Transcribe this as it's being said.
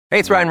Hey,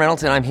 it's Ryan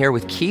Reynolds, and I'm here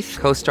with Keith,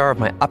 co-star of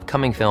my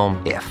upcoming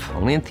film, If,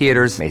 only in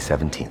theaters May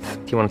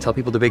 17th. Do you want to tell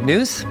people the big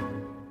news?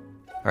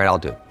 All right, I'll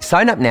do it.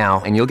 Sign up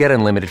now and you'll get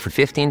unlimited for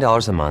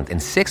 $15 a month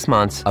and 6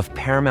 months of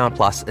Paramount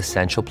Plus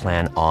Essential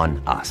Plan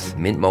on us.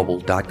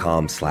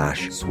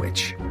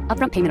 MintMobile.com/switch.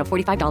 Upfront payment of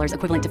 $45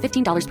 equivalent to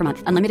 $15 per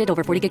month. Unlimited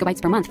over 40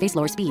 gigabytes per month. Face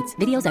lower speeds.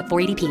 Videos at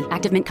 480p.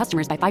 Active Mint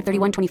customers by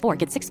 531.24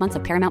 get 6 months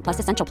of Paramount Plus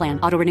Essential Plan.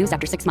 Auto renews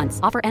after 6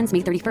 months. Offer ends May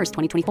 31st,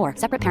 2024.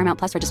 Separate Paramount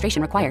Plus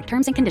registration required.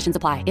 Terms and conditions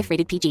apply if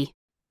rated PG.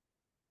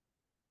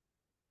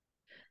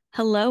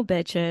 Hello,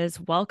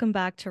 bitches. Welcome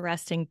back to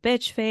Resting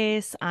Bitch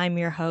Face. I'm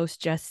your host,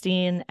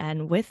 Justine,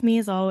 and with me,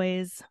 as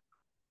always,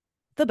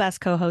 the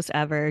best co-host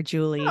ever,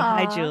 Julie. Aw,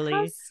 Hi, Julie.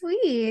 how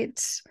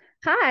sweet.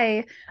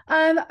 Hi.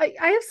 I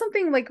have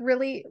something like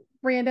really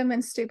random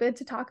and stupid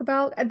to talk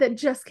about that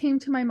just came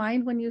to my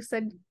mind when you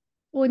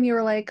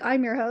were like,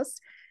 I'm your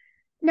host.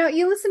 Now,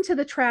 you listen to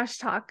the Trash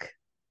Talk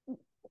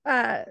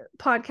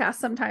podcast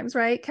sometimes,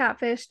 right?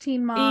 Catfish,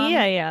 Teen Mom.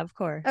 Yeah, of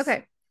course.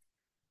 Okay.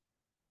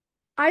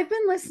 I've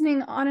been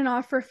listening on and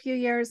off for a few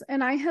years,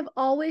 and I have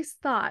always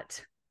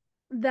thought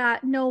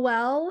that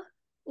Noelle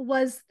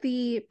was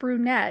the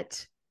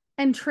brunette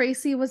and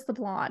Tracy was the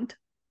blonde.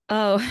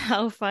 Oh,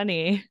 how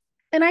funny.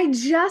 And I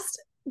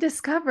just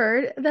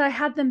discovered that I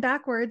had them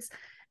backwards.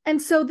 And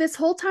so this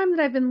whole time that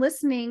I've been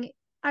listening,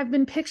 I've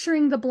been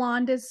picturing the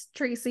blonde as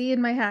Tracy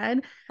in my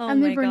head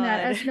and the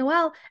brunette as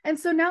Noelle. And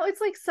so now it's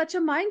like such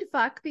a mind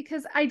fuck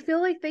because I feel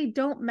like they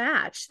don't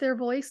match. Their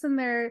voice and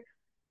their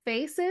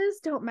faces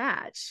don't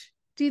match.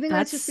 Do you think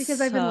that's just because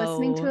I've been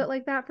listening to it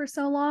like that for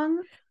so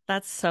long?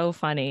 That's so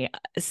funny.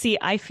 See,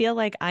 I feel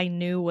like I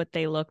knew what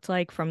they looked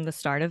like from the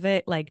start of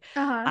it. Like,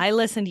 I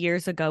listened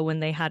years ago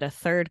when they had a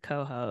third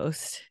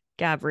co-host,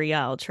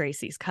 Gabrielle,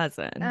 Tracy's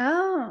cousin.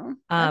 Oh,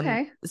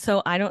 okay.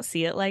 So I don't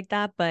see it like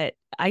that, but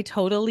I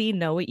totally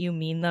know what you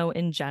mean, though,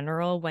 in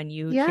general, when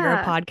you hear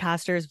a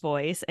podcaster's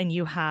voice and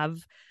you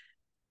have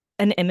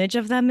an image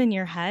of them in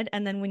your head,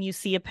 and then when you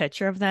see a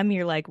picture of them,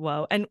 you're like,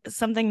 whoa. And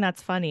something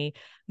that's funny,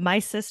 my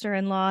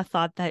sister-in-law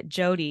thought that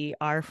Jody,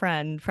 our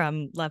friend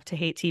from Love to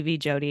Hate TV,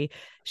 Jody,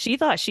 she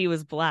thought she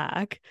was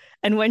black.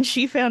 And when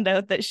she found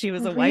out that she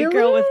was a white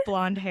girl with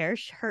blonde hair,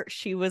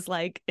 she was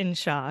like in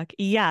shock.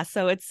 Yeah,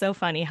 so it's so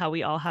funny how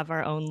we all have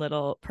our own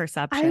little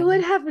perception. I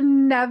would have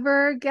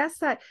never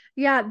guessed that.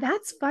 Yeah,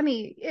 that's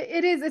funny.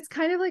 It is. It's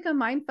kind of like a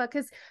mind fuck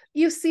because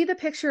you see the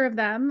picture of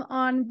them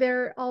on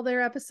all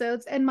their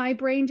episodes, and my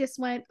brain just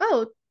went,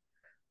 oh,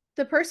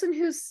 the person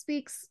who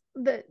speaks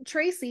the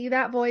Tracy,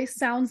 that voice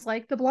sounds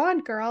like the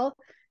blonde girl,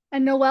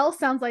 and Noelle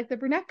sounds like the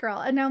brunette girl.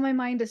 And now my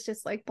mind is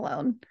just like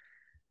blown.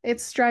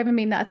 It's driving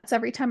me nuts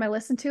every time I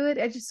listen to it.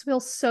 I just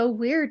feel so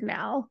weird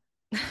now.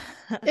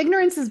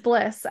 Ignorance is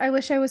bliss. I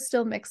wish I was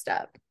still mixed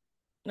up.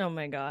 Oh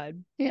my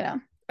God. You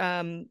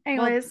know.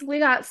 Anyways, we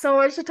got so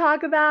much to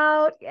talk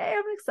about. Yay,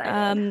 I'm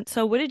excited.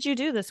 So what did you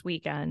do this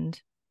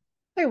weekend?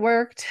 I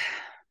worked.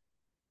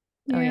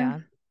 Oh yeah.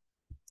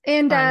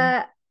 And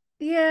I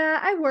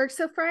worked.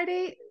 So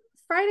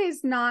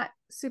Friday's not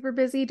super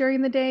busy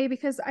during the day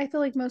because I feel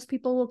like most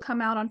people will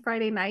come out on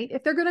Friday night.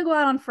 If they're gonna go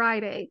out on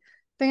Friday,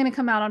 they're gonna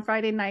come out on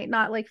Friday night,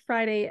 not like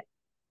Friday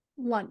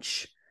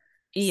lunch.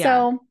 Yeah.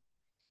 So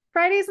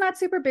Friday's not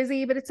super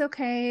busy, but it's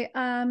okay.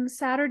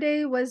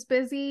 Saturday was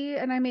busy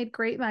and I made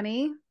great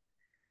money.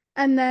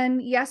 And then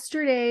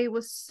yesterday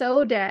was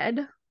so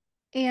dead.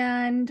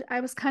 And I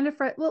was kind of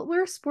well,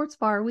 we're a sports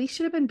bar. We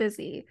should have been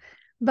busy,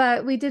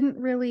 but we didn't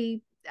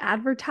really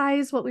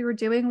advertise what we were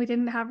doing. We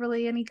didn't have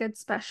really any good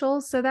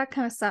specials. So that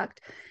kind of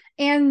sucked.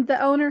 And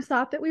the owner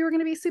thought that we were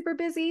going to be super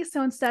busy.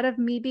 So instead of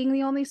me being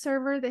the only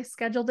server, they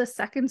scheduled a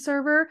second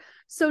server.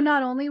 So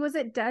not only was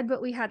it dead,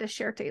 but we had to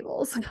share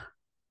tables.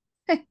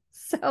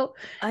 So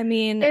I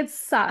mean, it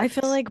sucks. I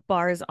feel like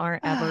bars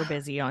aren't ever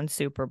busy on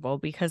Super Bowl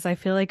because I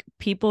feel like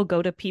people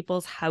go to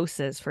people's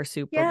houses for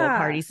Super Bowl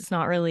parties. It's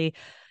not really,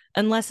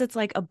 unless it's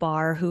like a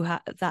bar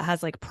that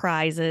has like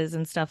prizes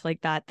and stuff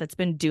like that, that's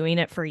been doing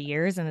it for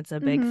years and it's a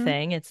big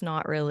thing. It's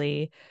not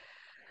really.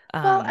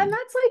 Well, and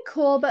that's like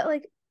cool, but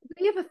like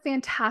we have a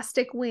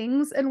fantastic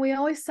wings and we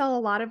always sell a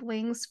lot of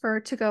wings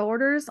for to-go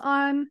orders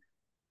on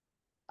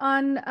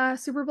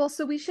Super Bowl.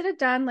 So we should have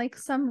done like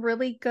some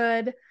really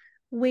good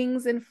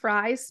wings and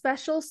fries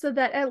special so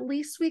that at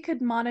least we could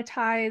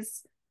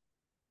monetize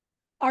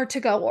our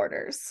to-go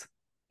orders,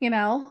 you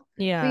know?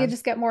 Yeah. We could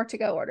just get more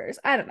to-go orders.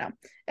 I don't know.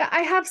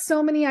 I have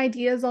so many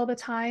ideas all the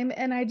time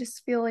and I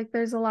just feel like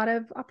there's a lot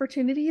of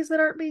opportunities that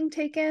aren't being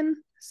taken.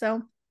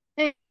 So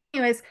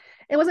anyways,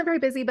 it wasn't very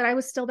busy, but I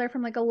was still there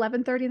from like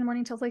 11:30 in the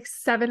morning till like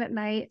 7 at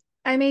night.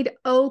 I made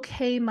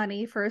okay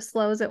money for as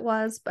slow as it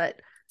was,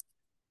 but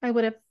I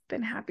would have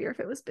been happier if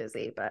it was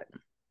busy, but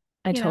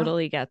I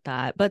totally get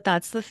that. But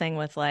that's the thing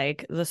with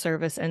like the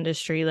service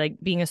industry, like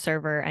being a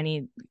server,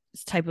 any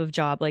type of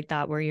job like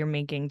that where you're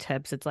making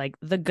tips, it's like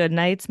the good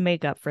nights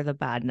make up for the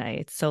bad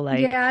nights. So like,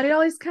 yeah, it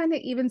always kind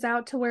of evens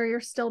out to where you're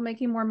still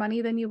making more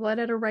money than you would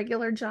at a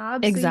regular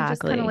job. Exactly. So you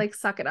just kind of like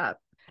suck it up.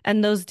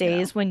 And those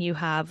days when you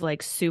have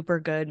like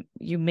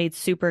you made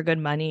super good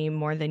money,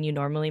 more than you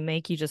normally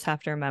make, you just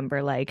have to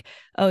remember like,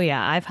 oh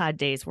yeah, I've had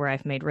days where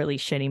I've made really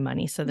shitty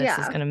money. So this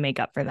is going to make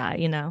up for that,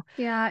 you know?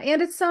 Yeah.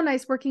 And it's so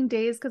nice working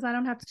days because I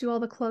don't have to do all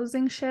the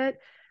closing shit.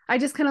 I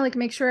just kind of like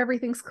make sure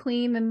everything's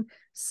clean and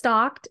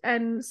stocked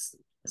and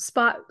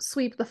spot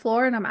sweep the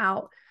floor and I'm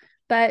out.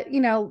 But, you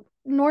know,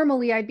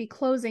 normally I'd be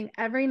closing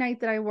every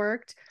night that I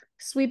worked,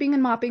 sweeping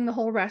and mopping the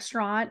whole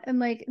restaurant, and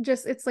like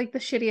just it's like the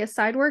shittiest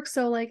side work.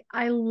 So like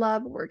I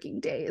love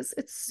working days.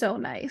 It's so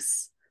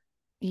nice.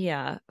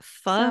 Yeah,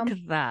 fuck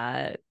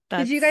that.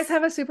 Did you guys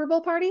have a Super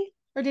Bowl party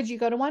or did you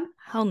go to one?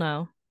 Hell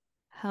no.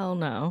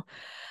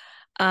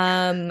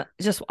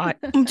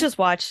 Just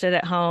watched it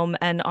at home,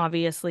 and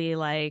obviously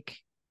like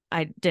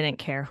I didn't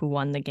care who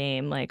won the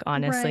game, like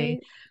honestly.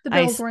 Right. The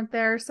Bills weren't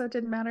there, so it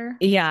didn't matter.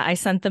 Yeah, I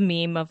sent the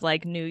meme of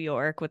like New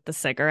York with the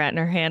cigarette in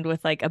her hand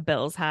with like a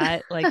Bills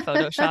hat like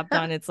photoshopped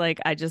on. It's like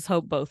I just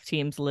hope both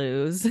teams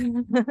lose.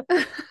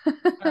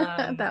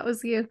 That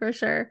was you for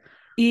sure.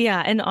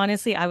 Yeah, and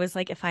honestly, I was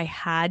like, if I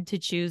had to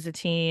choose a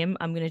team,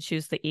 I'm gonna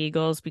choose the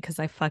Eagles because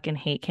I fucking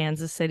hate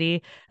Kansas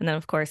City. And then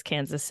of course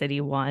Kansas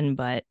City won,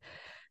 but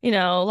you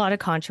know, a lot of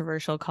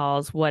controversial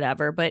calls,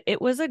 whatever. But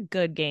it was a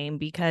good game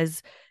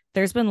because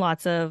there's been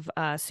lots of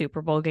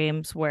Super Bowl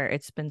games where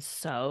it's been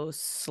so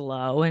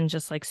slow and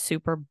just like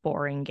super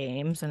boring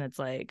games. And it's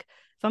like,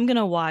 if I'm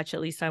gonna watch, at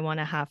least I want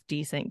a half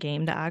decent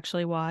game to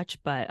actually watch.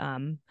 But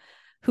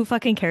who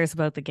fucking cares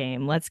about the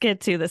game? Let's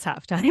get to this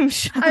halftime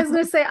show. I was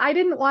gonna say I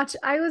didn't watch.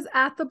 I was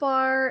at the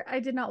bar. I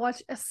did not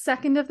watch a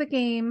second of the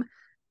game,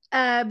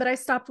 but I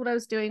stopped what I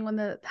was doing when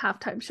the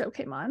halftime show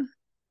came on.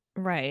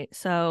 Right.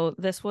 So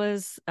this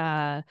was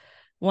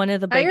one of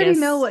the biggest. I already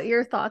know what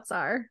your thoughts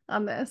are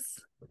on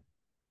this.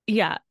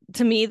 Yeah,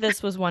 to me,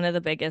 this was one of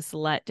the biggest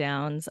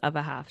letdowns of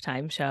a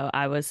halftime show.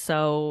 I was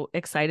so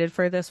excited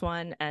for this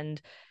one, and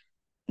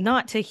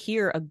not to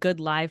hear a good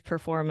live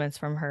performance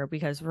from her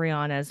because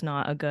Rihanna is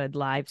not a good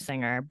live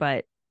singer,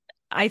 but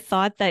I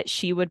thought that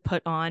she would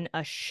put on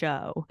a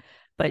show,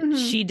 but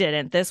she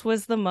didn't. This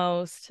was the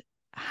most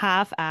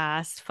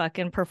half-assed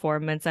fucking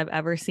performance I've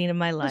ever seen in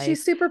my life. Well,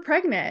 she's super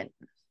pregnant.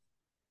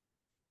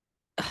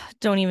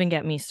 Don't even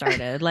get me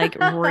started. Like,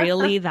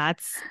 really?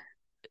 That's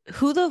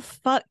who the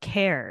fuck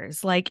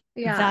cares? Like,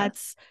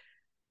 that's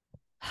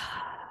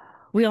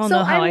we all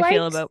know how I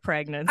feel about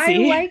pregnancy.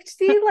 I liked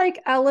the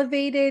like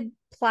elevated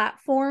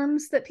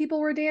platforms that people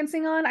were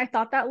dancing on. I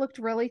thought that looked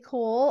really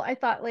cool. I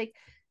thought like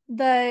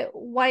the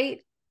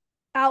white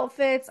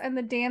outfits and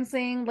the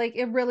dancing, like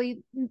it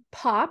really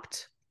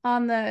popped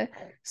on the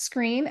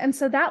screen, and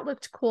so that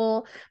looked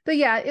cool. But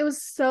yeah, it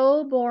was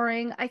so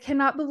boring. I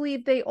cannot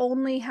believe they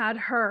only had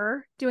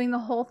her doing the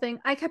whole thing.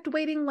 I kept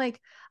waiting, like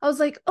I was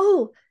like,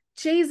 oh,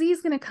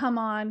 Jay-Z's gonna come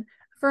on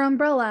for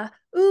Umbrella.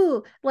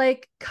 Ooh,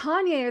 like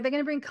Kanye, are they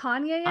gonna bring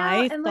Kanye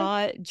out?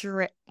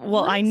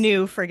 I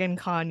knew friggin'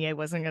 Kanye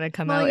wasn't gonna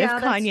come out. Yeah,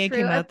 if Kanye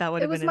came out, that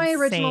would have been insane. It was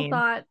my original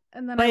thought,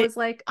 and then I was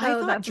like, oh, I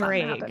thought that's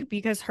Drake,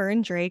 because her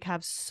and Drake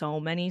have so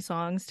many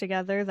songs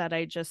together that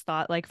I just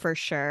thought like for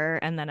sure.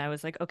 And then I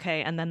was like,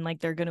 okay, and then like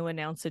they're gonna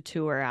announce a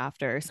tour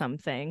after or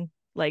something.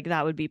 Like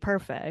that would be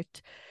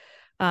perfect.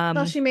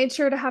 Well, she made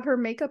sure to have her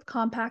makeup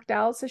compact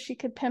out so she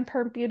could pimp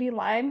her beauty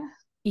line.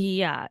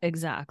 Yeah,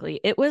 exactly.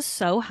 It was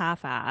so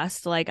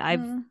half-assed. Like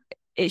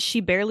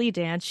she barely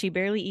danced. She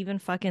barely even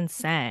fucking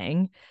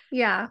sang.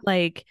 Yeah.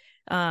 Like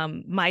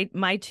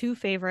my two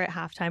favorite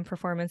halftime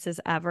performances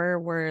ever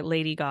were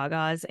Lady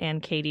Gaga's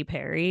and Katy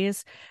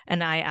Perry's.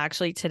 And I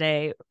actually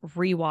today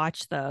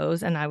rewatched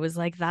those and I was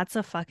like, that's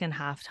a fucking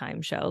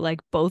halftime show.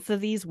 Like both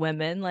of these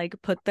women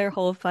like put their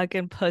whole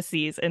fucking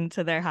pussies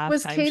into their halftime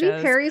shows. Was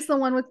Katy Perry's the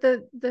one with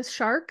the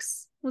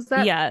sharks? Was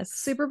that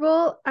Super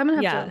Bowl? I'm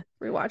gonna have to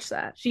rewatch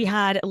that. She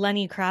had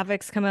Lenny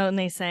Kravitz come out and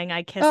they sang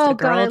I Kissed a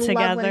Girl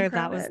together.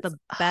 That was the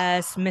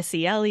best.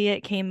 Missy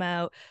Elliott came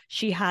out.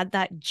 She had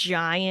that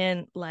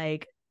giant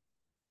like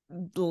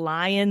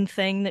lion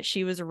thing that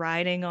she was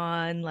riding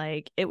on.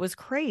 Like it was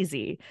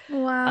crazy.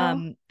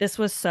 Wow. This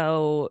was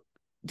so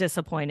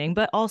disappointing,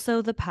 but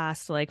also the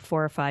past like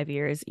 4 or 5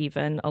 years,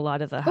 even a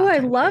lot of the I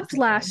loved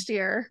last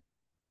year.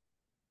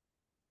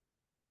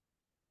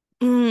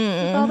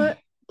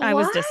 I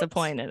was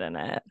disappointed in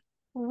it.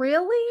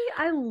 Really?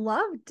 I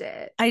loved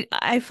it.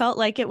 I felt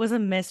like it was a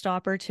missed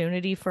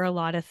opportunity for a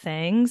lot of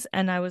things.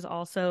 And I was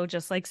also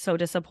just like so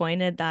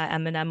disappointed that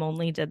Eminem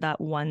only did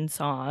that one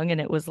song and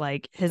it was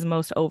like his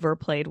most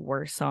overplayed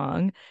worst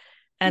song.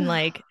 And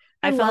like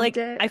I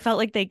felt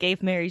like they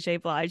gave Mary J.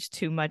 Blige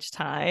too much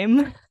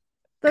time.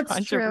 That's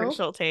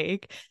controversial true.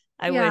 Take.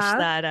 I wish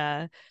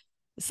that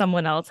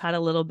someone else had a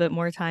little bit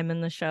more time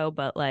in the show,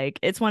 but like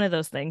it's one of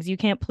those things you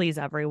can't please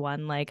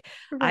everyone. Like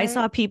I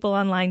saw people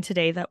online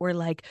today that were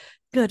like,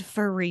 good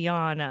for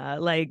Rihanna.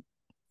 Like,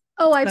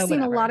 I've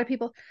seen a lot of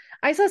people.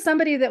 I saw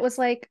somebody that was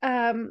like,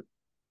 you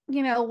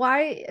know,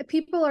 why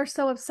people are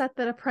so upset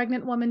that a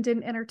pregnant woman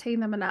didn't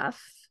entertain them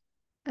enough.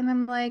 And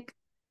I'm like,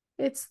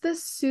 it's the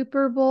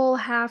Super Bowl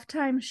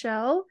halftime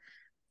show.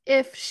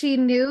 If she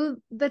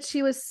knew that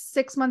she was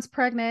 6 months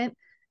pregnant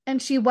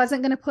and she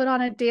wasn't going to put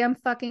on a damn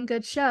fucking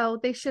good show,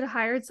 they should have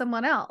hired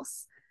someone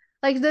else.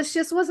 Like, this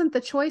just wasn't the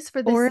choice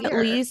for this year. Or at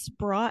least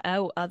brought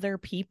out other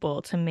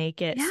people to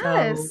make it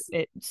so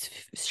it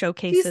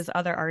showcases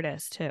other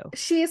artists too.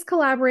 She has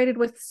collaborated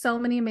with so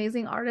many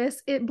amazing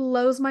artists. It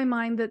blows my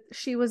mind that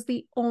she was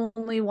the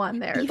only one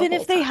there. Even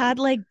if they had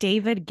like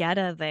David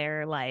Guetta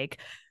there, like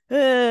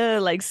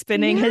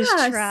spinning his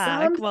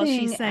track while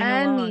she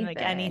sang along,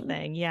 like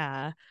anything.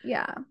 Yeah.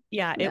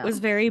 It was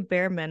very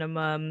bare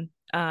minimum.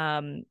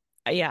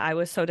 I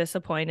was so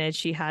disappointed.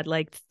 She had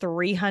like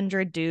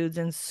 300 dudes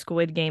in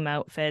Squid Game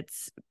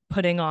outfits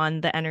putting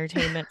on the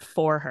entertainment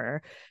for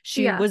her.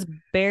 She was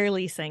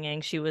barely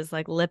singing. She was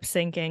like lip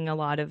syncing a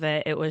lot of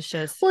it. It was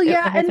just,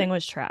 everything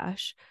was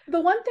trash. The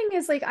one thing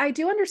is, like, I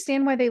do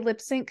understand why they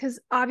lip sync, because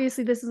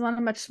obviously this is on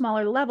a much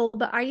smaller level,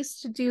 but I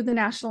used to do the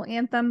national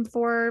anthem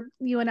for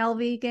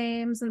UNLV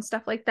games and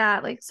stuff like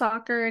that, like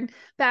soccer and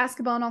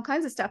basketball and all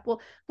kinds of stuff.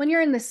 Well, when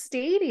you're in the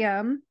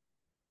stadium,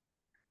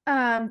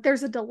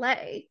 there's a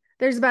delay.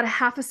 There's about a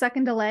half a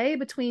second delay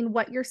between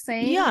what you're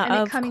saying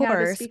and it coming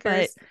out of the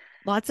speakers. But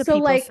lots of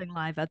people sing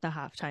live at the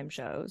halftime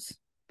shows.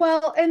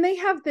 Well, and they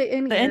have the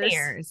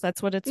in-ears.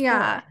 That's what it's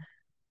for.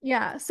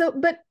 Yeah. So,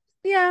 but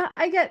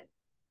I get.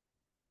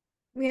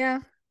 Yeah.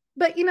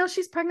 But,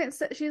 she's pregnant.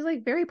 So she's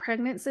like very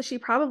pregnant. So she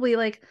probably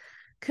like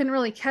couldn't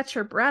really catch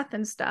her breath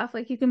and stuff.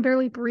 Like, you can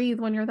barely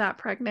breathe when you're that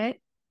pregnant.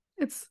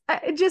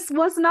 It just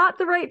was not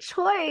the right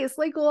choice.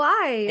 Like,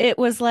 why? It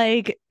was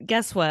like,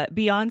 guess what?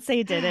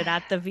 Beyonce did it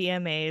at the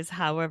VMAs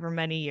however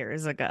many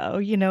years ago.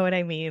 You know what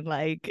I mean?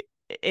 Like,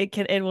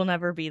 it will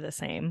never be the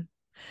same.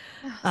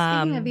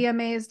 Speaking of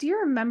VMAs, do you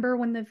remember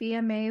when the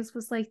VMAs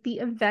was like the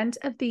event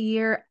of the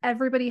year?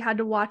 Everybody had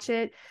to watch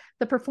it.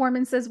 The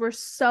performances were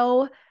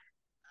so...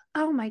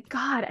 Oh my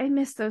God, I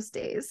miss those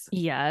days.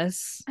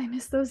 Yes. I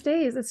miss those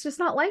days. It's just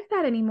not like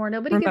that anymore.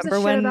 Nobody gives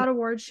a shit about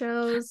award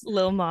shows.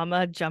 Lil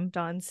Mama jumped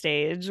on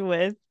stage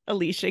with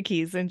Alicia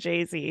Keys and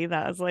Jay-Z.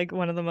 That was like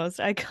one of the most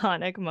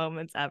iconic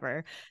moments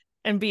ever.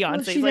 And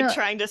Beyonce's like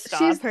trying to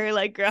stop her,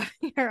 like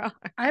grabbing her arm.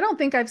 I don't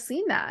think I've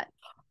seen that.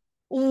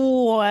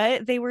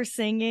 What? They were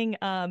singing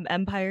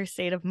Empire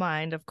State of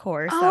Mind, of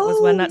course. That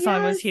was when that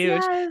song was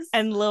huge. Yes.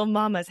 And Lil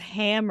Mama's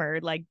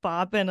hammered, like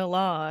bopping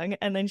along.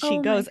 And then she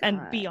goes, and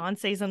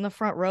Beyonce's in the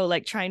front row,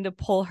 like trying to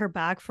pull her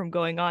back from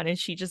going on. And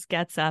she just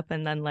gets up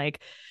and then like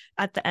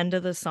at the end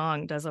of the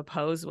song does a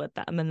pose with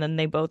them. And then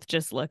they both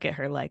just look at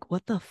her like,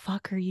 what the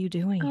fuck are you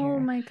doing here? Oh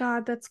my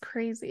God, that's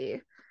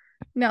crazy.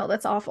 No,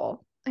 that's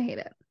awful. I hate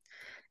it.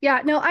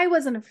 Yeah, no, I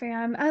wasn't a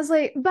fan. I was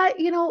like, but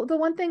the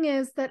one thing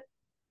is that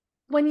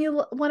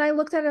when I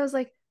looked at it, I was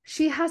like,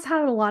 she has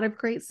had a lot of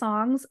great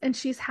songs and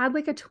she's had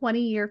like a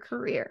 20-year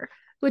career,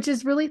 which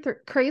is really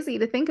crazy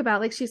to think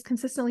about. Like, she's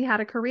consistently had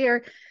a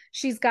career.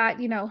 She's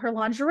got, her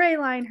lingerie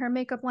line, her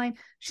makeup line.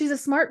 She's a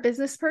smart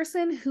business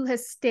person who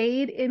has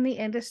stayed in the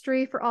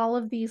industry for all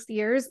of these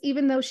years,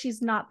 even though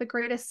she's not the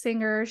greatest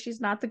singer. She's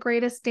not the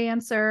greatest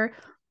dancer,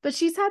 but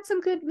she's had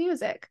some good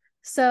music.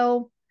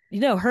 So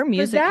her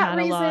music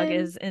catalog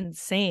is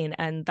insane,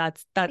 and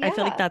that's I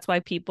feel like that's why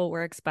people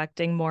were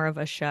expecting more of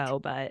a show.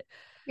 But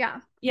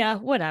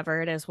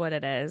whatever, it is what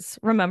it is.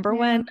 Remember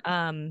when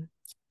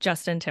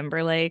Justin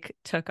Timberlake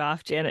took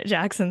off Janet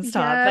Jackson's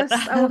top?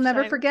 Yes, I will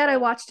never forget. I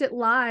watched it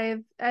live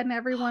and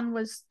everyone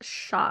was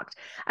shocked.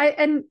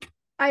 I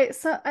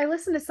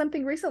listened to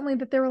something recently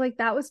that they were like,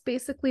 that was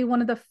basically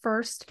one of the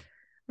first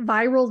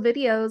viral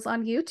videos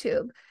on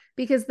YouTube,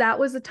 because that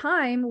was a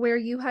time where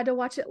you had to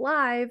watch it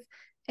live.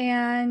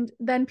 And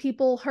then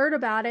people heard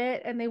about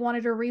it and they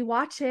wanted to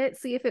rewatch it,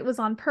 see if it was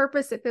on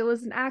purpose, if it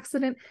was an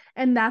accident.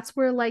 And that's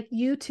where like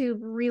YouTube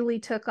really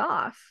took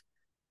off,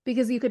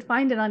 because you could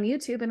find it on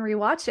YouTube and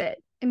rewatch it.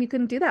 And you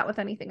couldn't do that with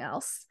anything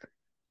else.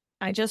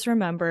 I just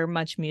remember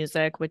Much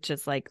Music, which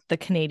is like the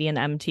Canadian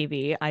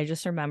MTV. I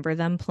just remember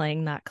them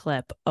playing that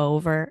clip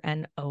over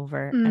and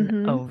over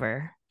and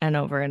over and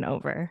over and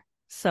over.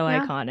 So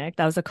iconic.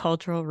 That was a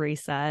cultural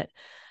reset.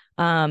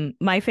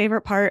 My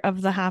favorite part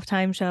of the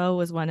halftime show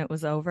was when it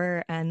was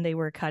over and they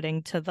were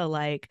cutting to the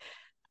like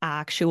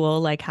actual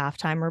like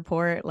halftime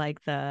report,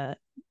 like the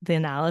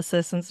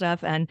analysis and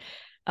stuff. And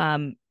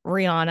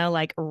Rihanna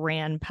like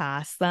ran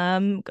past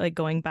them, like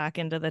going back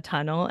into the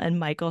tunnel,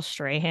 and Michael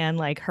Strahan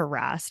like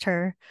harassed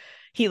her.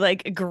 He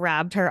like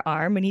grabbed her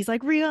arm and he's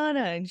like,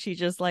 Rihanna, and she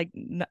just like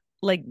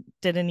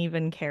didn't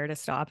even care to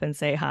stop and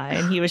say hi.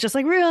 And he was just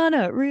like,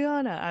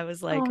 Rihanna. I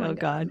was like, oh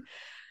God.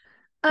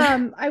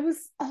 I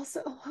was also,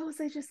 what was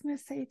I just gonna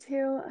say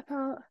too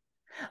about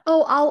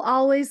I'll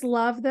always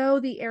love though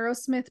the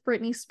Aerosmith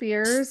Britney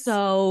Spears.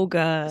 So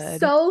good.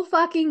 So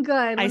fucking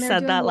good. I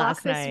said that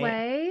last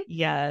night.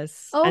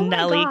 Yes. And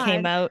Nelly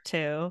came out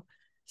too.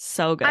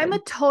 So good. I'm a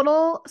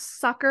total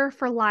sucker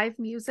for live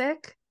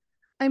music.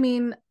 I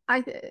mean,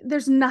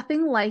 there's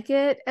nothing like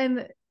it.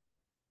 And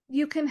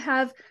you can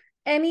have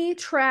any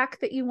track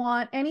that you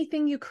want,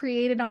 anything you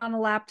created on a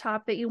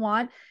laptop that you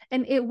want,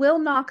 and it will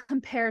not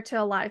compare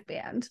to a live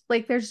band.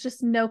 Like, there's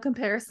just no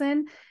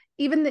comparison.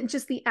 even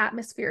just the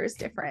atmosphere is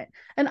different.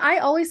 And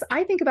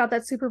I think about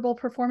that Super Bowl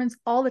performance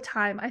all the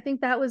time. I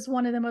think that was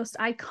one of the most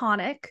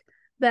iconic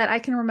that I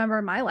can remember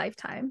in my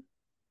lifetime.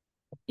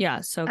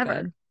 Yeah, so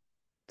ever. Good.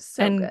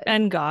 So good.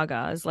 And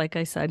Gaga's, like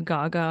I said,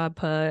 Gaga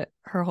put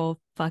her whole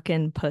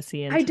fucking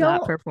pussy into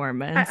that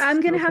performance.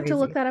 I'm gonna have to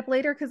look that up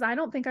later because I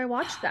don't think I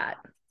watched that.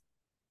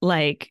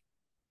 Like,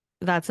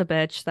 that's a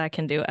bitch that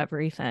can do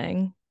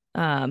everything.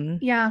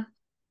 Yeah.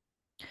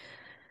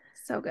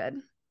 So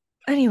good.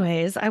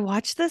 Anyways, I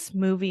watched this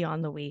movie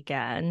on the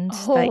weekend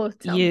that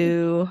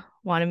you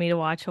wanted me to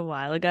watch a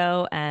while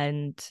ago,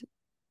 and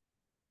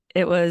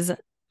it was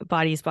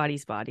Bodies,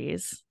 Bodies,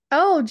 Bodies.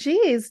 Oh,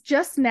 geez.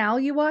 Just now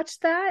you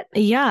watched that?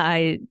 Yeah,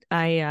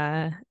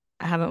 I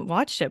haven't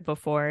watched it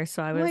before,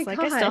 so I was like,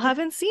 God. I still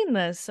haven't seen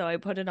this, so I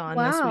put it on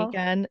this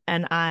weekend,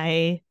 and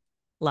I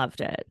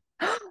loved it.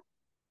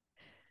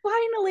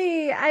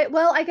 Finally.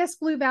 I guess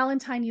Blue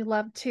Valentine you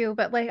loved too,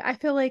 but like I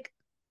feel like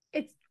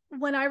it's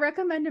when I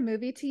recommend a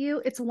movie to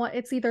you, it's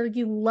either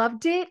you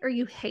loved it or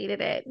you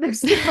hated it.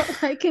 There's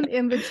not like an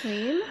in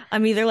between.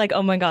 I'm either like,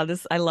 oh my God,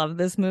 I love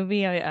this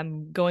movie.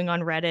 I'm going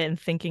on Reddit and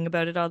thinking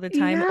about it all the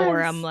time, yes.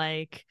 Or I'm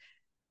like,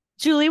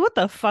 Julie, what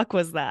the fuck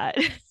was that?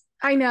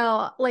 I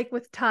know, like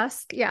with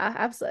Tusk. Yeah,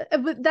 absolutely.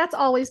 But that's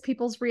always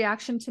people's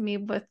reaction to me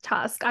with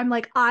Tusk. I'm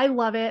like, I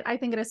love it. I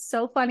think it is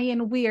so funny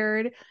and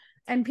weird.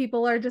 And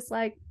people are just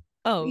like,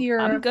 oh,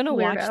 I'm gonna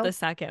watch the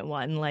second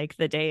one like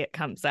the day it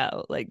comes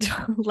out. Like,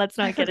 let's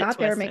not get it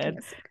twisted.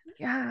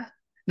 Yeah.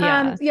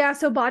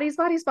 So Bodies,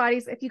 Bodies,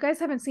 Bodies. If you guys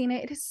haven't seen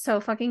it, it is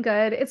so fucking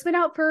good. It's been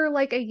out for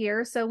like a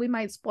year, so we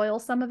might spoil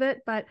some of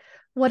it. But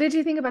what did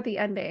you think about the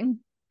ending?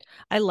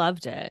 I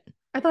loved it.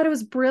 I thought it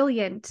was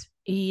brilliant.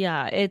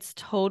 Yeah, it's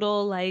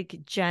total like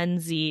Gen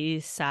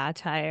Z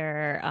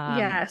satire.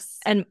 Yes.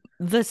 And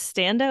the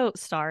standout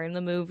star in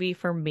the movie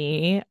for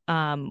me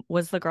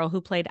was the girl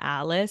who played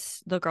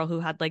Alice, the girl who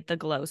had like the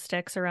glow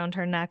sticks around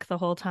her neck the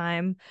whole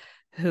time,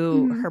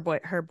 who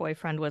her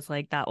boyfriend was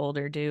like that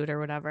older dude or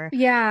whatever.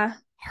 Yeah.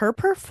 Her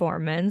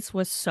performance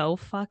was so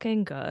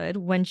fucking good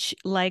when she,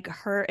 like,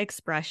 her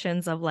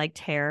expressions of like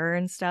terror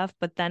and stuff,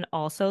 but then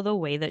also the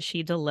way that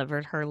she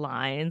delivered her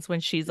lines when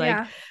she's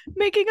like,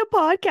 making a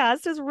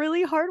podcast is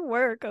really hard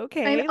work.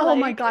 Okay. Oh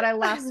my God, I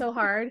laughed so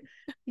hard.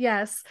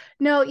 Yes.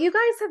 No, you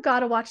guys have got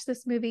to watch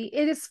this movie.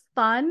 It is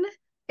fun.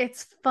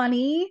 It's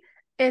funny.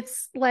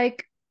 It's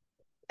like,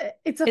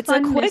 it's a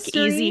quick,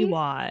 mystery. Easy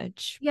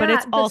watch, but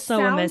it's also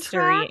a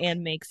mystery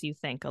and makes you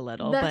think a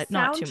little, but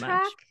not too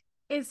much.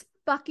 Is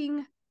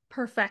fucking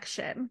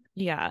perfection.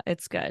 Yeah,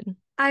 it's good.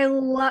 I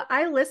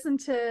listen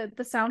to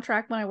the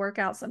soundtrack when I work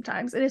out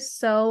sometimes. It is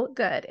so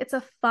good. It's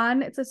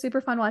a super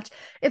fun watch.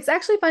 It's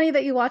actually funny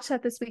that you watched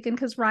that this weekend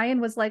because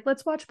Ryan was like,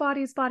 let's watch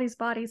Bodies, Bodies,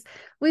 Bodies.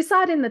 We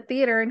saw it in the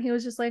theater and he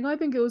was just like, I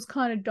think it was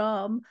kind of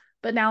dumb,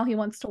 but now he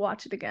wants to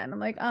watch it again. I'm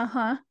like,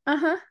 I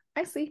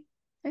see.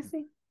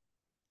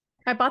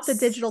 I bought the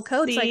digital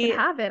code so I can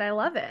have it. I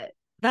love it.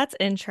 That's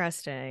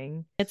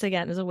interesting. It's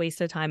a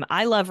waste of time.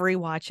 I love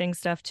rewatching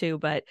stuff too,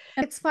 but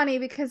it's funny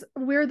because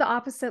we're the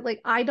opposite.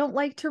 Like, I don't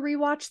like to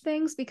rewatch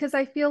things because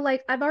I feel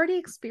like I've already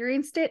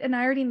experienced it and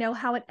I already know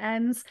how it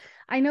ends.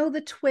 I know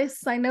the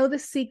twists, I know the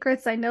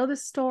secrets, I know the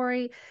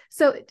story.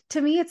 So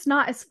to me, it's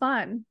not as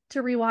fun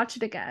to rewatch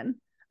it again,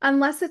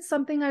 unless it's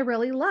something I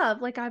really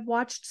love. Like I've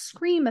watched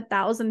Scream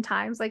 1,000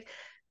 times. Like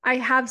I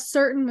have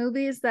certain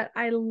movies that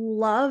I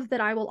love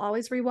that I will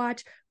always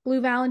rewatch.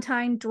 Blue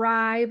Valentine,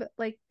 Drive,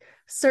 like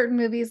certain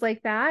movies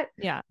like that.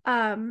 Yeah.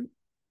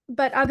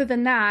 But other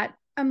than that,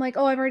 I'm like,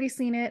 oh, I've already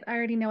seen it. I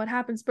already know what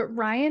happens. But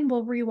Ryan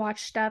will rewatch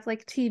stuff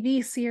like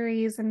TV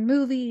series and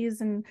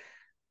movies and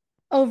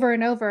over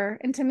and over.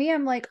 And to me,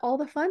 I'm like, all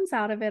the fun's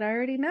out of it. I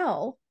already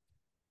know.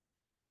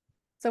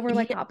 So we're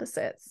like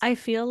opposites. I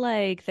feel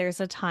like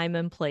there's a time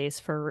and place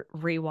for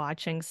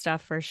rewatching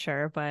stuff for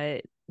sure,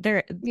 but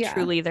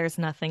truly there's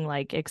nothing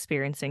like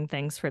experiencing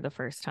things for the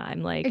first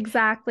time. Like,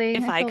 exactly.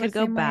 If I could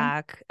go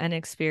back and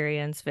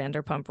experience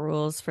Vanderpump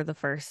Rules for the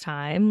first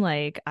time,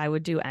 like I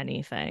would do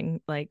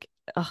anything. Like,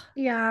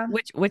 yeah.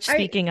 Which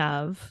speaking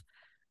of,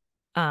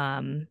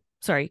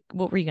 sorry,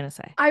 what were you gonna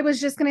say? I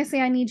was just gonna say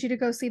I need you to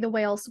go see The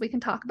Whale so we can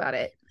talk about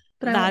it.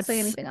 But I won't say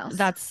anything else.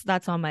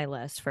 That's on my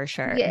list for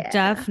sure.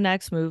 Yeah.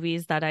 Next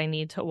movies that I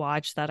need to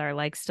watch that are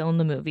like still in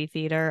the movie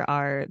theater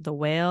are The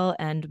Whale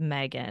and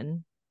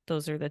Megan.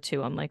 Those are the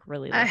two I'm like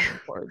really looking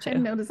forward to. I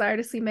have no desire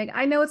to see Megan.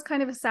 I know it's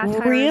kind of a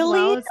satire.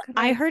 Really? As well.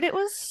 I heard it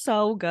was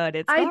so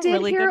good. I did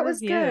really hear good it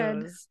was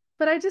reviews. good,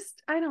 but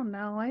I don't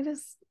know.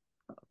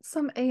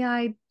 Some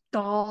AI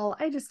doll.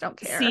 I just don't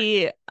care.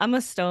 See, I'm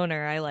a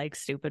stoner. I like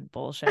stupid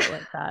bullshit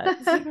like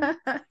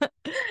that.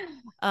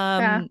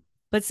 Yeah.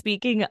 But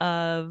speaking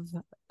of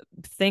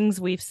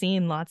things we've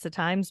seen lots of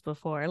times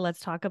before, let's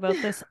talk about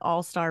this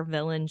all-star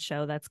villain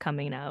show that's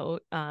coming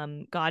out.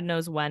 God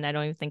knows when. I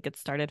don't even think it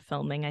started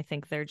filming. I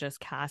think they're just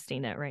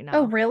casting it right now.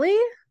 Oh, really?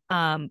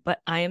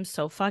 But I am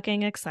so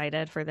fucking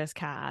excited for this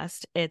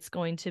cast. It's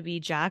going to be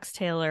Jax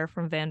Taylor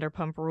from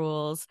Vanderpump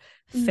Rules,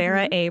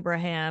 Farrah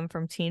Abraham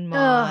from Teen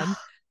Mom,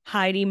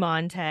 Heidi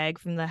Montag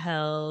from The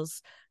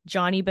Hills,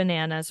 Johnny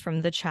Bananas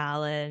from The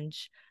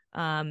Challenge,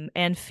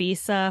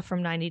 Anfisa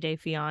from 90 Day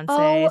Fiance.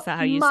 Oh Is that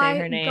how you say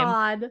her name?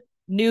 God.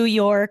 New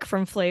York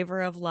from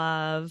Flavor of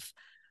Love.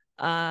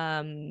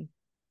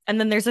 And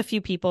then there's a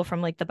few people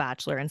from like The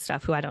Bachelor and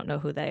stuff who I don't know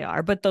who they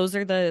are, but those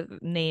are the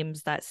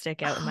names that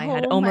stick out in my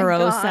head. Oh my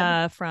Omarosa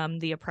God. from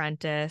The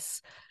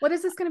Apprentice. What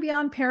is this going to be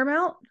on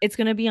Paramount? It's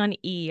going to be on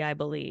E, I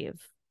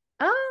believe.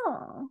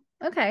 Oh,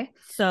 okay.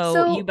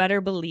 So you better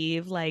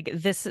believe like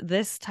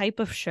this type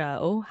of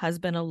show has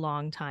been a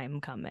long time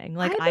coming.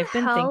 Like I've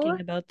been thinking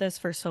about this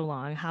for so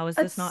long. How has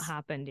this not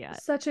happened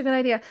yet? Such a good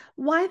idea.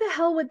 Why the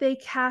hell would they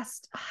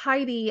cast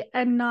Heidi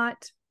and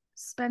not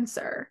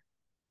Spencer?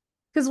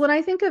 Because when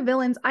I think of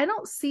villains, I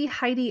don't see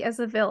Heidi as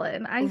a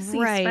villain. I see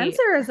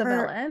Spencer as a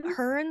villain.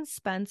 Her and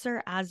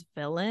Spencer as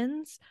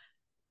villains.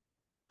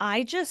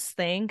 I just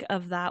think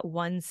of that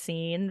one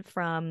scene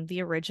from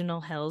the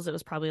original Hills. It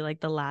was probably like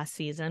the last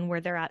season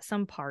where they're at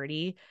some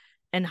party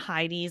and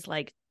Heidi's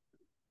like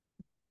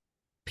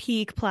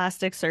peak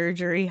plastic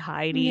surgery,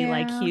 Heidi,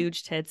 like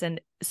huge tits.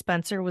 And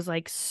Spencer was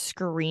like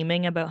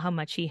screaming about how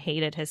much he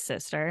hated his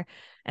sister.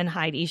 And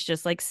Heidi's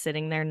just like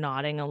sitting there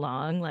nodding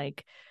along.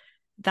 Like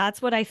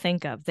that's what I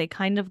think of. They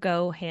kind of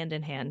go hand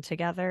in hand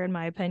together, in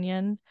my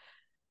opinion.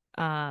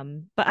 But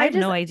I have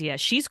no idea.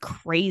 She's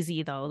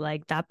crazy though.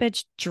 Like that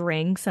bitch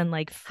drinks and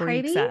like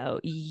freaks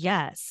out.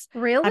 Yes.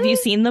 Really? Have you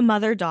seen the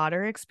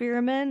mother-daughter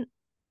experiment?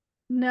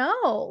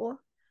 No.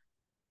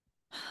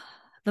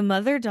 The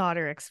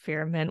Mother-Daughter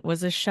Experiment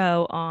was a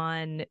show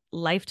on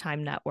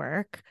Lifetime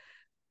Network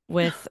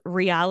with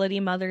reality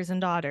mothers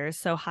and daughters.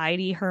 So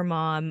Heidi, her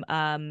mom,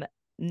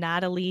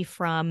 Natalie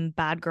from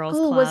Bad Girls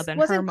Club, and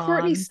her mom.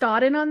 Wasn't Courtney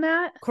Stodden on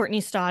that?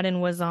 Courtney Stodden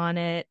was on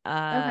it.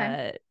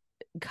 Okay.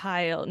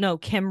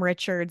 Kim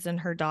Richards and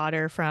her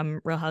daughter from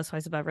Real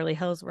Housewives of Beverly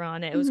Hills were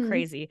on it. It was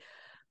crazy.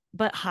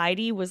 But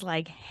Heidi was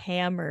like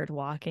hammered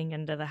walking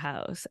into the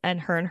house,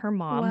 and her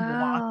mom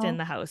walked in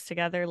the house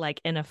together like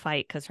in a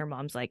fight because her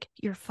mom's like,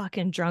 "You're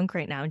fucking drunk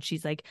right now," and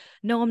she's like,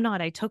 "No, I'm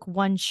not. I took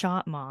one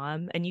shot,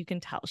 Mom." And you can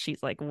tell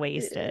she's like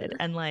wasted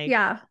and like,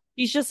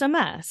 she's just a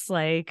mess.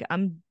 Like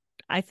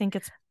I think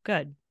it's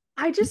good.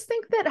 I just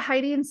think that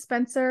Heidi and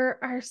Spencer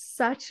are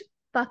such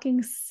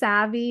fucking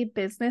savvy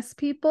business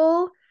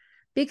people,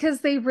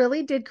 because they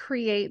really did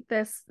create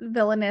this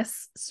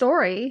villainous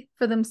story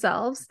for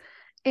themselves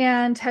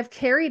and have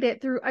carried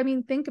it through. I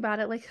mean, think about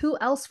it. Like, who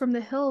else from the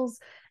Hills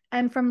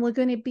and from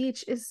Laguna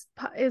Beach is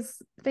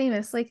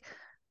famous? Like,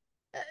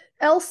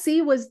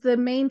 LC was the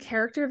main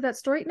character of that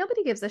story.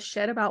 Nobody gives a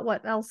shit about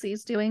what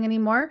LC's doing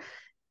anymore.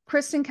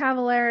 Kristen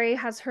Cavallari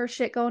has her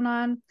shit going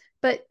on,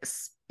 but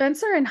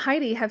Spencer and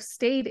Heidi have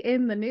stayed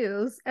in the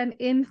news and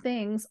in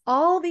things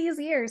all these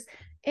years.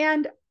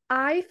 And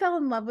I fell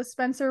in love with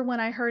Spencer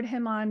when I heard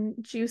him on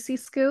Juicy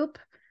Scoop,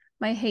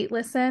 my hate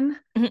listen,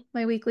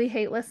 my weekly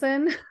hate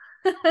listen.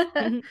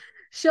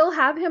 She'll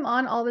have him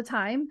on all the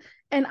time.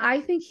 And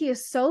I think he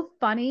is so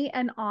funny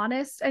and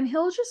honest. And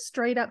he'll just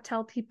straight up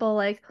tell people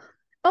like,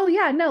 oh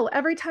yeah, no,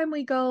 every time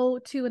we go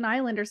to an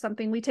island or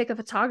something, we take a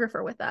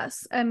photographer with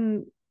us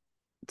and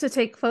to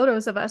take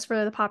photos of us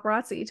for the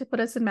paparazzi, to put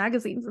us in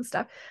magazines and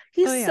stuff.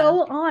 He's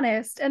so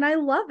honest. And I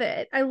love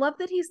it. I love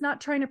that he's not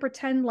trying to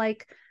pretend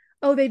like,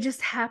 oh, they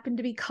just happened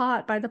to be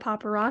caught by the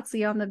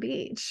paparazzi on the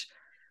beach.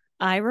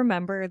 I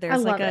remember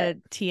there's like a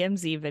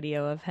TMZ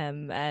video of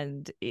him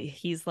and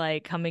he's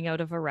like coming out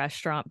of a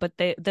restaurant, but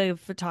the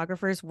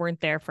photographers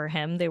weren't there for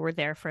him. They were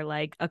there for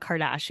like a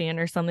Kardashian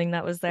or something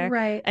that was there.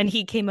 Right. And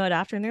he came out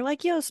after and they're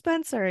like, "Yo,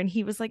 Spencer." And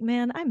he was like,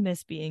 "Man, I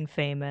miss being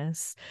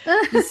famous."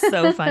 It's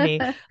so funny.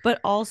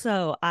 But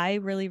also I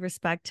really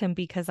respect him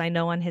because I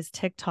know on his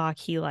TikTok,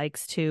 he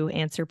likes to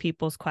answer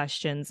people's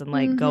questions and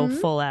like go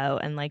full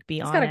out and like be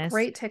honest. He's got a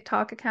great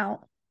TikTok account.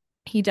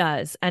 He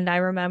does. And I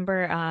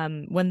remember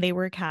when they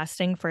were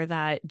casting for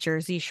that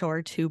Jersey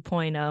Shore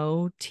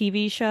 2.0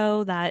 TV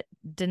show that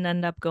didn't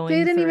end up going through.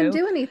 They didn't even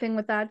do anything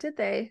with that, did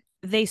they?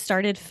 They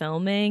started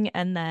filming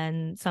and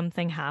then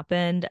something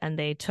happened and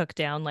they took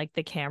down like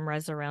the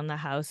cameras around the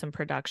house and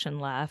production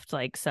left.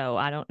 Like, so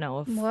I don't know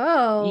if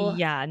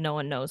no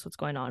one knows what's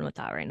going on with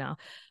that right now.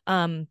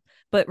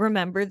 But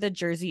remember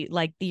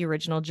the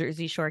original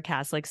Jersey Shore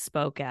cast like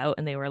spoke out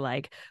and they were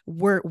like,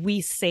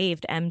 we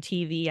saved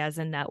MTV as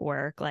a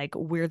network. Like,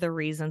 we're the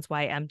reasons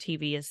why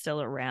MTV is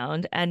still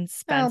around. And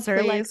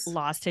Spencer like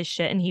lost his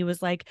shit and he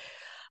was like,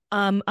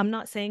 I'm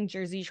not saying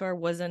Jersey Shore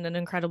wasn't an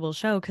incredible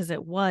show because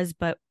it was,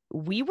 but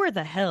we were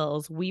the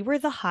Hills. We were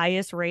the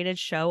highest rated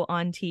show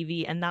on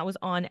TV and that was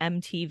on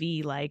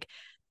MTV. Like,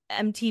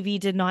 MTV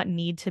did not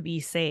need to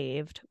be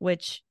saved,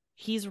 which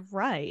he's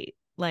right.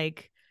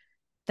 Like,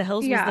 the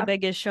Hills was the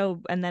biggest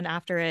show, and then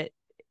after it,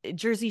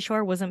 Jersey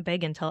Shore wasn't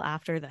big until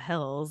after the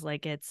Hills.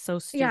 Like, it's so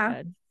stupid.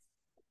 Yeah.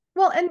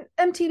 Well, and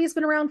MTV's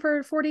been around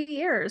for 40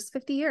 years,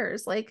 50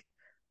 years. Like,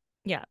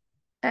 yeah,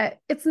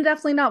 it's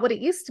definitely not what it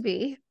used to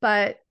be,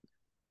 but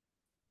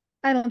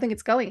I don't think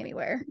it's going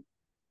anywhere.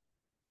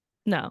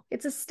 No,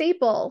 it's a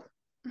staple.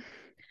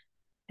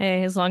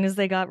 Hey, as long as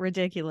they got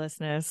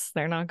ridiculousness,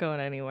 they're not going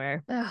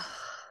anywhere.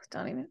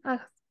 Don't even. I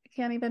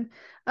can't even.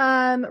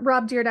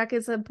 Rob Dyrdek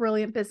is a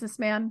brilliant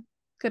businessman.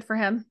 Good for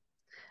him.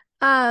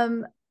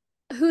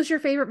 Who's your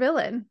favorite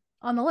villain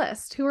on the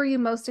list? Who are you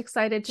most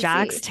excited to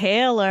Jax see?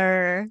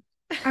 Taylor.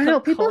 I know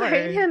people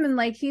hate him and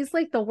like he's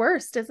like the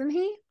worst, isn't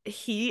he?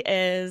 He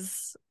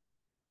is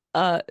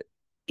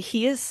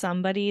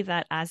somebody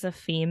that as a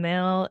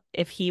female,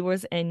 if he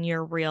was in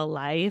your real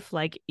life,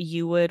 like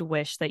you would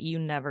wish that you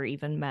never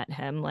even met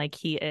him. Like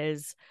he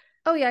is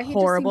horrible. He just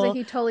seems like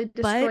he totally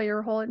destroy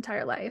your whole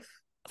entire life.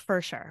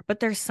 For sure. But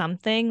there's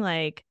something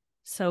like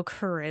so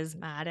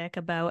charismatic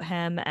about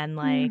him, and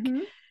like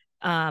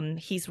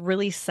he's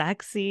really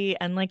sexy,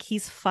 and like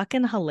he's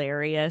fucking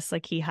hilarious.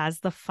 Like he has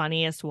the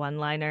funniest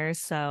one-liners,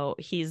 so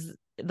he's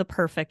the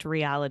perfect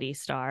reality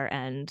star.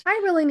 And I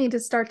really need to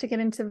start to get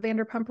into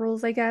Vanderpump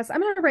Rules, I guess.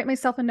 I'm gonna write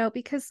myself a note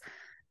because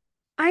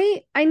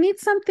I need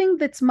something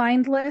that's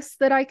mindless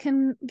that I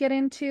can get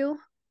into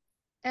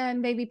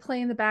and maybe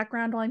play in the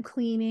background while I'm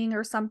cleaning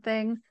or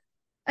something.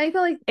 I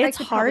feel like it's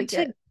hard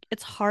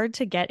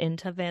to get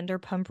into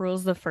Vanderpump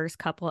Rules the first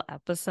couple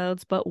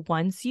episodes, but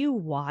once you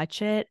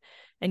watch it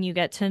and you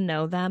get to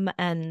know them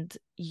and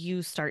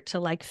you start to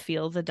like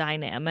feel the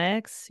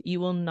dynamics, you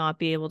will not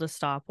be able to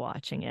stop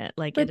watching it.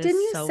 Like, but it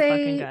is so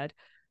fucking good.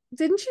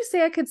 Didn't you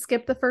say I could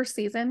skip the first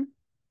season?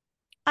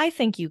 I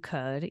think you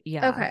could.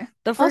 Yeah. Okay.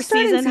 The first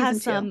season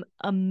has some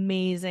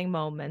amazing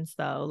moments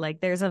though. Like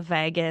there's a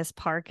Vegas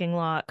parking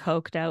lot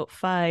coked out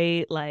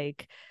fight.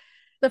 Like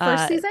the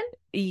first season?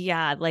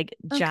 Yeah, like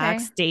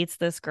Jax dates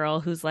this girl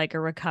who's like a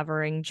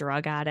recovering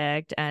drug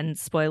addict, and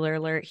spoiler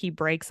alert, he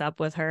breaks up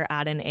with her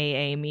at an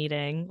AA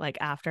meeting, like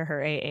after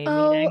her AA meeting.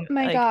 Oh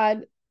my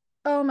God.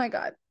 Oh my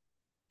God.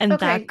 And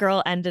that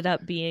girl ended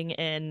up being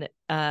in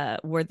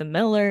We're the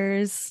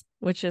Millers,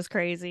 which is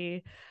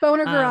crazy.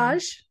 Boner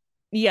Garage.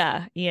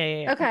 Yeah.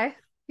 Okay.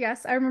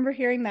 Yes, I remember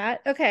hearing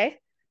that. Okay.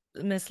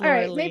 Miss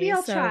Laura Lee. All right, maybe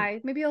I'll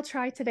try. Maybe I'll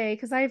try today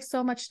because I have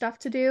so much stuff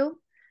to do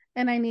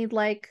and I need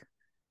like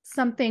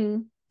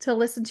something to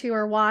listen to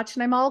or watch,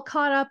 and I'm all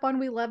caught up on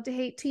We Love to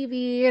Hate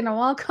TV, and I'm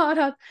all caught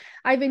up.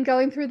 I've been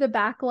going through the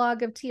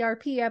backlog of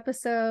TRP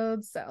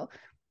episodes, so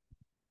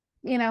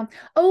I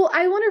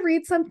want to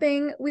read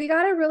something. We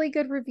got a really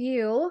good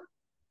review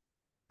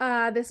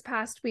this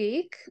past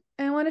week,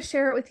 and I want to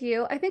share it with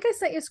you. I think I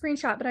sent you a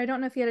screenshot, but I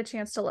don't know if you had a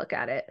chance to look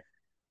at it.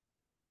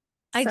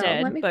 I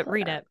did, but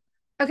read it.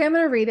 Okay, I'm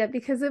going to read it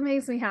because it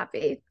makes me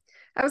happy.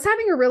 I was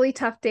having a really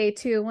tough day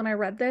too when I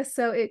read this,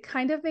 so it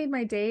kind of made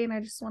my day, and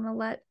I just want to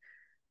let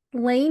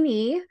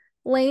Lainey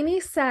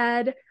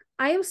said,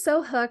 I am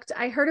so hooked.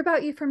 I heard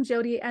about you from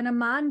Jody and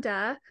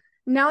Amanda.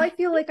 Now I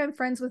feel like I'm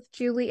friends with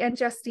Julie and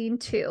Justine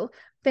too.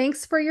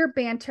 Thanks for your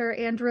banter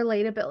and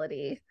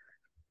relatability.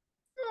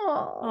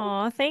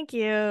 Oh, thank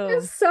you.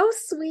 It's so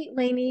sweet,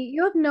 Lainey.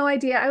 You have no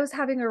idea. I was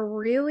having a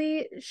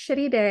really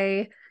shitty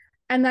day.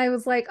 And I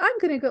was like, I'm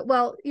going to go.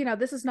 Well,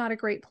 this is not a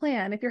great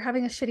plan. If you're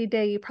having a shitty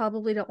day, you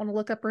probably don't want to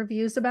look up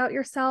reviews about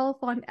yourself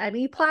on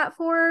any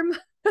platform.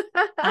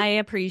 I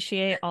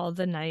appreciate all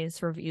the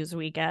nice reviews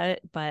we get,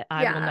 but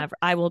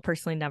I will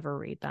personally never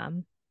read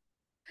them.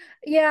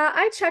 Yeah,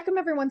 I check them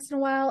every once in a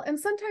while. And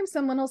sometimes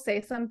someone will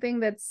say something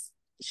that's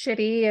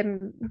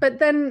shitty. But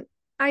then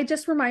I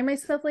just remind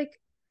myself, like,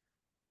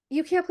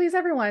 you can't please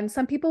everyone.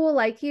 Some people will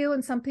like you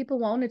and some people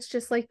won't. It's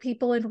just like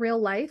people in real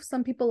life.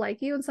 Some people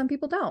like you and some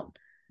people don't.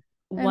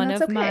 One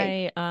of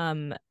my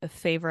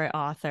favorite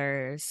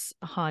authors,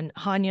 Hanya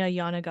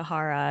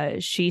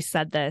Yanagihara, she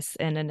said this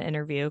in an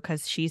interview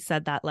because she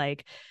said that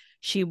like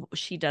she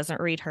doesn't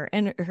read her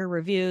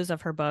reviews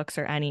of her books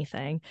or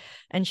anything,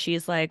 and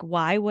she's like,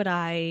 why would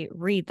I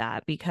read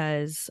that?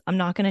 Because I'm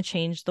not going to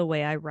change the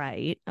way I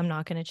write. I'm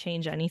not going to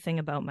change anything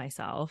about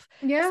myself.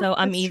 Yeah, so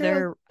I'm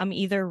either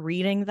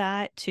reading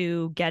that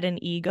to get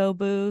an ego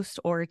boost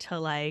or to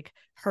like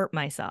hurt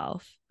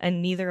myself,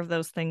 and neither of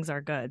those things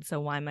are good, so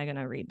why am I going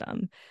to read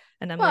them?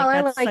 And I'm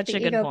that's such a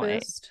good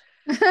point.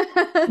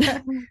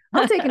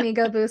 I'll take an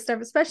ego boost,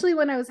 especially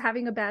when I was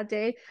having a bad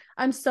day.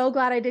 I'm so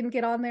glad I didn't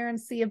get on there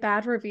and see a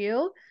bad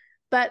review,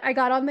 but I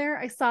got on there,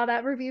 I saw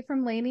that review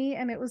from Lainey,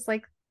 and it was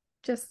like,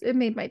 it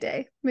made my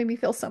day, made me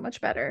feel so much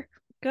better.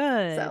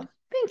 Good. So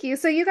thank you.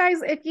 So you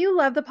guys, if you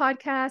love the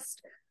podcast,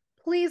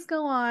 please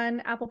go on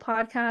Apple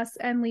Podcasts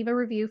and leave a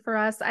review for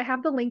us. I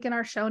have the link in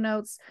our show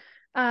notes.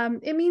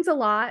 It means a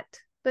lot,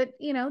 but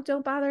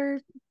don't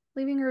bother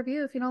leaving a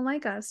review if you don't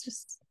like us.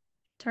 Just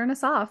turn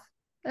us off.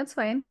 That's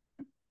fine.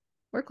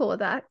 We're cool with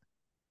that.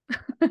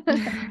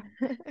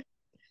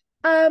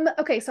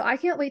 Okay, so I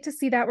can't wait to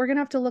see that. We're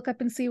gonna have to look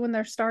up and see when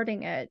they're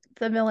starting it.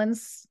 The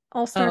Villains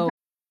All-Star.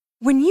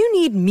 When you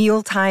need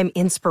mealtime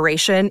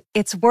inspiration,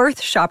 it's worth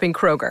shopping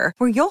Kroger,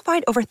 where you'll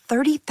find over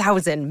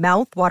 30,000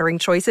 mouth-watering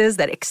choices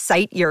that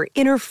excite your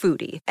inner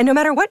foodie. And no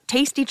matter what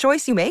tasty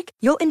choice you make,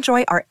 you'll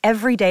enjoy our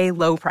everyday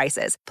low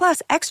prices,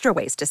 plus extra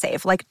ways to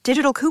save, like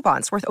digital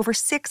coupons worth over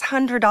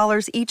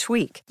 $600 each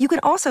week. You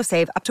can also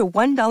save up to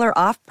 $1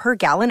 off per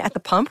gallon at the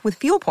pump with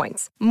fuel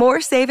points.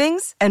 More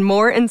savings and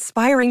more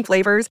inspiring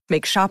flavors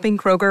make shopping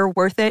Kroger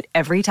worth it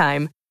every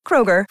time.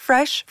 Kroger,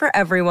 fresh for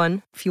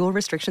everyone. Fuel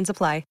restrictions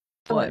apply.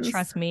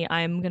 trust me,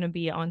 I'm gonna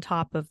be on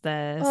top of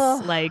this.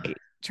 Oh, like,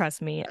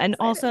 trust me. And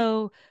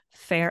also,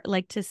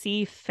 to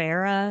see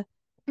Farrah,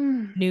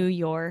 New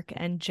York,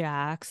 and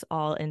Jax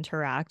all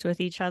interact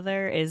with each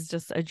other is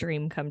just a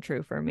dream come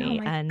true for me.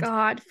 Oh my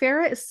God,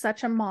 Farrah is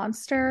such a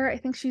monster. I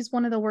think she's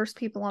one of the worst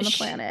people on the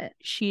planet.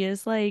 She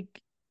is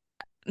like,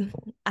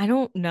 I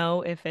don't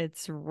know if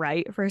it's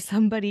right for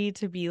somebody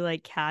to be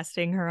like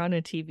casting her on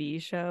a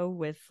TV show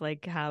with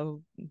like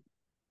how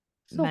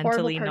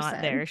mentally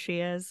not there she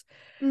is.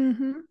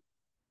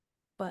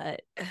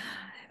 But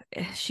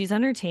she's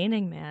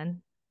entertaining,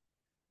 man.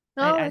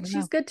 Oh,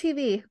 she's good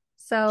TV.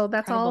 So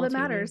that's all that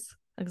matters.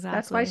 Exactly.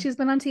 That's why she's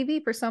been on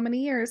TV for so many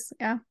years.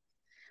 Yeah.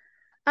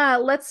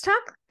 Let's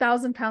talk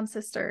 1,000-Pound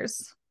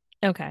Sisters.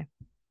 Okay.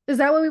 Is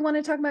that what we want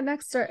to talk about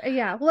next? Or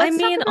yeah. Well,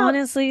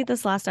 honestly,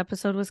 this last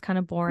episode was kind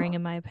of boring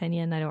in my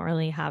opinion. I don't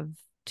really have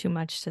too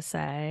much to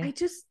say.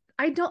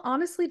 I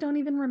don't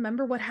even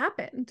remember what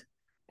happened.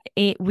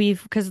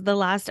 Because the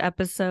last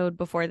episode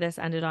before this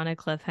ended on a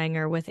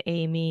cliffhanger with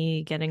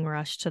Amy getting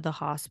rushed to the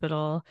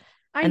hospital.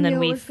 I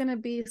knew it was going to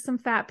be some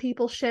fat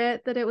people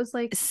shit, that it was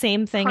like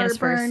same thing as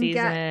first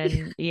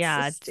season.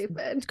 Yeah. So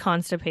stupid.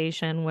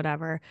 Constipation,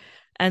 whatever.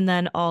 And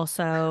then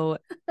also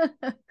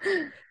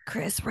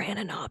Chris ran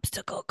an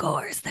obstacle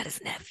course that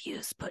his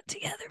nephews put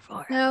together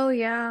for him. Oh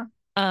yeah.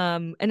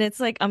 And it's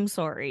like, I'm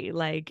sorry,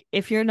 like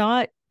if you're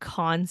not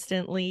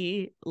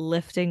constantly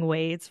lifting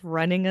weights,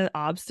 running an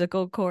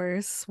obstacle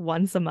course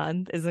once a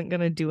month isn't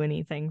gonna do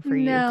anything for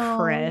you,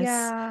 Chris.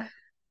 Yeah.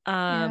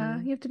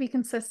 You have to be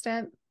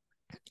consistent.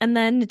 And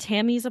then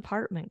Tammy's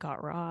apartment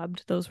got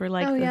robbed. Those were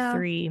like the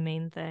three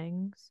main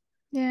things.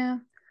 Yeah.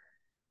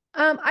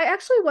 I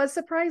actually was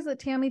surprised that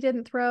Tammy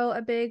didn't throw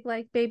a big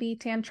like baby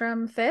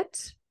tantrum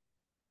fit.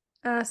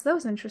 So that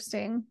was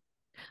interesting.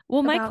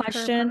 Well, my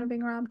question,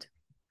 being robbed.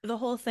 The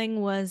whole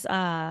thing was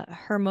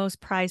her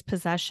most prized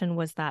possession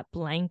was that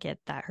blanket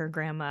that her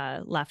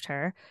grandma left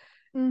her.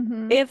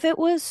 If it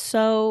was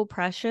so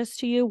precious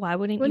to you, why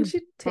wouldn't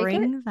you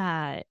bring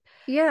that?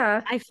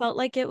 Yeah. I felt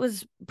like it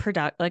was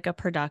like a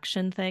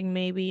production thing,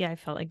 maybe. I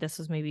felt like this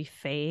was maybe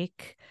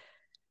fake.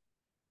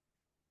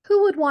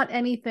 Who would want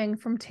anything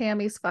from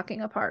Tammy's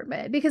fucking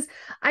apartment? Because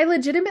I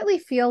legitimately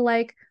feel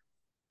like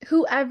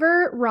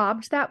whoever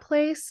robbed that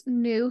place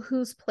knew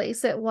whose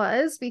place it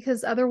was,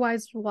 because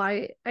otherwise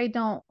I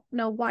don't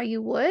know why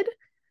you would.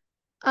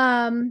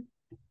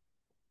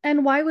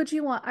 And why would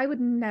you want? I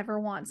would never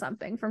want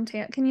something from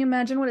Can you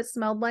imagine what it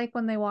smelled like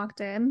when they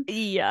walked in?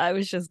 Yeah, I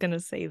was just gonna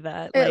say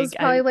that. It was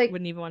probably I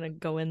wouldn't even want to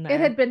go in there.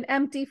 It had been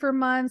empty for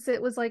months. It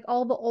was like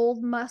all the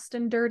old must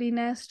and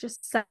dirtiness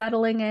just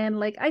settling in.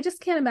 Like, I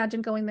just can't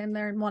imagine going in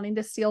there and wanting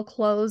to steal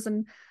clothes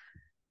and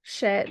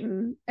shit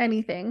and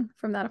anything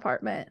from that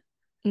apartment.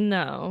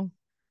 No.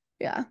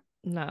 Yeah.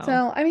 No.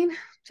 So, I mean,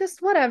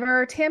 just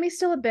whatever. Tammy's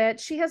still a bitch.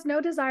 She has no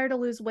desire to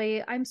lose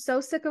weight. I'm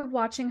so sick of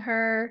watching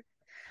her.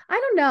 I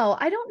don't know.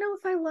 I don't know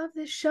if I love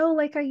this show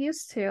like I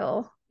used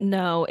to.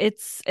 No,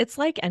 it's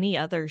like any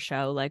other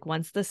show. Like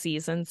once the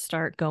seasons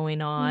start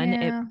going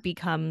on,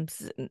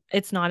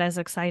 it's not as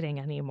exciting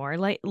anymore.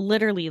 Like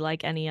literally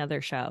like any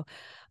other show.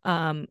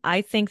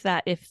 I think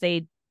that if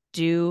they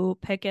do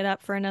pick it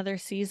up for another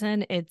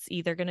season, it's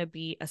either going to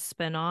be a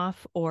spinoff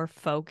or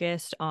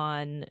focused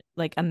on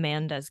like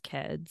Amanda's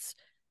kids.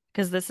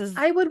 Because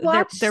I would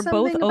watch they're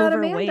both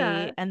overweight,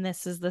 Amanda. and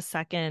this is the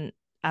second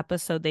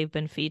episode they've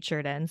been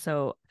featured in.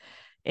 So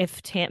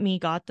if Tammy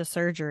got the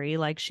surgery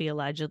like she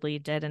allegedly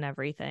did and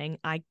everything,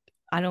 I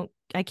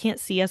can't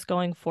see us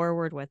going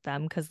forward with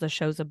them because the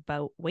show's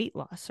about weight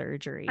loss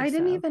surgery. I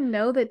didn't even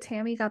know that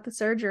Tammy got the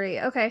surgery.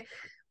 Okay.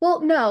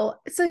 Well, no.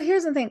 So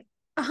here's the thing.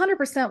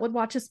 100% would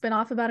watch a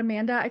spinoff about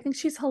Amanda. I think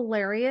she's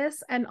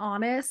hilarious and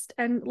honest,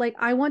 and like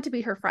I want to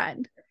be her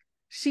friend.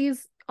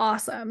 She's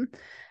awesome.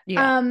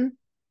 Yeah.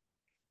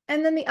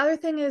 And then the other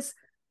thing is,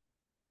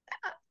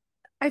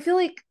 I feel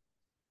like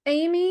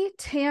Amy,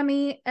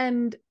 Tammy,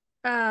 and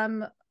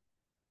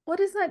what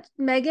is that?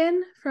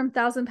 Megan from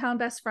 1,000-Pound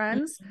Best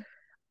Friends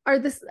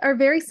are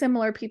very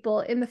similar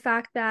people in the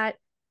fact that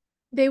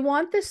they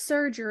want this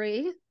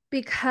surgery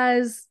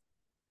because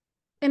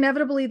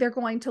inevitably they're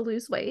going to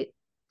lose weight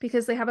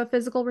because they have a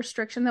physical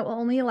restriction that will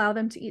only allow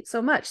them to eat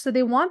so much. So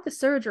they want the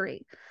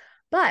surgery,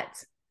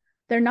 but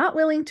they're not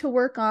willing to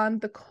work on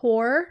the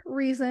core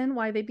reason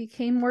why they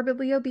became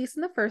morbidly obese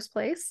in the first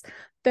place.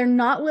 They're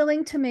not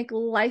willing to make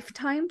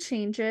lifetime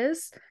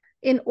changes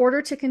in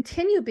order to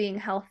continue being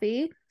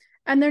healthy.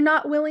 And they're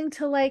not willing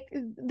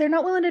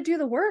to do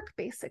the work,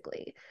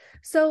 basically.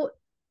 So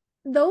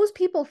those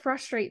people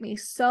frustrate me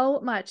so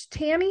much.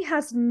 Tammy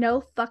has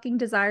no fucking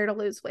desire to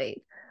lose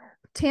weight.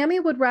 Tammy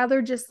would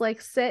rather just like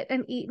sit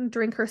and eat and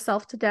drink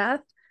herself to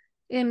death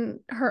in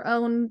her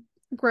own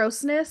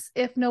grossness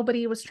if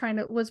nobody was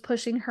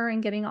pushing her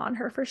and getting on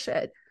her for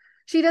shit.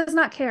 She does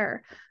not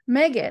care.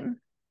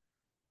 Megan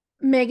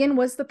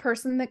was the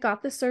person that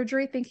got the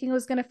surgery thinking it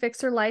was going to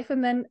fix her life,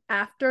 and then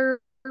after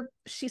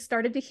she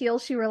started to heal,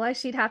 she realized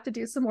she'd have to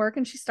do some work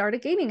and she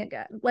started gaining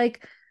again.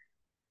 Like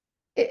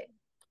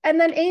And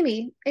then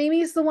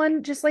Amy's the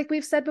one, just like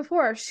we've said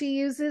before, she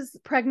uses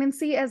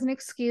pregnancy as an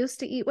excuse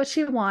to eat what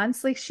she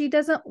wants. Like, she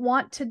doesn't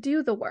want to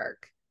do the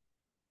work.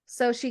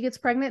 So she gets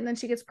pregnant and then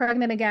she gets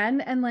pregnant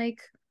again. And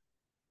like,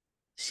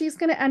 she's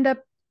going to end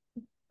up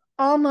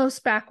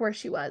almost back where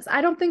she was.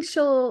 I don't think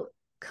she'll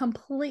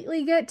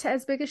completely get to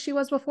as big as she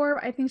was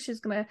before. I think she's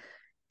going to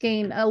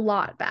gain a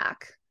lot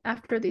back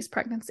after these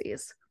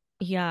pregnancies.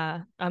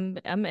 Yeah, I'm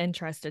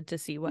interested to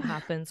see what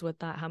happens with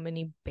that, how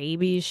many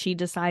babies she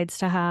decides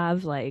to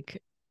have.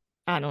 Like,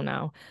 I don't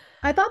know.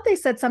 I thought they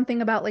said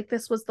something about like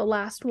this was the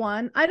last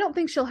one. I don't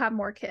think she'll have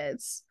more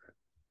kids.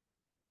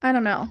 I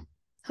don't know.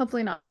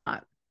 Hopefully not.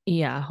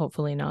 Yeah,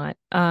 hopefully not.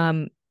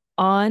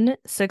 On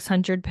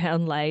 600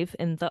 Pound Life,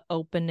 in the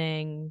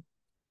opening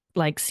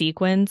like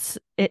sequence,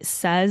 it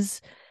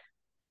says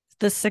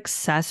the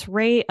success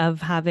rate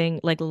of having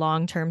like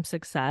long-term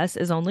success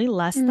is only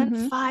less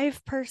than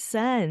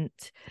 5%.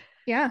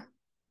 Yeah.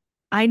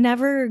 I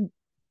never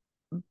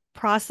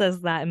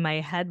processed that in my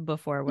head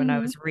before when I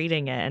was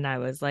reading it, and I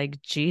was like,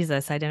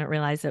 Jesus, I didn't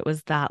realize it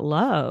was that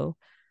low.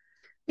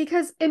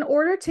 Because in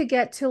order to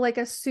get to like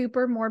a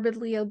super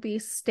morbidly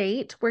obese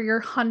state where you're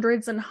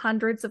hundreds and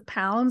hundreds of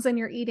pounds and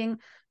you're eating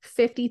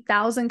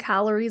 50,000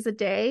 calories a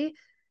day,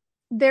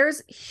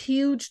 there's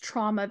huge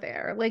trauma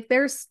there. Like,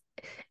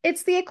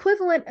 it's the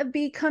equivalent of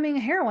becoming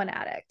a heroin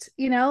addict,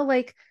 you know?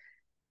 Like,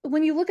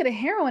 when you look at a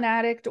heroin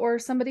addict or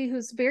somebody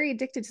who's very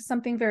addicted to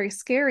something very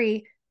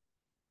scary,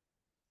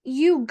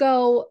 you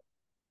go,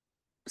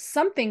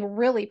 something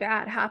really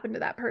bad happened to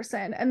that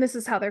person and this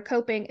is how they're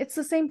coping. It's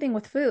the same thing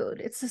with food.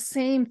 It's the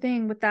same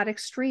thing with that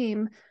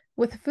extreme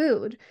with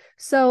food.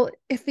 So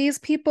if these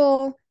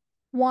people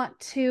want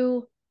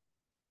to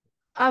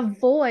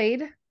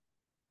avoid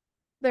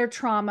their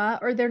trauma,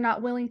 or they're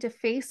not willing to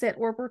face it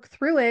or work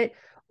through it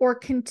or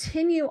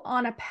continue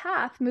on a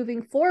path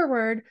moving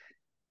forward,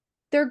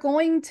 they're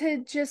going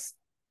to just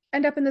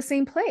end up in the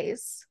same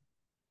place.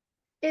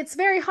 It's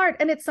very hard.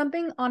 And it's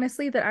something,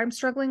 honestly, that I'm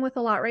struggling with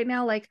a lot right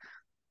now. Like,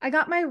 I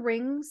got my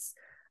rings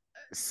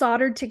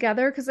soldered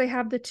together because I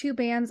have the 2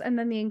 bands and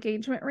then the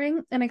engagement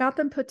ring, and I got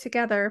them put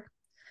together.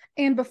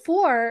 And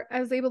before,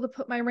 I was able to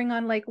put my ring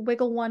on, like,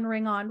 wiggle one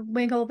ring on,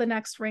 wiggle the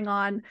next ring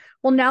on.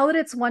 Well, now that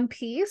it's one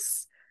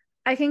piece,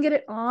 I can get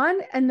it on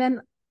and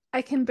then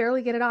I can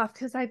barely get it off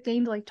because I've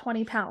gained like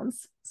 20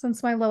 pounds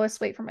since my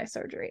lowest weight for my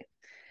surgery.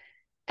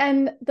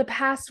 And the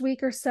past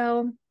week or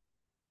so,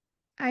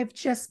 I've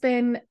just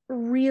been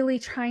really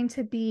trying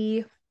to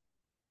be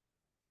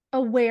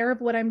aware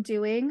of what I'm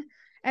doing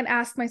and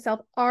ask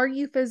myself, are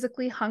you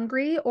physically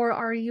hungry, or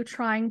are you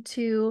trying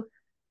to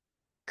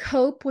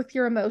cope with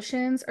your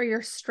emotions or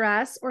your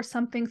stress or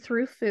something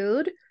through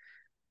food?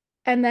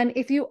 And then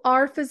if you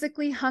are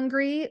physically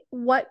hungry,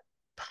 what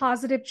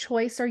positive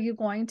choice are you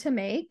going to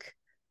make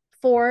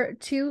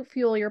to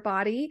fuel your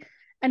body?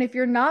 And if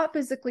you're not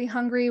physically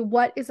hungry,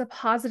 what is a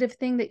positive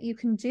thing that you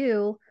can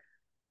do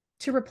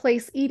to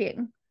replace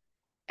eating?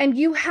 And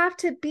you have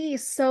to be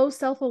so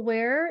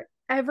self-aware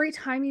every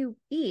time you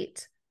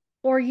eat,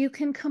 or you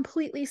can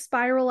completely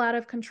spiral out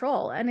of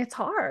control. And it's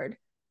hard.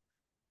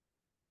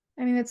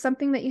 I mean, it's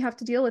something that you have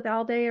to deal with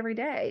all day, every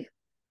day.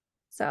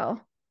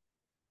 So,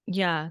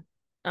 yeah.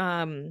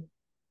 I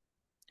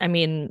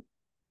mean,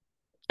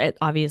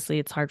 obviously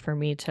it's hard for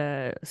me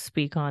to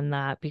speak on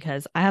that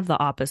because I have the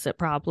opposite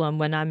problem.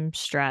 When I'm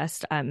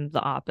stressed, I'm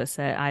the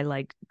opposite. I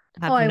like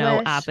have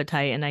no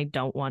appetite and I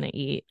don't want to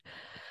eat.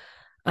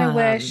 I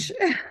wish.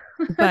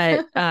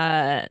 But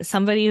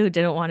somebody who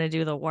didn't want to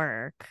do the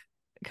work,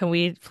 can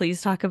we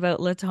please talk about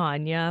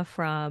LaTanya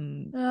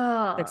from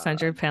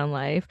 600 Pound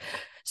Life?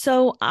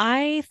 So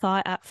I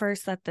thought at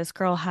first that this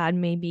girl had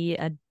maybe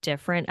a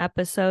different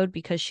episode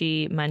because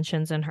she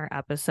mentions in her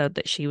episode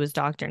that she was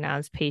Dr.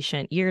 Now's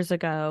patient years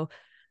ago.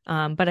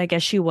 But I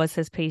guess she was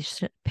his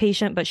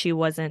patient, but she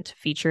wasn't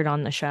featured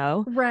on the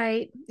show.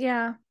 Right.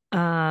 Yeah.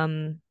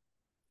 I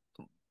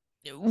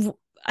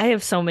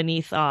have so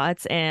many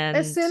thoughts, and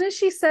as soon as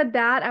she said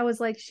that, I was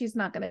like, she's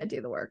not going to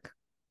do the work.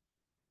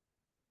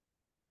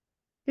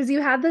 Because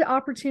you had the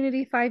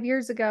opportunity 5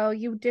 years ago,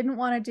 you didn't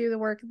want to do the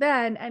work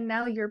then, and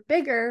now you're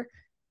bigger.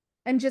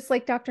 And just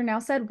like Dr. Now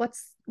said,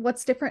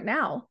 what's different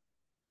now?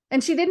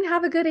 And she didn't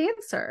have a good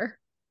answer.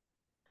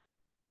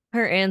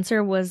 Her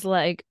answer was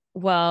like,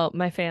 well,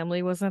 my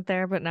family wasn't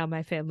there, but now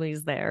my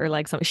family's there.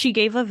 Like, she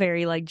gave a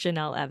very like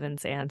Janelle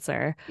Evans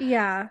answer.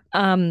 Yeah.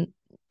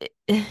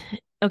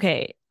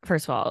 Okay,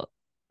 first of all,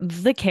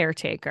 the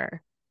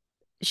caretaker.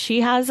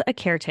 She has a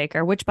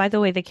caretaker, which, by the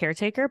way, the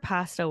caretaker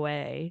passed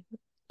away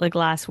like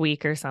last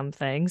week or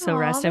something. So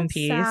rest in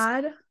peace.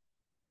 Sad.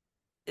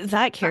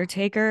 That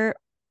caretaker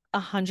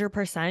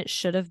 100%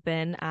 should have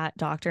been at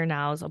Dr.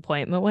 Now's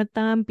appointment with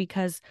them,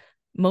 because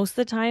most of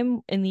the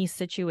time in these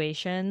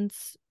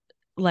situations,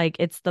 like,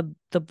 it's the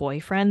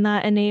boyfriend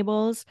that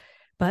enables,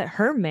 but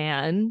her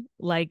man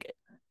like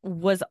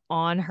was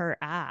on her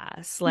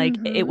ass. Like,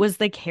 it was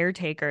the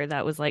caretaker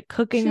that was like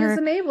cooking her. She's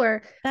an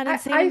enabler. That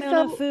insane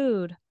amount of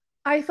food.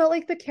 I felt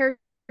like the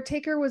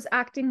caretaker was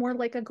acting more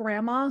like a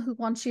grandma who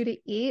wants you to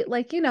eat.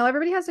 Like,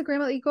 everybody has a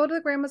grandma. You go to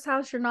the grandma's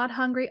house, you're not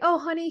hungry. Oh,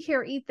 honey,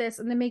 here, eat this.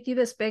 And they make you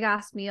this big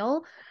ass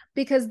meal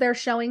because they're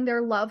showing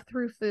their love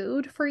through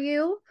food for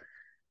you.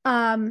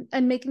 And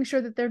making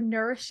sure that they're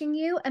nourishing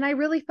you. And I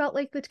really felt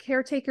like the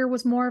caretaker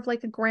was more of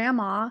like a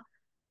grandma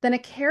than a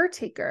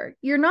caretaker.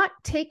 You're not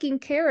taking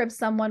care of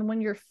someone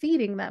when you're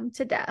feeding them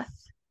to death.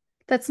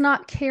 That's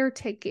not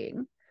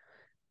caretaking.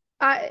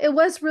 It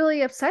was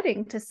really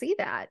upsetting to see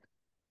that.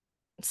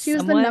 She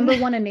was the number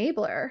one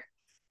enabler.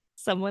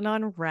 Someone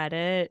on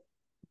Reddit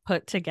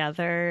put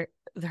together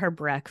her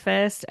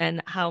breakfast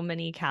and how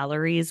many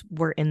calories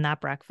were in that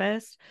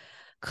breakfast.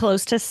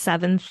 Close to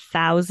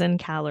 7,000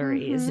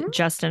 calories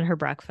just in her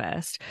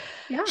breakfast.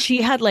 Yeah.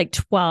 She had like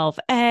 12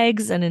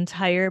 eggs, an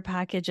entire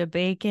package of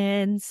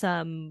bacon,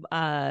 some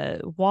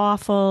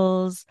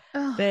waffles,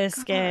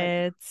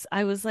 biscuits. God.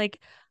 I was like,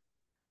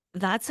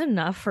 that's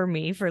enough for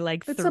me for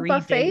like it's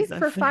 3 days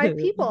for of 5 food.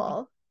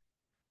 people.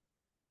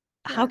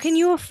 How can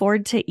you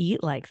afford to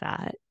eat like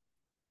that?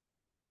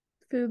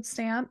 Food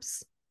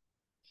stamps.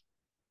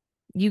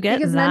 You get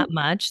because that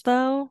much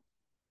though?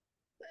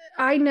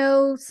 I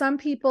know some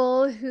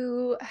people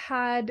who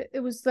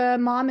it was the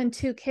mom and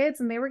 2 kids,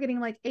 and they were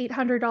getting like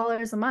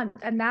 $800 a month.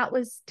 And that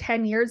was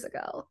 10 years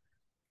ago.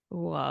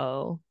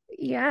 Whoa.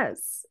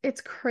 Yes.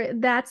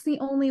 That's the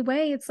only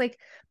way. It's like,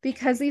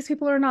 because these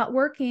people are not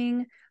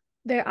working,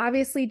 they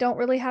obviously don't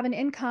really have an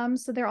income.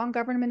 So they're on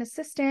government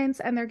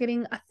assistance and they're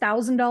getting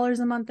 $1,000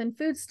 a month in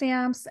food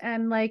stamps.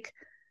 And like,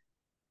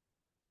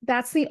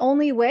 that's the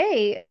only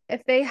way.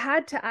 If they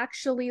had to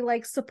actually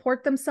like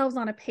support themselves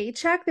on a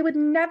paycheck, they would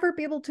never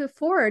be able to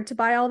afford to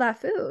buy all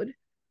that food.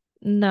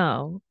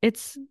 No,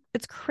 it's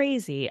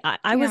crazy.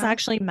 I was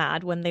actually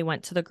mad when they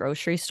went to the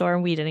grocery store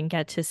and we didn't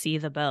get to see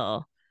the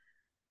bill,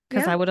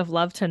 because I would have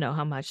loved to know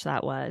how much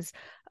that was.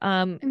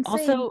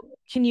 Also,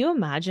 can you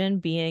imagine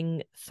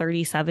being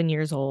 37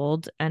 years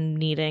old and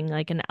needing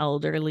like an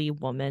elderly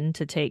woman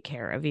to take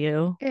care of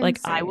you? Insane. Like,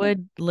 I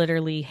would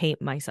literally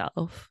hate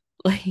myself.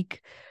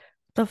 Like,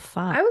 the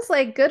fuck? I was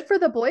like, good for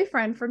the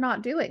boyfriend for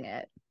not doing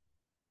it.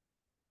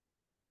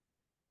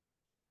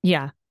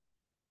 Yeah.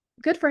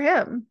 Good for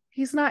him.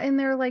 He's not in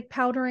there like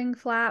powdering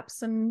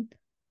flaps and...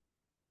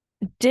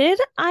 Did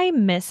I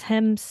miss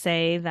him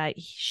say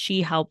that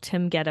she helped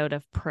him get out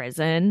of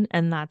prison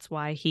and that's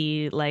why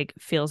he like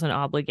feels an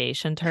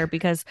obligation to her?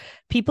 Because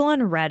people on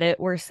Reddit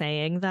were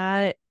saying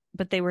that,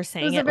 but they were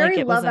saying it like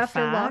it was a love after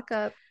fact.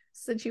 lockup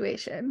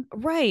situation.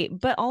 Right.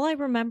 But all I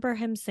remember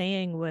him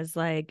saying was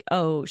like,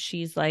 oh,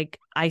 she's like,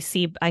 I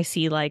see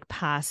like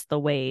past the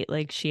wait.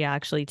 Like, she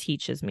actually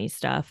teaches me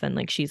stuff and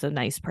like she's a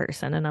nice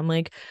person. And I'm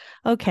like,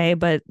 okay,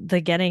 but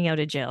the getting out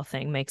of jail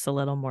thing makes a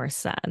little more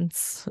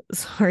sense.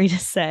 Sorry to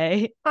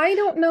say. I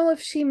don't know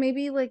if she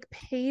maybe like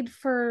paid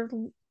for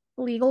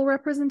legal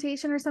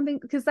representation or something,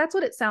 because that's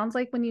what it sounds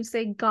like when you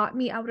say got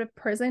me out of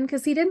prison,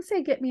 because he didn't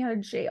say get me out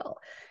of jail.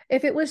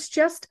 If it was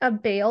just a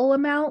bail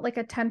amount, like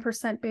a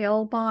 10%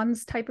 bail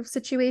bonds type of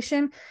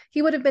situation,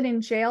 he would have been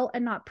in jail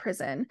and not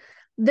prison.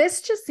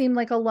 This just seemed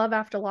like a love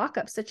after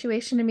lockup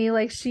situation to me.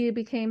 Like, she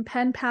became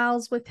pen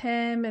pals with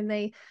him and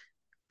they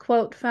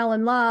quote fell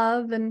in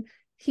love and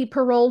he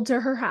paroled to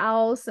her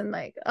house and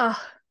like,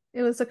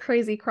 it was a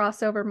crazy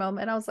crossover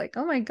moment. I was like,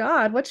 oh my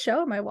God, what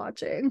show am I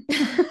watching?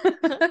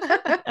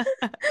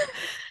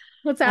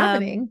 What's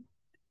happening?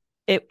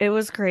 It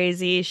was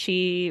crazy.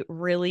 She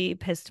really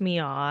pissed me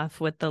off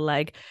with the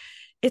like,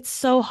 it's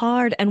so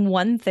hard. And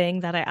one thing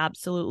that I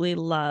absolutely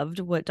loved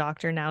what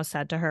Dr. Now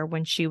said to her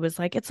when she was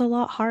like, it's a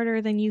lot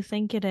harder than you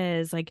think it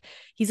is. Like,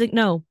 he's like,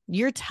 no,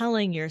 you're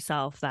telling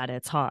yourself that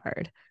it's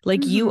hard.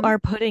 Like, you are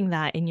putting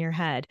that in your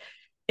head.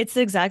 It's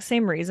the exact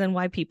same reason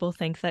why people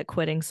think that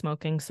quitting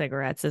smoking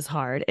cigarettes is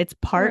hard. It's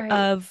part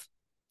of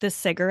the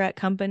cigarette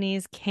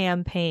company's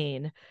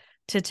campaign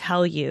to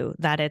tell you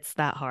that it's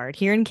that hard.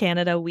 Here in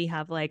Canada, we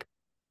have like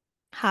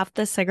half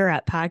the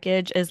cigarette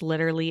package is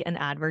literally an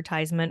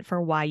advertisement for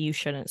why you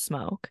shouldn't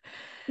smoke.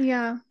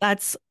 Yeah.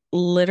 That's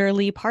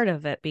literally part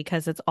of it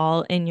because it's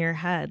all in your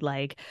head.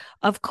 Like,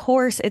 of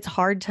course, it's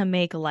hard to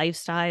make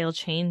lifestyle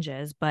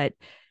changes, but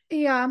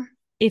yeah.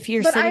 If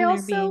you're sitting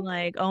there being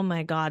like, oh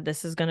my God,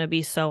 this is going to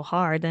be so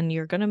hard, then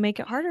you're going to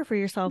make it harder for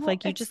yourself.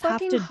 Like, you just have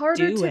to do it. It's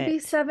harder to be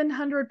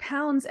 700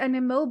 pounds and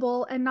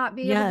immobile and not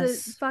be able to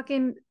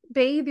fucking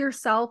bathe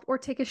yourself or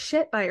take a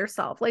shit by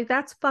yourself. Like,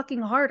 that's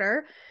fucking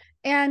harder.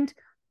 And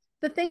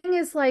the thing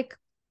is, like,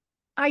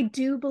 I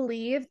do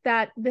believe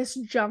that this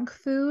junk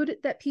food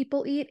that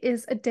people eat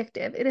is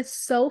addictive. It is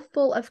so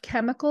full of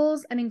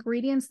chemicals and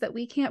ingredients that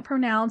we can't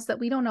pronounce, that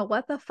we don't know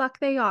what the fuck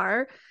they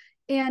are.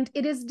 And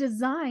it is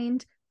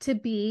designed to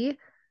be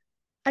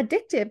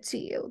addictive to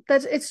you.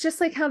 That's, it's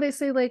just like how they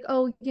say, like,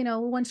 oh, you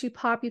know, once you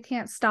pop, you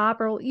can't stop,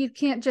 or you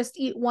can't just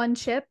eat one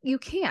chip. You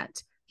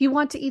can't. You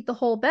want to eat the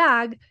whole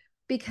bag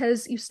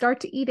because you start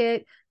to eat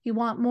it, you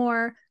want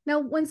more. Now,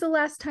 when's the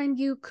last time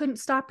you couldn't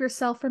stop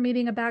yourself from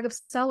eating a bag of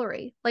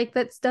celery? Like,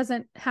 that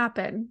doesn't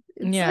happen.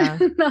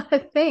 It's not a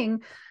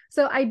thing.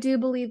 So I do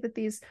believe that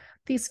these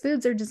these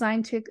foods are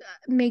designed to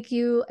make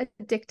you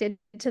addicted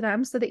to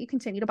them so that you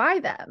continue to buy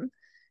them.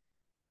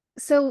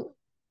 So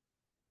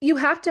you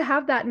have to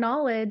have that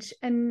knowledge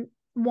and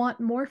want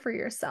more for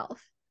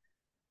yourself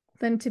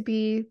than to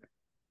be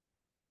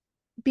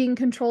being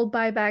controlled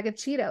by a bag of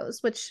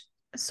Cheetos, which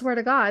I swear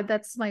to God,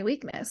 that's my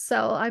weakness.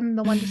 So I'm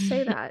the one to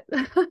say that.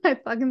 I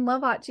fucking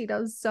love hot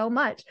Cheetos so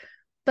much.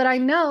 But I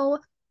know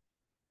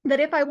that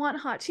if I want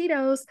hot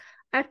Cheetos,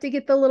 I have to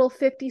get the little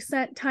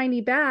 50-cent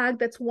tiny bag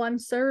that's one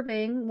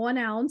serving, 1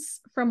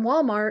 ounce from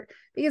Walmart.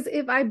 Because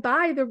if I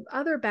buy the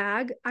other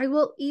bag, I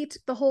will eat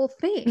the whole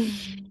thing.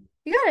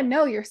 You got to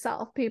know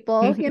yourself,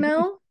 people, you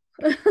know?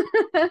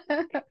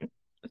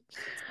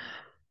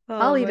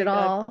 I'll eat it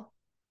all.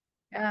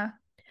 Yeah.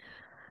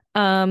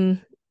 I mean,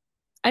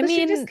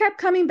 she just kept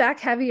coming back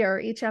heavier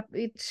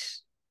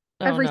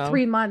every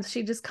 3 months.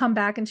 She'd just come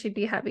back and she'd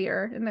be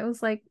heavier, and it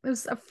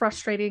was a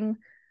frustrating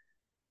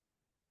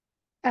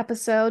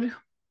episode.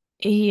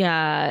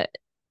 Yeah,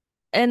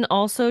 and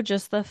also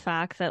just the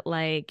fact that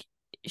like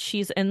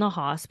she's in the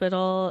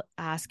hospital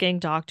asking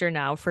Dr.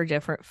 Now for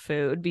different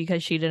food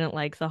because she didn't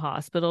like the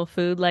hospital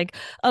food. Like,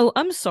 oh,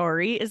 I'm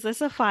sorry, is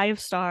this a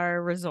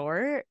 5-star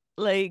resort?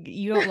 Like,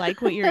 you don't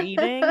like what you're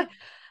eating?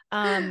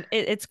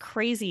 It's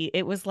crazy.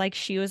 It was like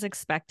she was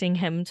expecting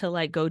him to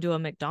like go do a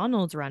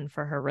McDonald's run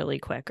for her really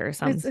quick or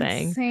something.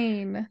 It's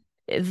insane.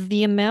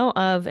 The amount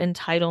of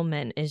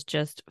entitlement is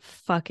just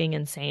fucking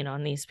insane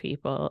on these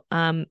people.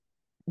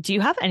 Do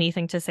you have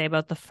anything to say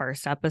about the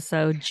first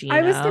episode, Gino?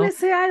 I was gonna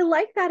say I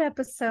like that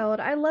episode.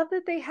 I love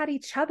that they had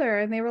each other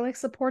and they were like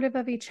supportive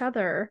of each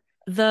other.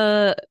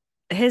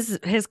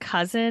 His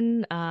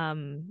cousin,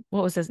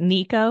 what was his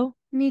Nico?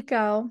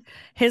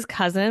 His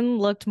cousin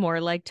looked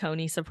more like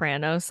Tony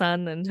Soprano's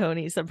son than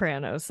Tony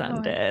Soprano's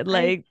son did.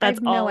 Like, that's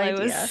all I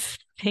was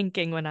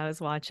thinking when I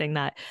was watching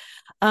that.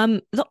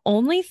 The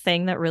only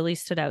thing that really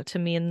stood out to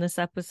me in this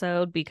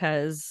episode,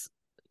 because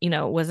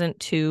it wasn't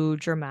too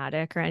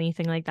dramatic or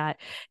anything like that,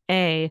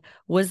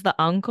 was the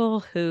uncle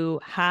who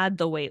had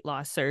the weight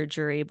loss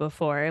surgery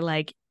before.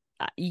 Like,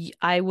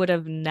 I would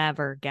have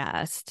never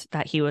guessed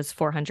that he was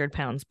 400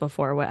 pounds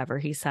before whatever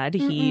he said.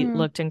 He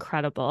looked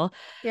incredible.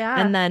 Yeah.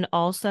 And then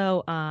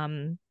also,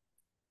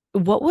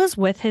 what was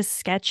with his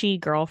sketchy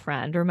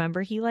girlfriend?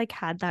 Remember, he like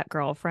had that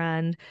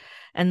girlfriend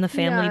and the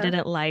family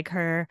didn't like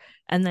her.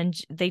 And then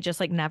they just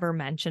like never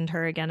mentioned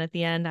her again at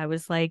the end. I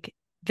was like,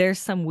 there's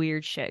some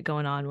weird shit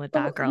going on with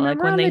that girl.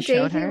 Remember, like when they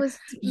showed he her, was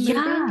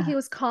moving, he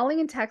was calling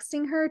and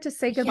texting her to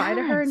say goodbye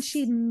to her, and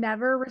she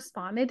never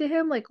responded to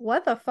him. Like,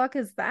 what the fuck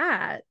is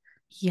that?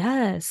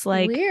 Yes,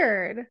 like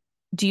weird.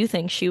 Do you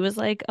think she was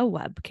like a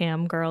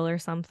webcam girl or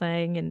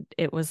something? And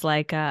it was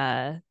like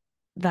that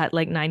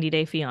like 90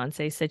 Day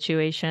Fiance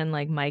situation,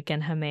 like Mike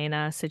and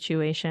Jimena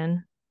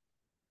situation?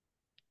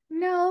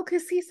 No,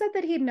 because he said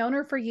that he'd known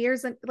her for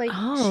years, and like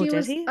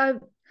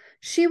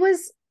she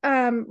was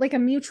like a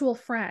mutual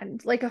friend,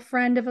 like a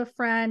friend of a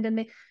friend,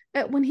 and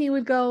when he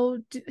would go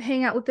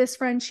hang out with this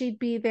friend, she'd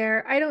be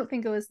there. I don't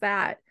think it was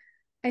that.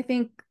 I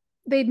think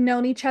they'd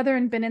known each other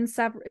and been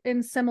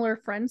in similar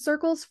friend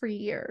circles for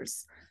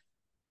years.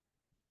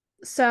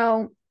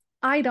 So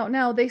I don't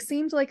know. They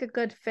seemed like a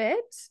good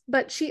fit,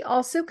 but she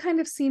also kind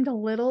of seemed a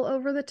little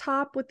over the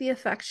top with the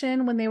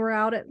affection when they were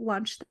out at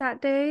lunch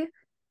that day.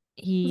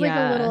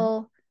 Yeah. It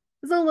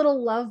was a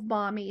little love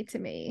bomby to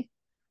me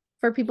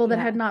for people that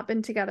had not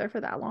been together for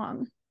that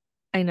long.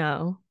 I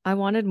know. I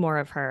wanted more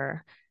of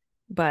her,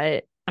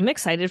 but I'm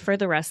excited for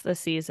the rest of the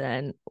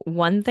season.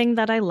 One thing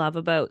that I love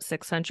about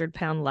 600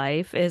 Pound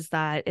Life is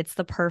that it's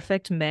the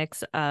perfect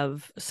mix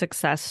of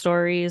success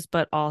stories,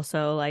 but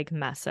also like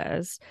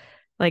messes.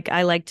 Like,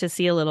 I like to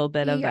see a little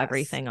bit of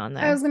everything on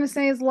there. I was going to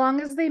say, as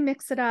long as they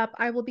mix it up,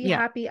 I will be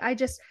happy.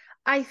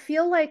 I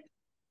feel like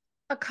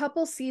a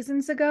couple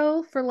seasons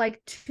ago, for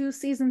like 2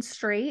 seasons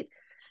straight,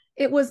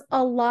 it was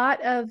a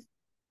lot of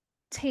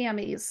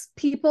Tammys.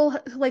 People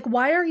like,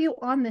 why are you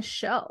on this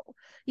show?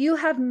 You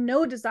have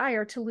no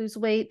desire to lose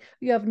weight.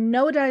 You have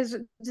no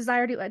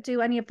desire to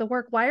do any of the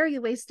work. Why are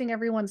you wasting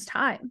everyone's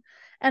time?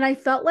 And I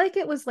felt like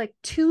it was like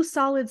 2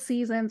 solid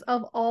seasons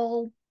of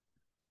all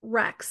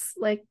wrecks,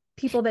 like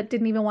people that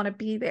didn't even want to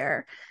be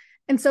there.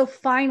 And so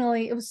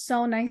finally, it was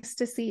so nice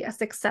to see a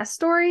success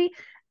story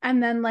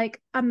and then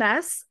like a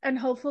mess. And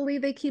hopefully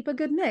they keep a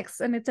good mix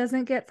and it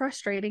doesn't get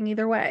frustrating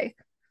either way.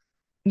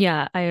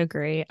 Yeah, I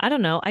agree. I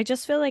don't know. I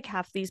just feel like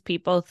half these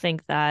people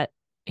think that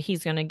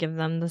he's going to give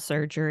them the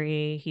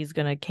surgery. He's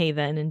going to cave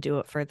in and do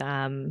it for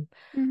them.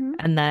 Mm-hmm.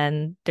 And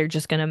then they're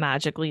just going to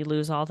magically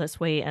lose all this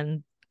weight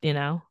and,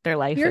 their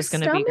life is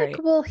going to be great. Your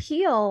stomach will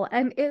heal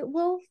and it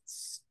will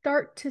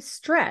start to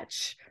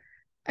stretch.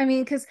 I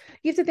mean, because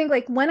you have to think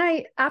like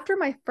after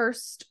I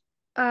first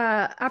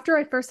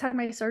had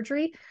my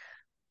surgery,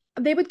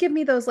 they would give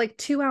me those like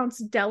 2-ounce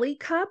deli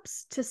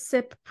cups to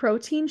sip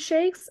protein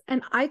shakes,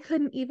 and I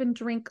couldn't even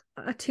drink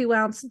a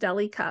 2-ounce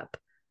deli cup.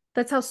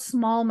 That's how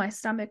small my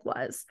stomach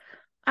was.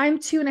 I'm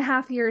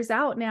 2.5 years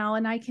out now,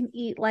 and I can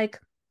eat like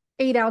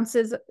 8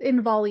 ounces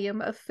in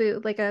volume of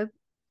food, like a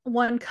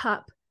 1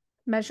 cup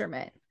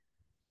measurement.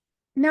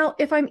 Now,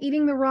 if I'm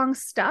eating the wrong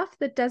stuff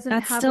that doesn't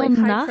That's have still like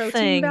high protein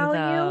nothing, value,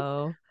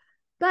 though.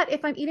 but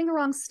if I'm eating the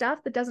wrong stuff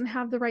that doesn't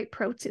have the right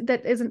protein,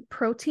 that isn't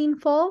protein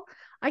full,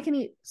 I can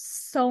eat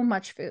so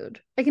much food.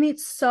 I can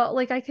eat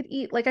I could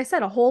eat, like I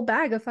said, a whole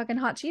bag of fucking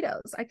hot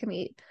Cheetos I can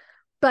eat.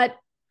 But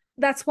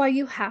that's why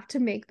you have to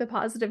make the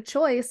positive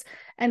choice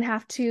and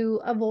have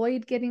to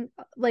avoid getting,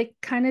 like,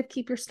 kind of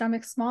keep your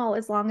stomach small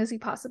as long as you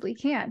possibly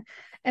can.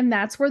 And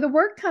that's where the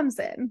work comes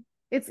in.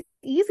 It's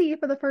easy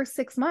for the first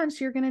 6 months.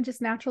 You're going to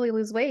just naturally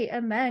lose weight.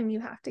 And then you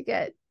got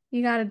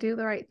to do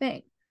the right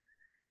thing.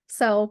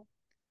 So,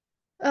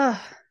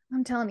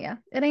 I'm telling you,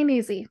 it ain't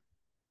easy.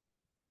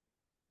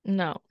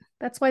 No.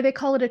 That's why they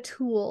call it a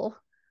tool.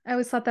 I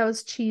always thought that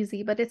was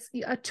cheesy, but it's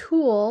a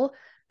tool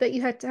that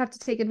you have to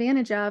take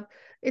advantage of.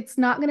 It's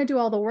not going to do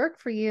all the work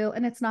for you,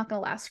 and it's not going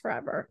to last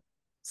forever.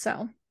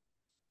 So,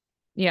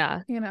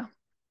 yeah,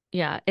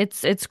 yeah,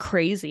 it's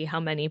crazy how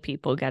many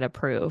people get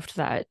approved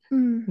that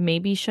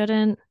maybe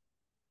shouldn't.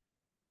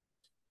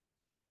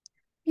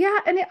 Yeah,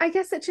 and I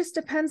guess it just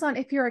depends on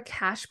if you're a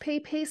cash pay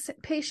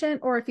patient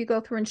or if you go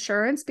through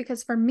insurance.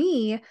 Because for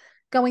me,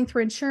 going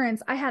through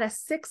insurance, I had a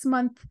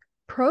 6-month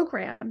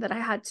program that I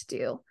had to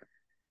do.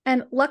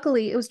 And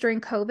luckily it was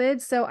during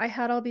COVID. So I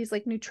had all these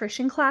like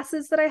nutrition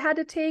classes that I had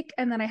to take.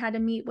 And then I had to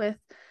meet with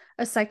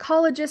a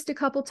psychologist a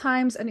couple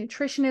times, a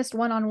nutritionist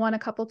one-on-one a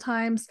couple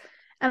times.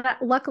 And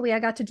luckily I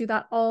got to do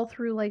that all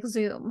through like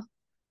Zoom,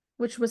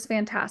 which was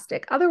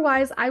fantastic.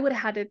 Otherwise, I would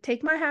have had to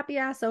take my happy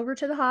ass over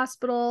to the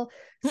hospital,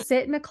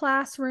 sit in a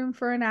classroom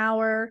for an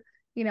hour,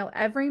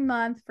 every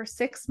month for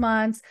 6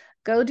 months,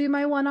 go do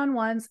my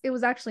one-on-ones. It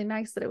was actually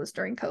nice that it was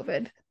during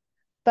COVID,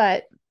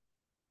 but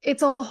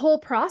it's a whole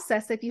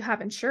process if you have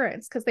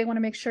insurance, because they want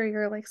to make sure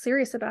you're like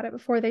serious about it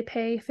before they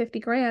pay 50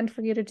 grand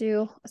for you to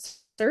do a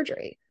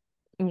surgery.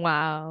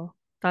 Wow.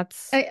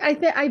 That's I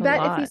bet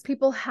lot. if these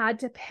people had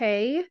to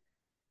pay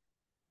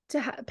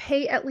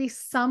pay at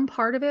least some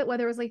part of it,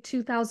 whether it was like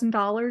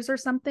 $2,000 or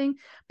something,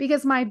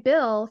 because my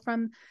bill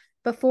from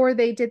before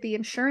they did the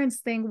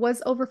insurance thing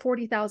was over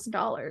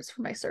 $40,000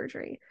 for my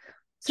surgery.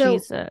 So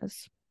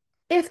Jesus.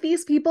 If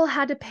these people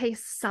had to pay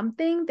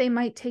something, they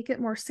might take it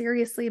more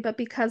seriously. But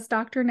because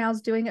Dr.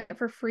 Now's doing it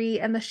for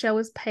free and the show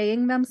is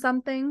paying them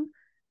something,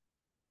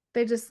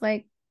 they just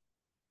they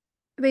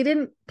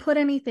didn't put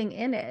anything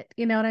in it.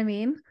 You know what I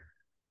mean?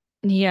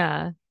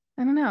 Yeah.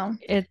 I don't know.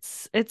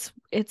 It's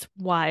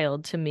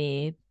wild to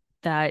me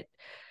that,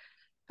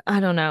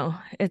 I don't know.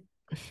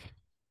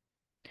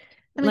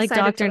 Like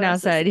Dr. Now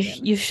said,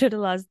 you should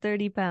have lost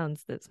 30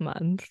 pounds this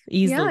month.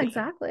 Easily. Yeah,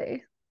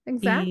 exactly.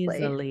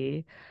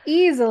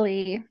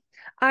 Easily.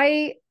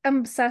 I am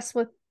obsessed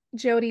with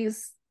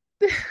Jodie's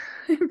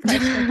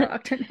impression of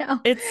Dr. Now.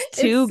 It's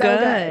too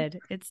good.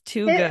 It's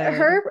too good.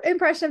 Her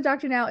impression of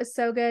Dr. Now is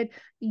so good.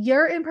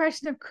 Your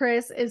impression of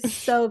Chris is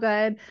so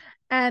good.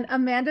 And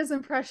Amanda's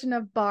impression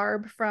of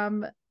Barb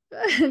from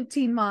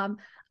Teen Mom.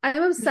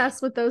 I'm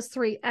obsessed with those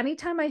three.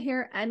 Anytime I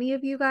hear any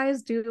of you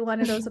guys do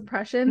one of those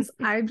impressions,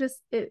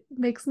 it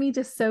makes me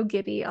just so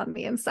giddy on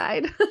the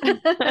inside.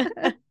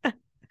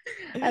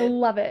 I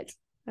love it.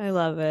 I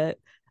love it.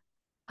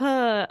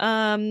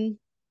 Do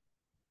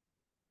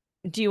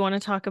you want to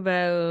talk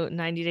about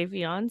 90 Day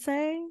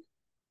Fiancé?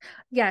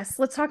 Yes,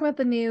 let's talk about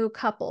the new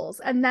couples.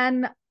 And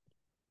then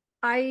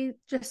I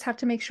just have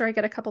to make sure I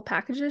get a couple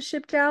packages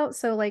shipped out.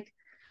 So like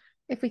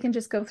if we can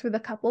just go through the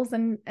couples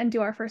and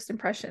do our first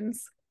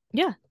impressions.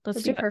 Yeah,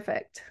 let's do it.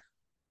 Perfect.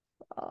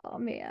 Oh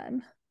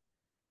man.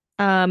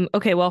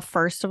 Okay, well,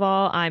 first of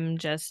all,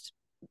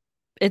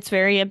 it's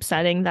very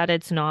upsetting that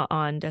it's not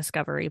on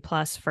Discovery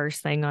Plus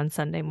first thing on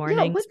Sunday mornings.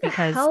 Yeah, what the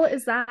hell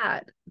is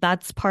that?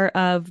 That's part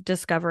of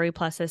Discovery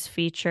Plus's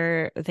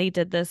feature. They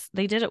did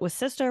it with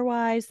Sister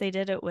Wives. They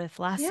did it with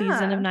last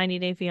season of 90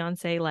 Day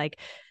Fiancé. Like,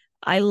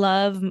 I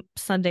love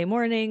Sunday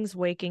mornings,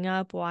 waking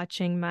up,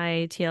 watching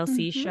my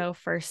TLC show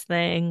first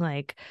thing.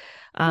 Like,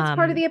 that's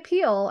part of the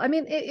appeal. I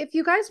mean, if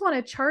you guys want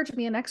to charge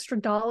me an extra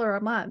 $1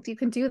 a month, you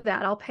can do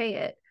that. I'll pay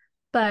it.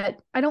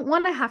 But I don't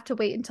want to have to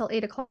wait until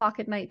 8:00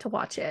 at night to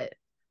watch it.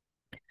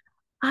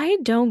 I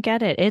don't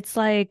get it. It's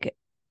like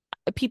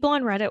people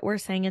on Reddit were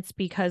saying it's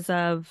because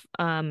of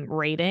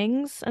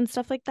ratings and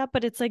stuff like that,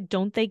 but it's like,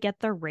 don't they get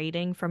the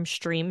rating from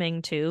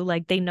streaming too?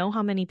 Like, they know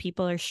how many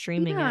people are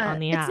streaming it on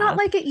the app. It's not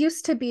like it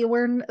used to be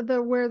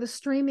where the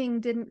streaming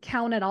didn't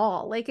count at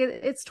all. Like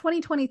it's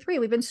 2023.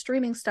 We've been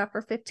streaming stuff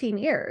for 15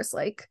 years.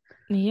 Like,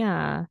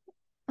 yeah,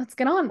 let's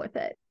get on with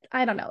it.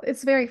 I don't know.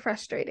 It's very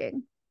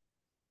frustrating.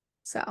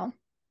 So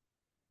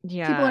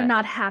yeah, people are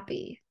not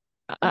happy.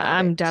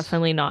 I'm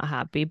definitely not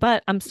happy,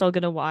 but I'm still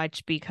gonna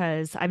watch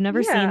because I've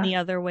never seen The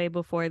Other Way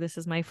before. This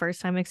is my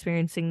first time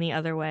experiencing The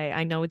Other Way.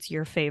 I know it's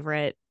your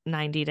favorite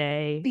 90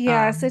 Day.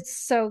 Yes, it's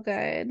so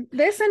good.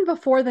 This and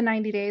Before the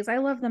 90 Days. I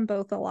love them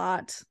both a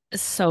lot.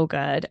 So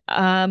good.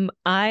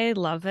 I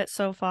love it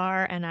so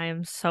far, and I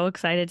am so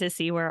excited to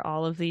see where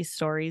all of these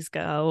stories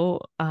go.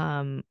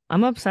 I'm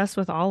obsessed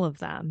with all of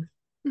them.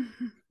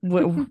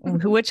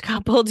 Which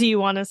couple do you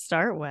want to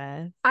start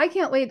with? I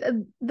can't wait.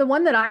 The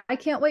one that I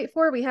can't wait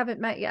for, we haven't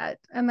met yet.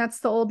 And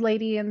that's the old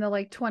lady and the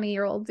like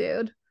 20-year-old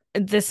dude.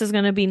 This is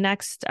going to be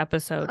next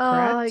episode,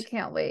 correct? Oh, I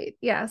can't wait.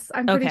 Yes,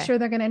 I'm pretty sure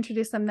they're going to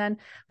introduce them then.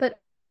 But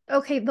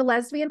okay, the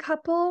lesbian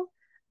couple,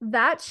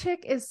 that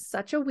chick is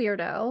such a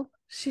weirdo.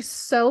 She's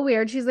so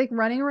weird. She's like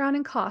running around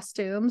in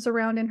costumes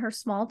around in her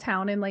small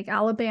town in like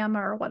Alabama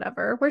or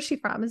whatever. Where's she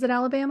from? Is it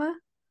Alabama?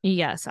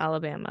 Yes,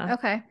 Alabama.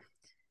 Okay.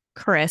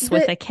 Chris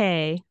with a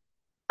K.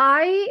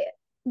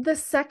 The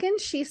second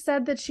she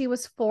said that she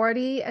was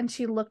 40 and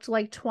she looked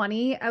like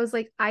 20, I was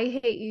like, I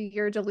hate you.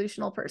 You're a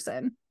delusional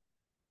person.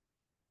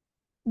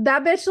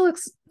 That bitch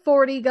looks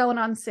 40 going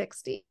on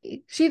 60.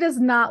 She does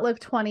not look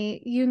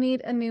 20. You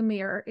need a new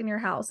mirror in your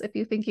house if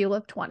you think you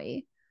look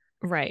 20.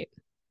 Right.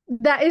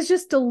 That is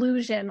just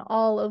delusion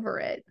all over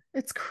it.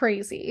 It's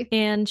crazy.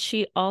 And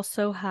she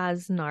also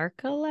has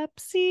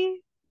narcolepsy.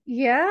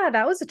 Yeah,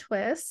 that was a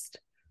twist.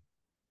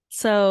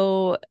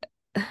 So,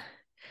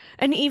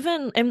 and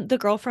even the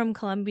girl from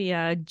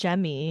Colombia,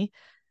 Jemmye,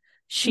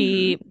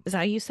 she is that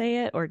how you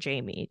say it, or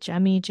Jamie?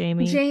 Jamie.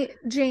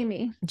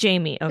 Jamie.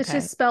 Okay. It's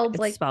just spelled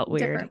like spelled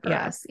weird.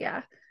 Yeah. Us.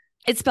 Yeah.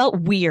 It's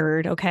spelled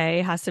weird. Okay.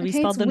 It has to be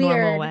spelled the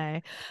normal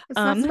way. It's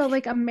not spelled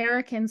like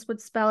Americans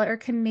would spell it or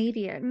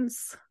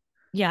Canadians.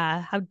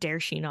 Yeah, how dare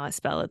she not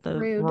spell it the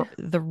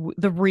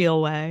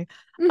real way?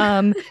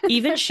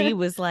 Even she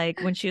was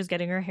like, when she was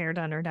getting her hair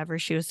done or whatever,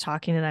 she was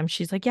talking to them.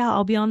 She's like, yeah,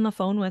 I'll be on the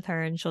phone with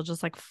her and she'll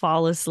just like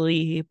fall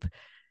asleep.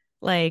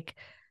 Like,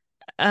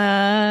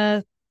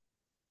 I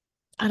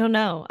don't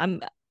know.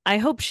 I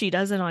hope she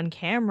does it on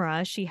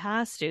camera. She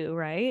has to,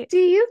 right? Do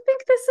you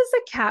think this is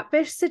a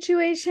catfish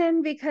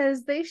situation?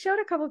 Because they showed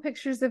a couple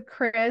pictures of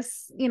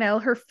Chris,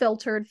 her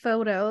filtered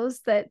photos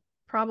that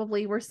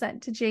probably were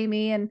sent to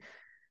Jamie, and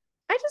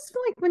I just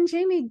feel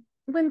like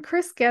when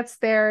Chris gets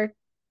there,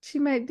 she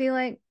might be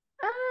like,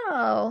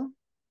 oh,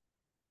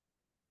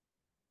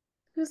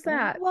 who's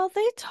that? Well,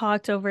 they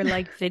talked over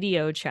like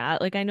video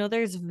chat. Like, I know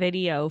there's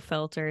video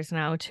filters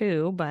now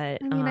too,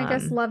 but I mean, I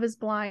guess Love is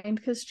Blind,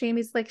 because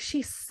Jamie's like,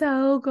 she's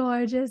so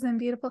gorgeous and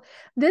beautiful.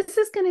 This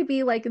is going to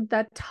be like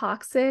the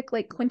toxic,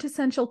 like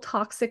quintessential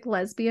toxic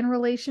lesbian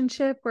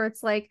relationship where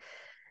it's like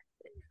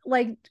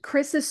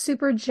Chris is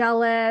super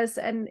jealous,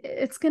 and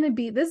this is going to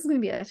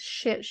be a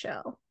shit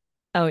show.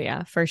 Oh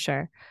yeah, for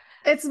sure.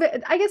 It's,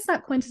 I guess,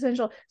 not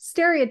quintessential,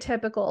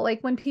 stereotypical. Like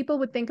when people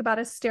would think about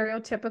a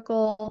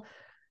stereotypical,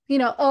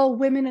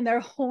 women and their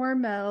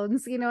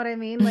hormones, you know what I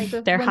mean? Like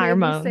their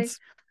hormones.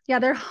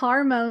 Their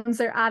hormones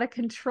are out of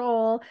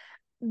control.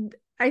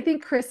 I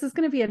think Chris is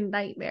going to be a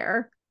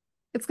nightmare.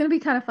 It's going to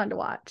be kind of fun to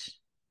watch.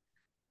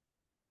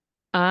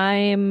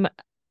 I'm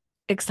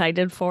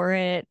excited for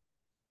it.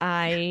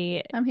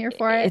 I'm here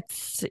for it.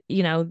 It's,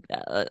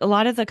 a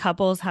lot of the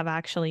couples have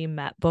actually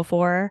met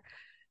before.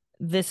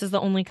 This is the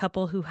only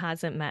couple who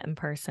hasn't met in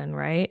person,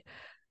 right?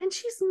 And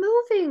she's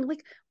moving.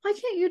 Like, why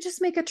can't you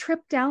just make a trip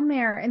down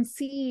there and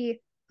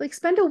see, like,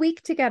 spend a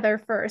week together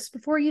first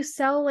before you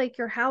sell like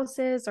your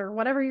houses or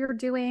whatever you're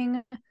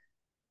doing?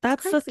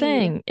 That's the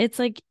thing. It's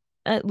like,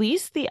 at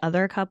least the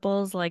other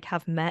couples like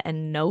have met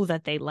and know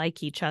that they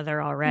like each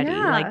other already.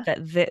 Yeah. Like that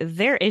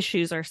their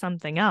issues are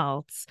something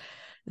else.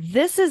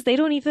 They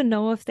don't even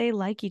know if they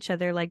like each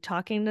other. Like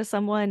talking to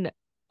someone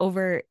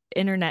over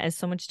internet is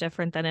so much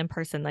different than in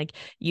person. Like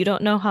you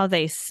don't know how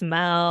they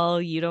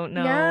smell, you don't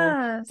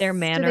know their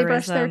mannerisms. Do they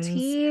brush their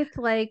teeth?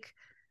 Like,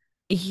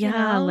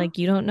 like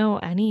you don't know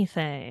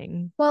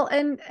anything. Well,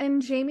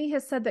 and Jamie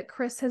has said that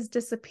Chris has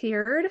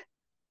disappeared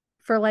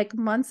for like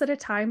months at a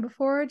time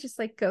before, just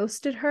like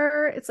ghosted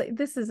her. It's like,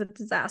 this is a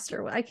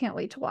disaster. I can't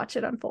wait to watch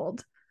it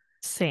unfold.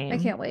 Same. I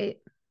can't wait.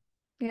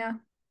 Yeah.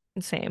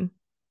 Same.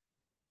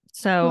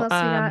 So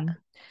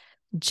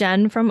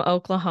Jen from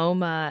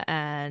Oklahoma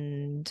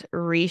and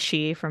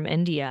Rishi from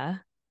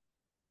India.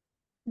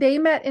 They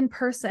met in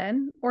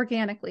person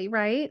organically,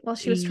 right? While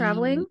she was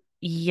traveling?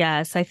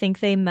 Yes. I think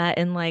they met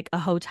in like a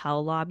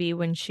hotel lobby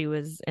when she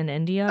was in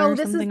India. Oh,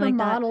 this is the like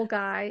model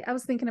guy. I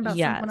was thinking about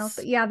someone else.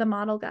 But yeah, the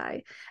model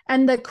guy.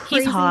 And the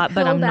crazy he's hot,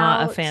 but I'm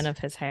not a fan of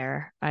his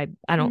hair. I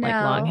don't like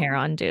long hair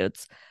on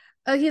dudes.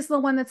 Oh, he's the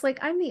one that's like,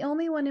 I'm the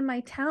only one in my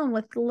town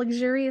with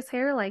luxurious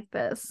hair like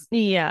this.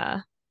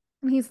 Yeah.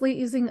 He's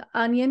using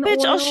onion oil.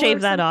 Bitch, I'll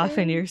shave that off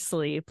in your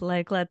sleep.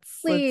 Like,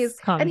 let's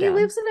calm down. And he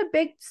lives in a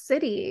big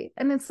city.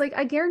 And it's like,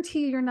 I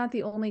guarantee you're not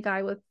the only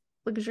guy with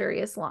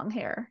luxurious long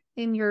hair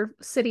in your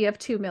city of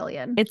 2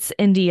 million. It's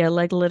India.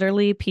 Like,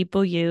 literally,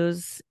 people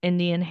use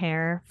Indian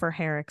hair for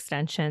hair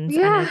extensions.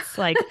 Yeah. And it's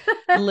like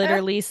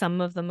literally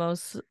some of the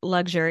most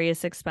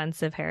luxurious,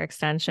 expensive hair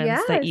extensions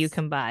that you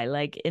can buy.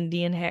 Like,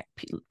 Indian hair.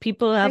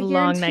 People have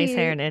long, nice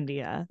hair in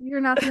India. You're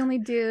not the only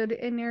dude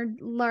in your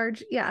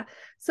large. Yeah.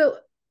 So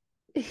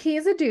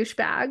he's a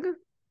douchebag,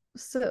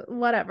 so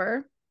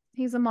whatever.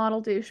 He's a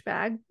model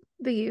douchebag,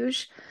 the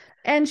huge.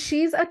 And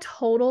she's a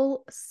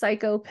total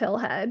psycho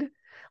pillhead.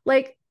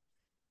 Like,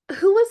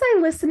 who was I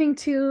listening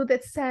to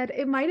that said,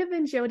 it might have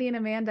been Jody and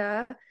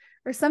Amanda,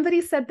 or somebody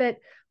said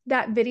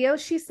that video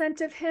she sent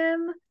of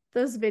him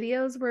those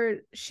videos where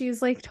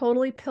she's like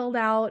totally pilled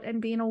out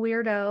and being a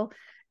weirdo.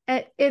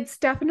 It's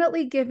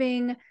definitely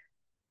giving,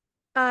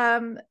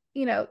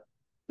 you know,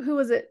 who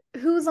was it?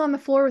 Who's on the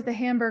floor with the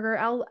hamburger?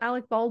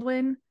 Alec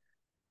Baldwin,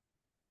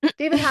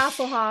 David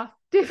Hasselhoff.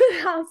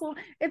 David Hassel.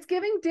 It's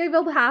giving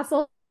David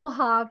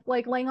Hasselhoff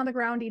like laying on the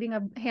ground eating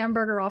a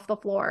hamburger off the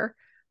floor.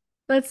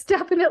 That's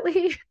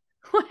definitely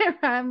what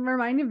I'm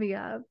reminding me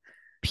of.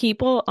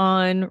 People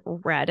on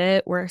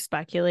Reddit were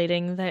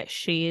speculating that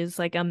she's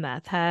like a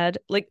meth head.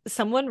 Like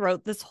someone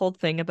wrote this whole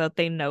thing about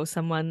they know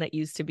someone that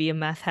used to be a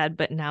meth head,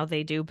 but now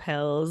they do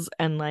pills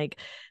and like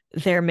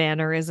their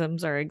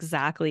mannerisms are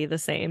exactly the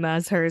same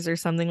as hers or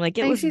something. Like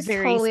it was she's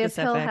very totally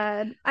specific. a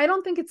pillhead. I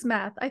don't think it's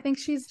meth. I think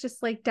she's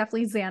just like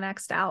definitely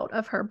Xanaxed out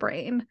of her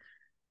brain.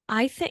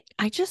 I think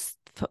I just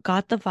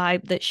got the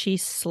vibe that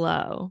she's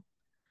slow.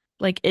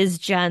 Like, is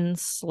Jen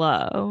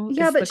slow?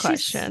 Yeah, but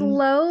she's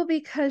slow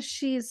because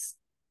she's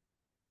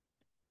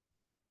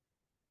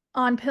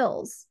on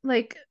pills.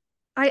 Like,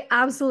 I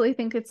absolutely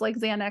think it's like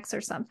Xanax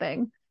or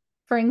something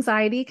for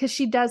anxiety, because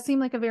she does seem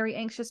like a very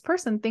anxious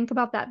person. Think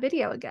about that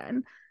video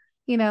again.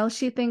 You know,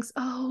 she thinks,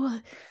 oh,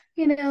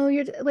 you know,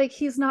 you're like,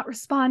 he's not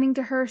responding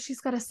to her. She's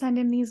got to send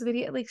him these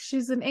videos. Like,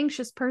 she's an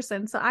anxious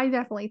person. So I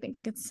definitely think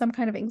it's some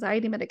kind of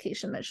anxiety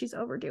medication that she's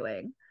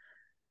overdoing.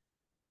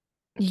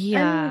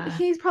 Yeah. And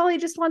he probably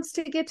just wants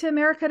to get to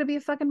America to be a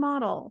fucking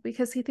model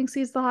because he thinks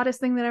he's the hottest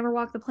thing that ever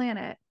walked the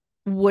planet.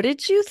 What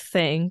did you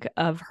think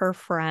of her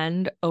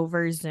friend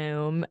over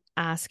Zoom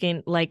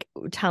asking, like,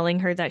 telling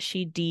her that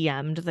she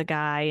DM'd the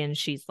guy and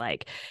she's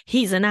like,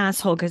 he's an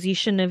asshole because he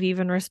shouldn't have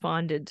even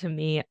responded to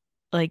me?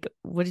 Like,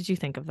 what did you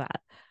think of that?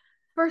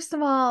 First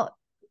of all,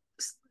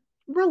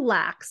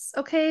 relax,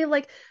 okay?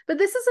 Like, but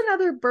this is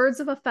another birds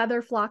of a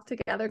feather flock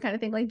together kind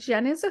of thing. Like,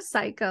 Jen is a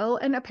psycho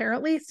and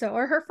apparently so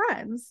are her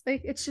friends.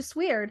 Like, it's just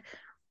weird.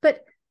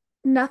 But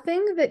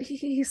nothing that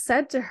he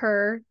said to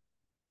her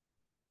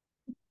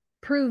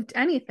proved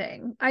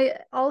anything.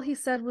 All he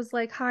said was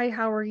like, hi,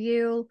 how are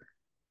you?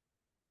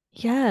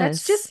 Yes.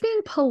 That's just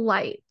being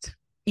polite.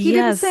 He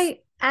didn't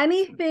say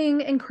anything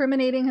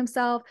incriminating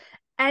himself,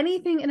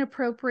 anything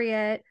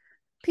inappropriate.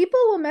 People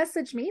will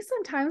message me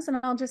sometimes and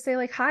I'll just say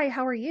like, hi,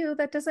 how are you?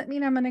 That doesn't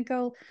mean I'm going to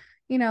go,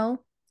 you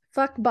know,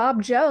 fuck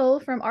Bob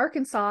Joe from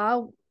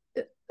Arkansas.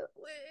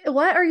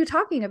 What are you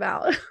talking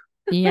about?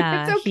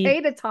 Yeah. It's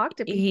okay to talk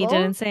to people. He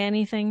didn't say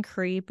anything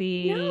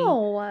creepy.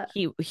 No.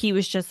 He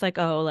was just like,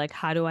 oh, like,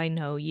 how do I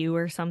know you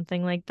or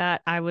something like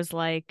that. I was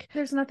like,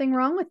 there's nothing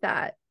wrong with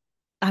that.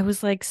 I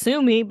was like,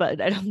 sue me, but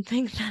I don't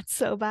think that's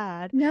so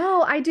bad.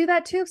 No, I do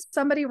that too. If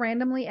somebody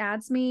randomly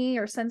adds me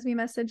or sends me a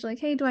message like,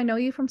 hey, do I know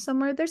you from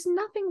somewhere? There's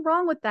nothing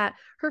wrong with that.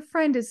 Her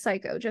friend is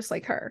psycho, just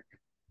like her.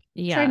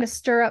 Yeah. Trying to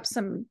stir up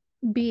some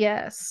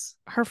BS.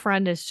 Her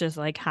friend is just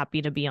like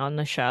happy to be on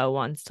the show,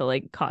 wants to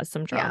like cause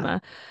some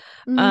drama.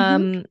 Yeah.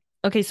 Mm-hmm.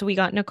 Okay, so we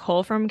got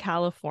Nicole from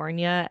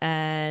California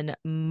and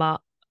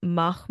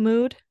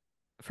Mahmoud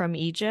from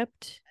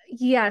Egypt.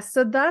 Yes,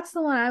 so that's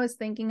the one I was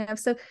thinking of.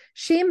 So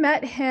she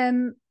met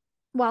him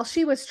while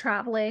she was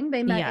traveling.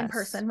 They met in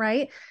person,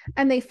 right?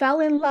 And they fell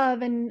in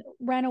love and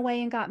ran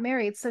away and got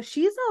married. So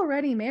she's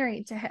already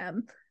married to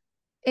him.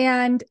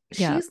 And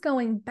she's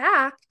going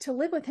back to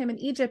live with him in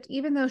Egypt,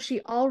 even though she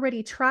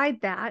already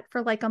tried that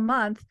for like a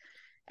month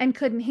and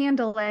couldn't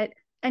handle it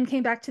and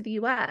came back to the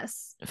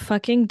US.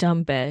 Fucking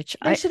dumb bitch.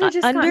 They should have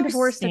just gotten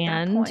divorced at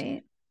that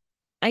point.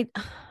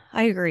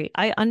 I agree.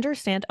 I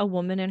understand a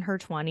woman in her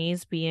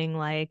 20s being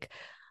like,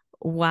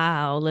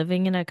 wow,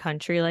 living in a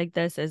country like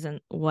this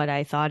isn't what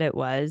I thought it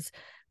was.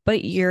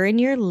 But you're in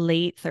your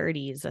late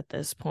 30s at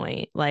this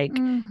point. Like,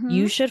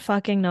 you should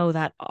fucking know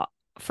that,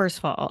 first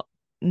of all,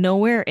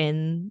 nowhere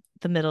in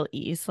the Middle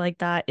East like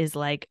that is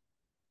like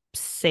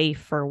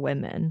safe for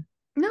women.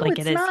 No, like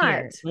it's it is not.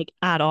 Here, like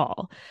at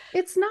all.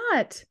 It's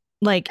not.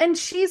 Like, and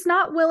she's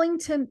not willing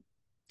to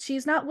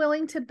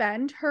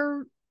bend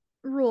her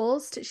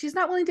rules. She's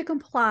not willing to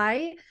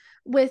comply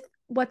with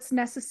what's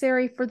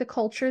necessary for the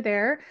culture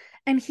there.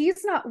 And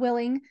he's not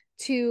willing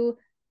to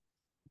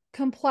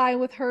comply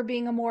with her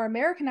being a more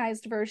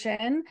Americanized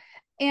version.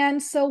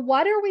 And so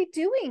what are we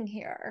doing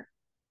here?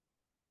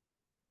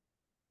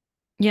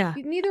 Yeah.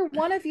 Neither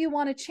one of you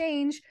want to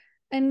change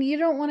and you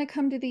don't want to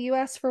come to the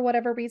US for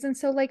whatever reason.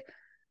 So like,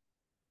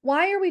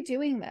 why are we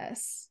doing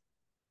this?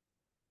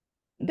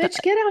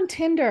 Bitch, get on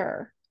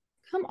Tinder.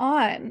 Come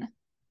on.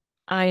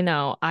 I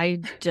know.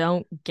 I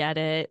don't get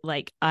it.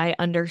 Like, I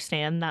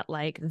understand that,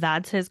 like,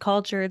 that's his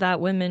culture, that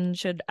women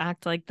should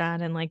act like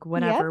that and, like,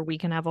 whatever. Yep. We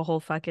can have a whole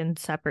fucking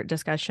separate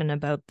discussion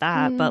about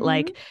that. But,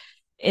 like,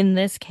 in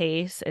this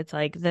case, it's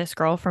like this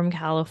girl from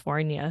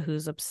California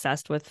who's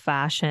obsessed with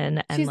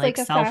fashion and, like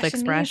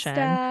self-expression.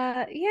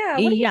 Yeah.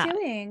 What are you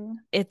doing?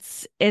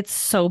 It's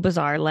so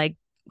bizarre. Like,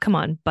 come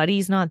on,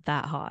 Buddy's not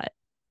that hot.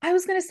 I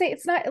was going to say,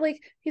 it's not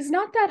like he's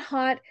not that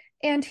hot.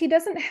 And he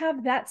doesn't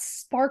have that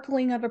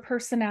sparkling of a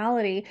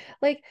personality.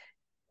 Like,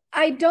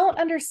 I don't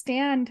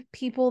understand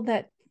people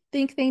that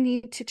think they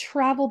need to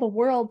travel the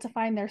world to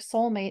find their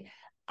soulmate.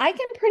 I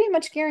can pretty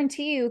much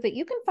guarantee you that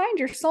you can find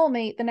your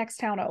soulmate the next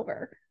town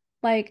over.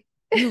 Like,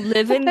 You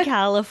live in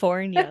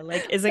California.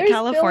 Like, isn't There's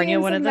California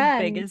billions one of of the men.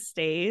 biggest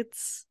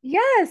states?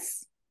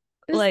 Yes.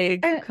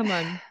 Like, come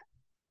on.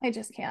 I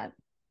just can't.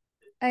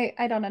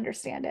 I don't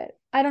understand it.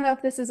 I don't know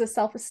if this is a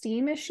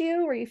self-esteem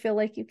issue where you feel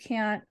like you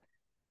can't.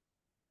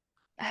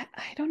 I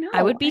don't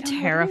I would know. I be don't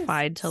know what it is.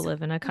 terrified to It's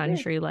live in a so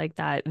weird. country like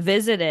that.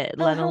 Visit it,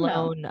 Oh, let hell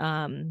no.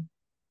 alone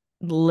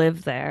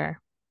live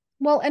there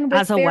Well, and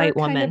as with a their white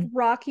kind of woman.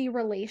 rocky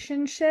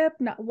relationship,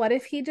 not, what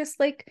if he just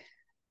like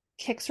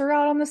kicks her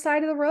out on the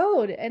side of the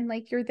road and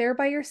like you're there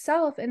by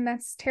yourself and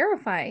that's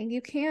terrifying.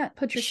 You can't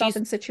put yourself She's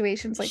in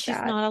situations like she's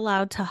that. not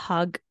allowed to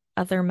hug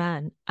other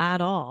men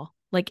at all,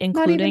 like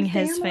Not even including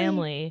his family.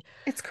 family.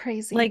 It's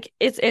crazy. Like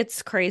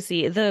it's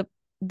crazy.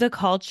 The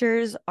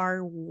cultures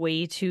are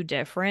way too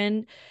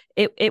different.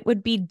 It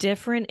would be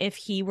different if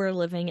he were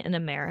living in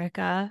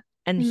America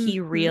and he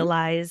Mm-hmm.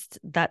 realized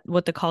that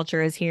what the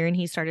culture is here and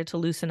he started to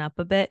loosen up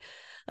a bit.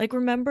 Like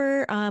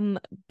remember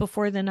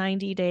before the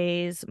 90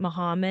 days,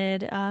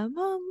 Muhammad,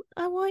 Mom,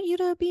 I want you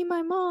to be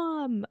my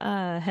mom.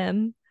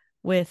 Him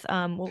with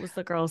what was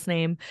the girl's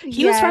name?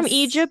 He was from Yes.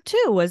 Egypt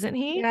too, wasn't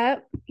he?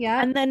 Yep.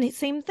 Yep. And then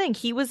same thing.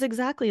 He was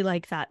exactly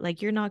like that.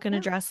 Like you're not going to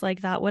Yep. dress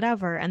like that,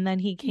 whatever. And then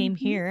he came Mm-hmm.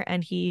 here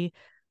and he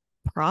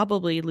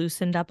probably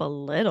loosened up a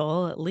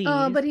little at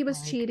Oh, least. but he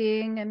was Like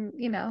cheating and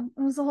it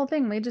was the whole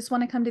thing. We just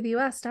want to come to the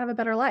US to have a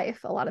better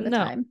life a lot of the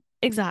no, time.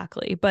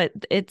 exactly. But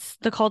it's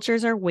the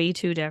cultures are way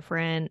too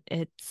different.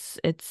 It's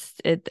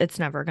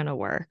never going to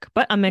work.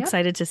 But I'm Yep.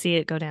 excited to see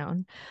it go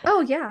down.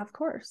 Oh yeah, of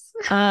course.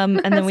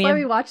 And then That's why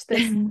we watch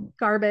this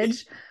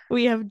garbage.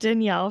 we have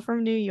Danielle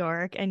from New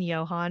York and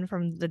Johan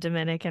from the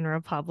Dominican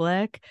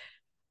Republic.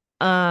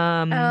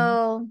 Um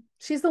Oh,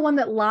 she's the one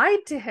that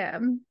lied to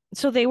him.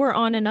 So they were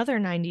on another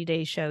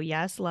 90-day show,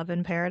 yes? Love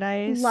in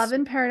Love Paradise.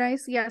 in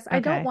Paradise. Yes, I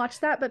don't Okay. watch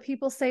that, but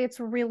people say it's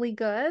really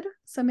good,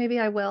 so maybe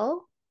I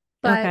will.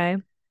 But Okay.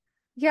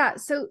 yeah,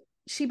 so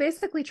she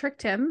basically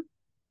tricked him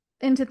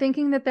into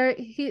thinking that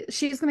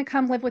she's going to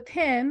come live with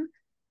him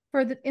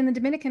in the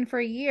Dominican for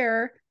a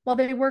year while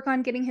they work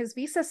on getting his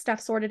visa stuff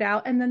sorted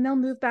out, and then they'll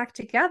move back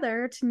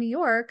together to New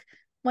York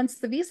once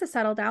the visa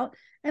settled out.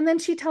 And then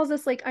she tells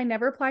us like, I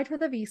never applied for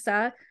the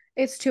visa.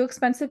 It's too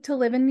expensive to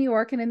live in New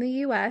York and in the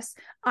US.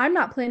 I'm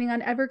not planning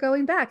on ever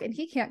going back, and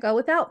he can't go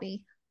without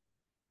me.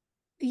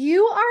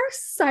 You are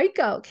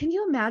psycho. Can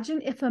you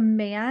imagine if a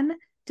man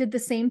did the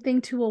same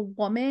thing to a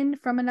woman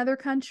from another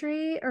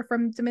country or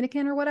from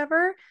Dominican or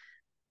whatever?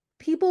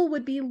 People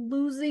would be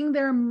losing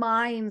their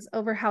minds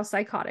over how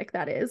psychotic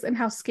that is and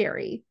how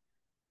scary.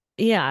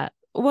 Yeah.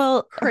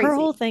 Well, her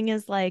whole Crazy. thing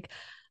is like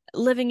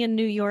living in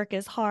New York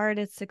is hard,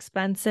 it's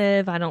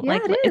expensive. I don't Yeah,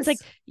 like it it's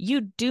like is.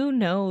 you do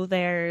know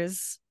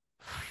there's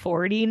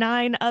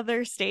 49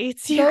 other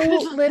states you Go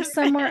could live live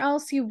somewhere in.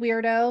 else, you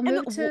weirdo. And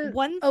Move to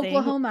one thing,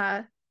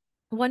 Oklahoma.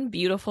 one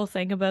beautiful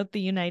thing about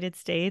the United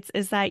States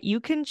is that you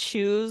can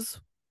choose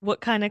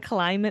what kind of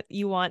climate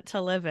you want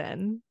to live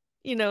in.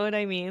 You know what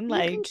I mean?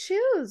 You can Like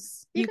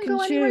choose. You you can can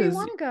go anywhere you choose.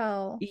 want to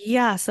go.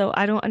 Yeah, so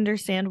I don't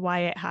understand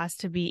why it has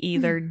to be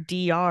either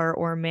DR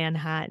or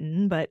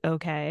Manhattan, but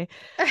okay.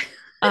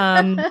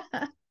 Um,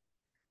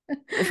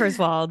 first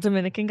of all,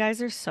 Dominican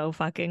guys are so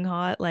fucking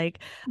hot. Like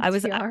I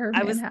was DR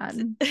I was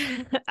Manhattan.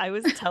 I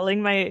was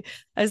telling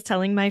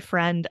my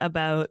friend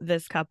about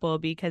this couple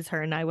because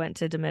her and I went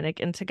to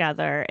Dominican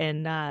together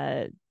in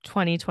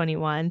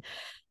 2021.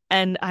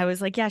 And I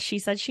was like, yeah, she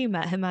said she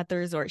met him at the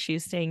resort she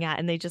was staying at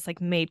and they just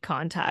like made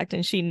contact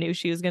and she knew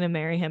she was going to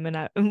marry him.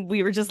 And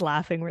we were just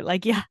laughing. We're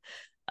like, yeah,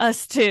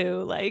 us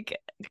too. Like,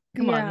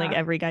 come on. Like, Yeah,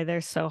 every guy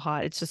there's so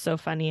hot. It's just so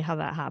funny how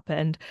that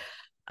happened.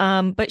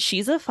 But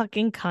she's a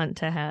fucking cunt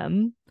to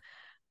him.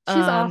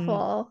 she's Um,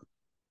 awful.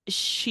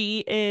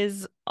 she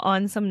is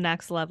on some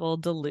next level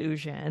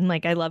delusion.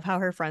 Like, I love how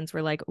her friends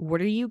were like,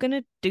 what are you going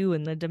to do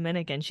in the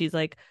Dominican? She's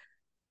like,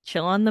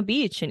 chill on the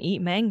beach and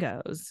eat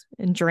mangoes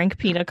and drink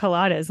pina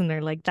coladas. And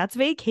they're like, that's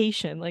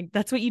vacation. Like,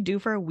 that's what you do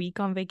for a week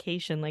on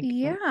vacation. Like,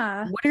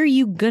 Yeah. what are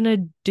you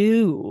gonna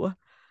do?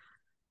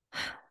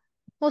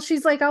 Well,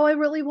 she's like, oh, I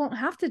really won't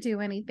have to do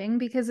anything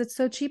because it's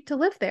so cheap to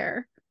live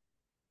there.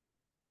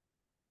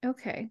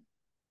 Okay.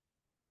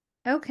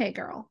 Okay,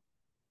 girl.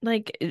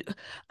 Like,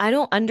 I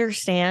don't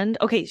understand.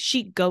 Okay,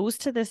 she goes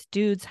to this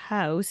dude's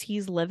house.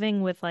 He's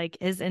living with like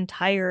his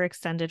entire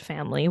extended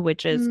family,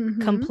 which is Mm-hmm.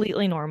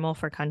 completely normal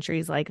for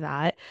countries like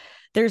that.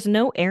 There's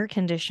no air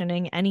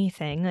conditioning,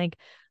 anything. Like,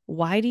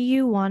 why do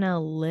you want to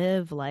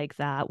live like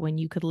that when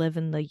you could live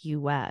in the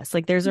US?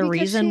 Like, there's a Because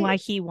reason why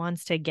he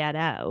wants to get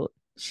out.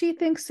 she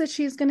thinks that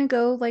she's gonna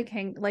go like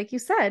like you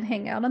said,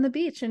 hang out on the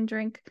beach and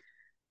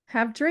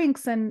have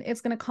drinks, and it's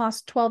gonna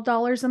cost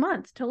 $12 a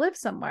month to live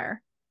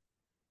somewhere.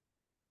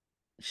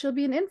 She'll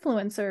be an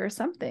influencer or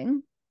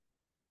something.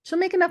 She'll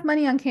make enough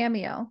money on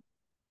Cameo.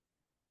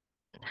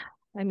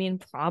 I mean,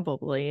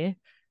 probably.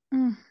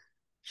 Mm,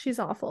 she's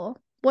awful.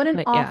 What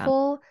an But yeah,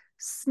 awful,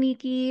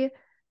 sneaky,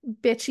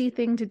 bitchy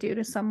thing to do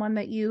to someone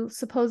that you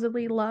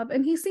supposedly love.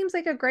 And he seems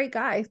like a great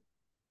guy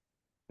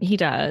he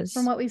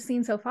from does. what we've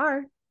seen so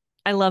far.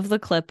 I love the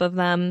clip of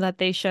them that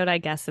they showed. I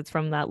guess it's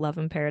from that Love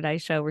in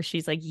Paradise show where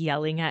she's like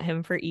yelling at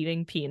him for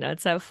eating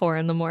peanuts at 4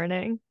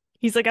 a.m.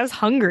 He's like, I was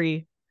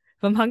hungry.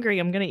 If I'm hungry,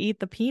 I'm gonna eat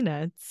the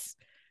peanuts.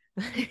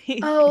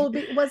 Oh,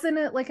 wasn't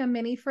it like a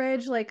mini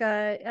fridge, like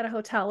at a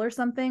hotel or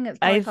something? It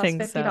probably I cost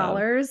think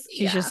 $50. so.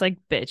 She's just like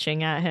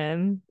bitching at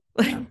him.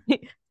 Yeah.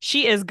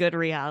 She is good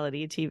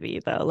reality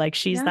TV though. Like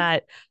she's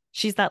that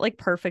like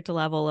perfect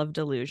level of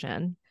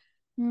delusion.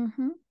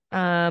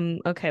 Mm-hmm.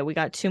 Okay, we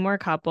got two more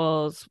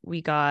couples.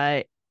 We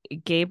got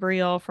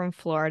Gabriel from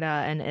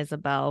Florida and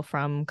Isabel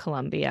from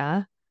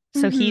Colombia.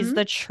 So he's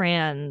the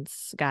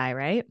trans guy,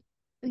 right?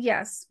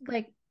 Yes,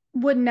 like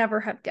would never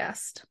have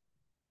guessed.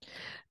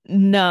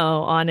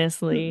 No,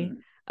 honestly.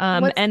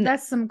 And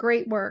That's some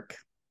great work.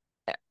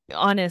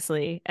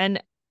 honestly,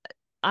 and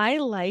I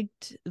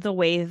liked the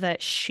way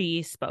that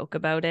she spoke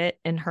about it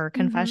in her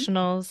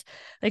confessionals.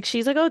 Like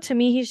she's like, "Oh, to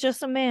me he's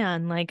just a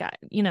man. Like,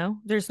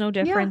 there's no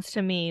difference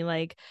to me.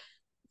 Like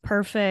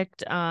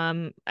perfect."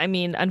 I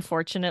mean,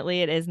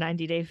 unfortunately it is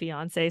 90 Day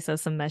Fiance, so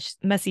some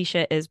messy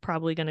shit is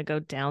probably going to go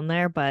down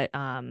there, but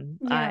I'm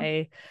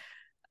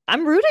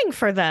rooting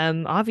for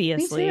them,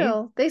 obviously. Me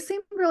too. They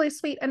seem really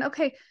sweet. And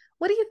okay,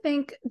 what do you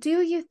think?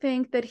 Do you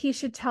think that he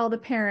should tell the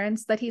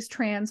parents that he's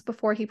trans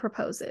before he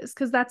proposes?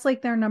 Because that's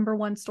like their number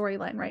one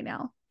storyline right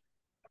now.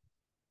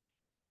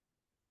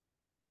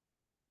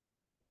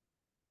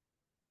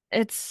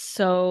 It's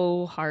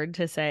so hard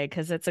to say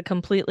because it's a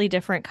completely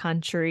different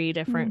country,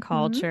 different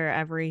culture,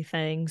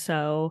 everything.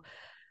 So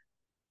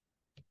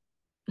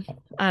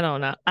I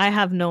don't know. I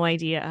have no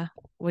idea.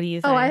 What do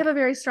you think? Oh, I have a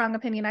very strong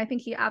opinion. I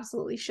think he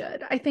absolutely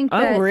should. I think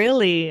Oh,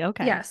 really?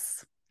 Okay.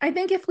 Yes. I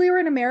think if we were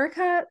in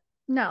America,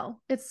 no,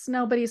 it's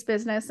nobody's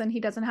business and he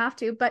doesn't have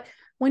to. But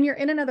when you're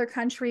in another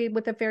country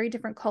with a very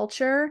different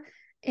culture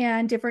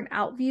and different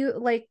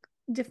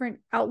different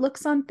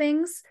outlooks on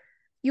things,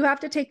 you have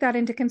to take that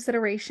into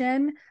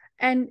consideration.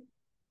 And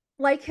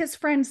like his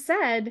friend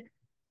said,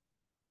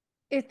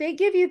 if they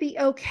give you the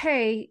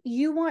okay,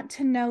 you want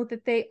to know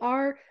that they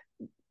are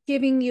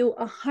giving you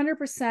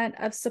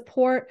 100% of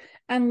support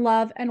and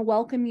love and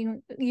welcome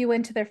you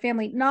into their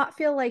family, not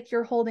feel like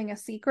you're holding a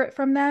secret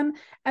from them,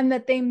 and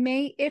that they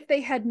may, if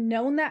they had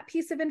known that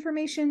piece of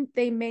information,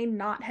 they may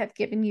not have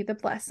given you the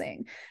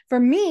blessing. For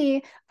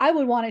me, I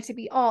would want it to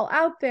be all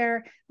out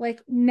there,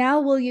 like,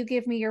 now will you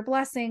give me your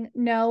blessing?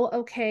 No.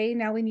 Okay,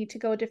 now we need to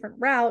go a different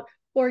route.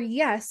 Or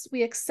yes,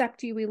 we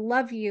accept you, we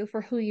love you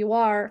for who you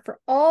are, for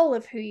all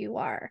of who you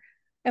are,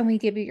 and we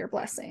give you your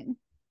blessing.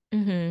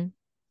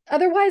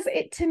 Otherwise,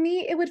 to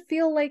me, it would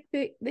feel like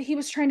that he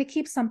was trying to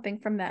keep something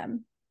from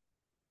them,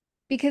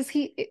 because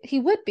he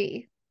would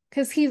be,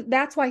 because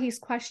that's why he's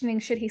questioning,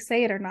 should he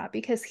say it or not,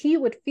 because he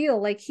would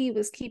feel like he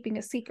was keeping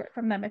a secret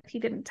from them if he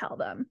didn't tell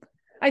them.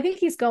 I think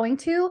he's going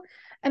to,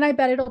 and I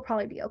bet it'll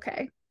probably be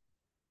okay.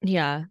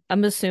 Yeah,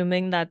 I'm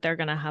assuming that they're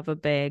gonna have a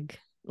big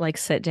like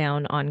sit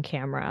down on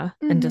camera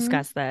and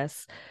discuss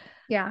this.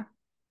 Yeah.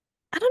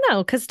 I don't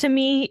know, because to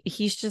me,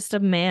 he's just a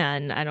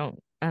man. I don't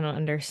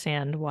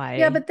understand why.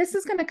 Yeah, but this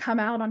is going to come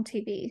out on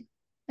TV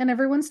and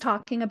everyone's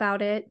talking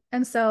about it.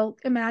 And so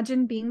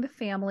imagine being the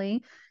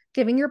family,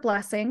 giving your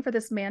blessing for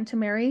this man to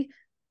marry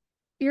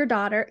your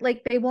daughter.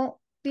 Like, they won't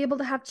be able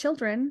to have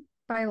children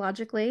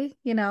biologically,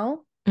 and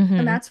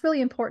that's really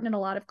important in a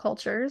lot of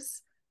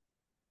cultures.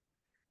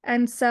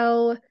 And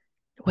so,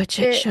 which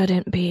it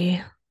shouldn't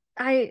be.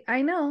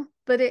 I know,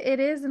 but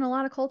it is in a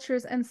lot of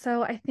cultures. And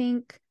so I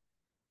think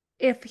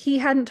if he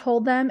hadn't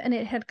told them and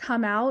it had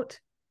come out,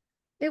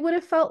 it would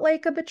have felt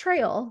like a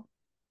betrayal.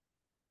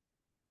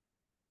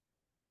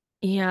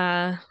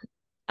 Yeah.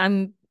 I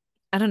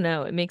don't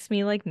know. It makes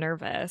me like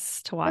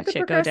nervous to watch it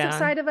go down. The progressive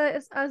side of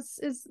us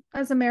is,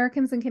 as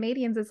Americans and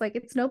Canadians, is like,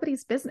 it's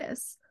nobody's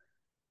business.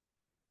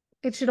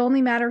 It should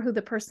only matter who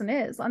the person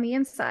is on the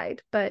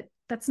inside, but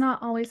that's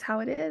not always how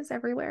it is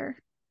everywhere.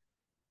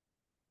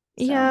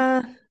 So.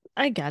 Yeah,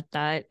 I get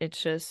that.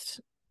 It's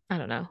just, I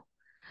don't know.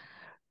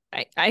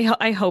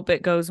 I hope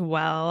it goes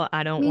well.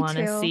 I don't want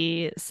to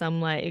see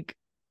some like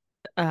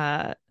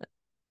I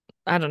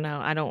don't know.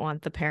 I don't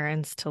want the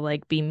parents to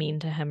like be mean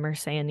to him or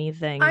say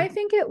anything. I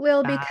think it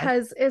will bad.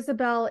 Because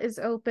Isabel is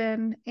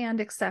open and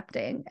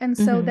accepting. And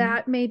so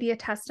that may be a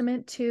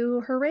testament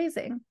to her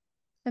raising.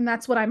 And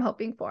that's what I'm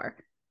hoping for.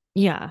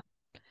 Yeah.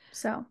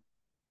 So.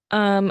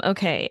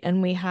 Okay.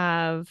 And we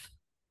have,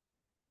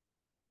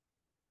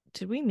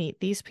 did we meet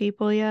these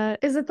people yet?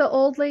 Is it the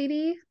old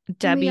lady?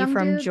 Debbie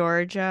from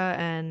Georgia,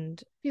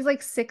 and he's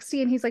like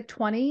 60 and he's like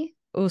 20.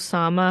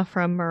 Osama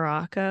from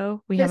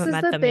Morocco. We haven't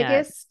met them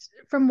yet.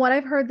 From what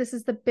I've heard, this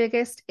is the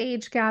biggest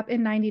age gap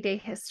in 90 Day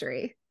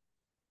history.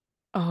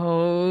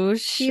 Oh,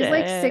 shit. He's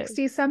like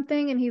 60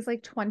 something and he's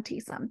like 20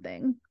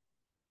 something.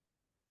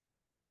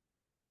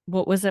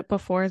 What was it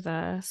before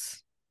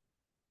this?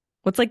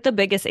 What's like the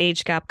biggest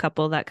age gap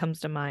couple that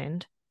comes to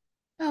mind?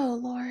 Oh,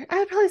 Lord. I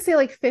would probably say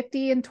like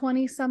 50 and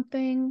 20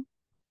 something.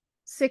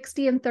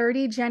 60 and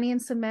 30. Jenny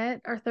and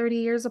Sumit are 30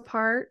 years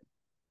apart.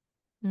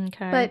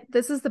 Okay. But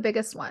this is the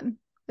biggest one.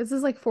 This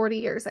is like 40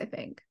 years, I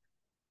think.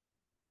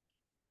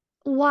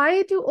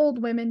 Why do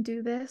old women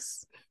do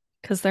this?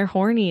 Because they're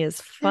horny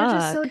as fuck. They're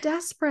just so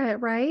desperate,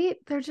 right?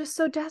 They're just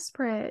so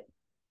desperate.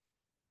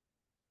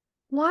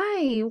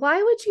 Why?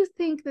 Why would you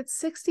think that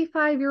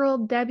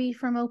 65-year-old Debbie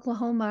from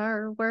Oklahoma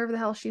or wherever the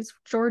hell she's,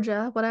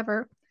 Georgia,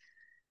 whatever,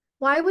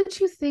 why would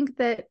you think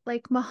that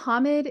like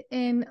Muhammad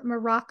in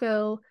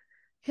Morocco,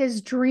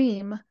 his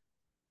dream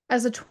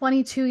as a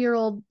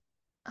 22-year-old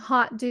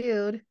hot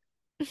dude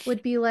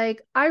would be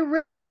like, I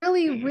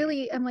really,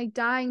 really am like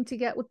dying to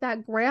get with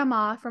that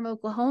grandma from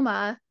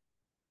Oklahoma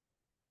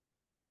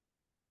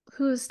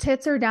whose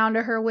tits are down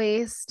to her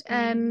waist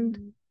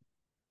and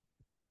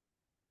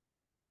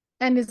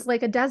is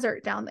like a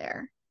desert down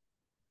there.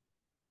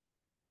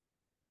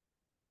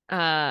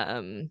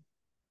 I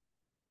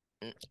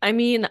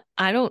mean,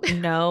 I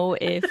don't know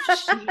if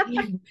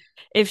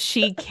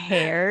she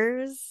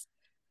cares.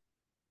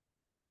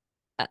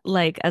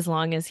 Like, as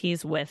long as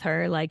he's with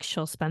her, like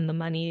she'll spend the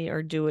money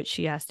or do what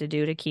she has to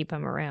do to keep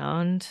him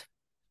around.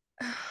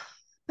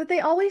 But they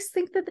always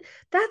think that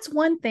that's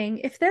one thing.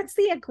 If that's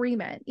the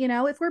agreement, you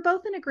know, if we're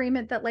both in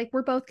agreement that like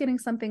we're both getting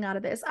something out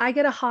of this, I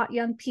get a hot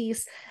young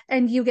piece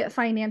and you get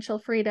financial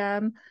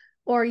freedom,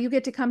 or you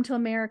get to come to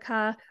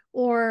America,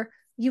 or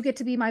you get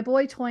to be my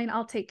boy toy and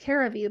I'll take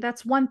care of you.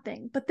 That's one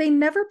thing, but they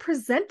never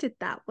present it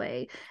that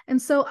way.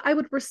 And so I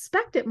would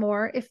respect it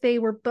more if they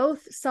were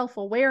both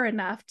self-aware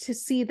enough to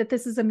see that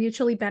this is a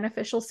mutually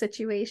beneficial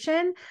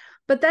situation.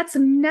 But that's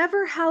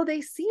never how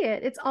they see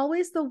it. It's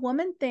always the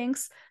woman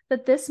thinks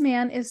that this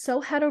man is so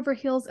head over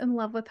heels in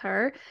love with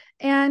her.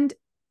 And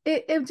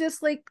it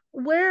just like,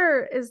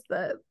 where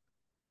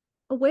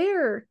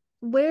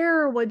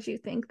would you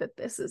think that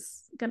this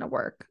is going to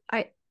work?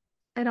 I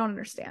don't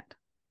understand.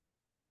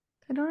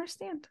 I don't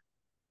understand.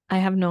 I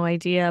have no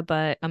idea,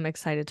 but I'm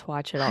excited to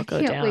watch it all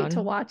go down. I can't wait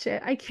to watch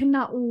it. I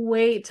cannot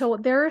wait to.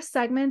 There are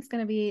segments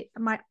going to be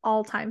my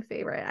all-time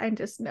favorite. I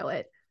just know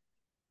it.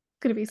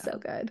 It's going to be so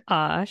good.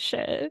 Ah,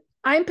 shit.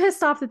 I'm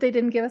pissed off that they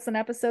didn't give us an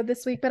episode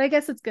this week, but I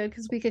guess it's good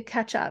because we could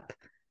catch up.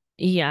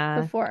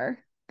 Yeah. Before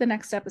the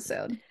next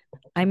episode.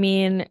 I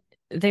mean,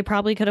 they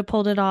probably could have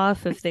pulled it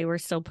off if they were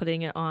still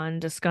putting it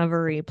on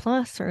Discovery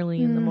Plus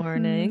early in the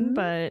morning,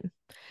 but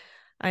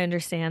I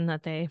understand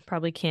that they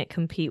probably can't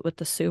compete with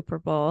the Super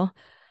Bowl.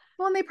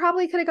 Well, and they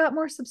probably could have got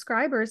more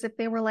subscribers if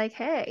they were like,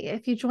 hey,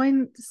 if you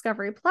join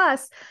Discovery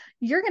Plus,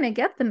 you're going to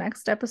get the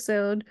next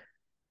episode.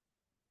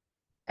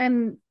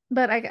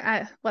 But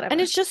I whatever.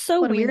 And it's just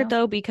so weird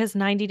though, because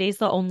 90 Days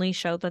the only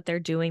show that they're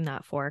doing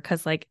that for,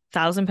 because like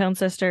 1,000 Pound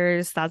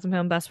Sisters, 1,000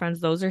 Pound Best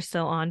Friends, those are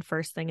still on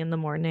first thing in the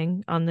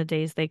morning on the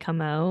days they come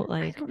out.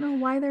 Like, I don't know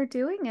why they're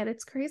doing it.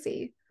 It's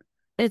crazy.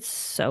 It's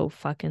so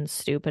fucking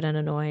stupid and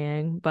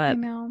annoying, but I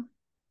know.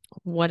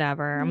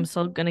 Whatever. I'm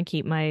still gonna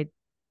keep my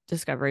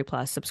Discovery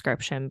Plus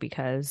subscription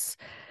because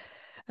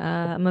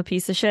I'm a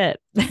piece of shit.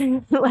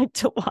 I like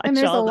to watch. And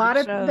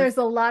there's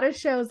a lot of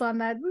shows on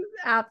that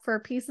app for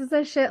pieces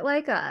of shit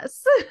like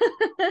us.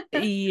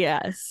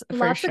 Yes,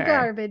 lots of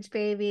garbage,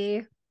 baby.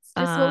 It's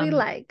just what we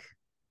like.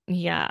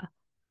 Yeah.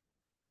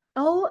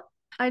 Oh,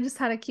 I just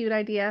had a cute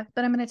idea,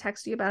 but I'm gonna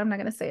text you about it. I'm not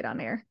gonna say it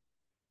on air.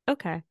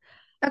 Okay.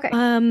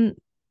 Okay.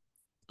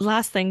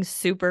 Last thing,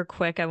 super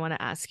quick, I want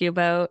to ask you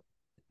about.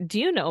 Do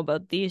you know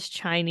about these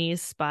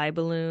Chinese spy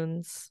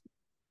balloons?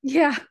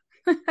 Yeah.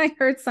 I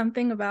heard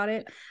something about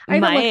it. I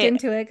haven't looked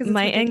into it because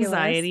my ridiculous.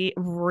 Anxiety.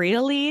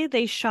 Really?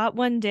 They shot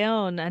one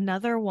down,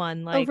 another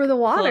one like over the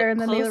water, and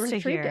then they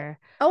retrieved it.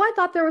 Oh, I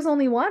thought there was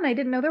only one. I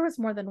didn't know there was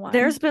more than one.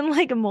 There's been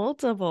like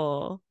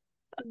multiple.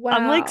 Wow.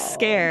 I'm like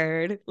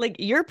scared. Like,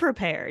 you're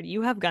prepared.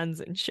 You have guns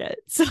and shit.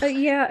 So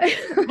yeah,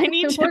 I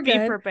need to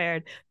be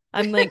prepared.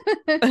 I'm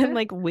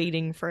like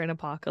waiting for an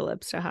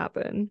apocalypse to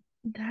happen.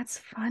 That's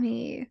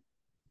funny.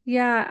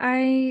 Yeah,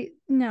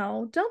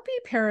 don't be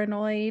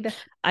paranoid.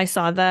 I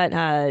saw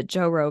that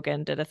Joe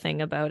Rogan did a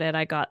thing about it.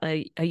 I got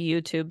a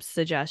YouTube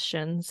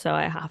suggestion, so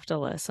I have to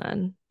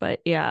listen.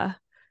 But yeah.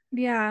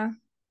 Yeah.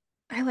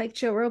 I like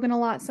Joe Rogan a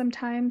lot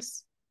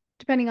sometimes,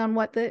 depending on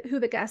who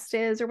the guest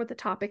is or what the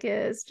topic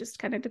is, just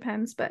kind of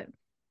depends, but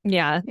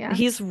yeah,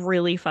 he's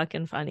really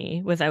fucking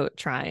funny without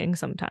trying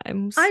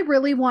sometimes. I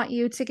really want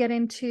you to get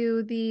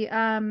into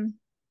the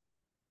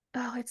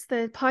it's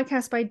the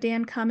podcast by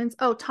Dan Cummins.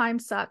 Oh, Time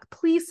Suck.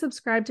 Please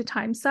subscribe to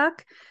Time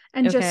Suck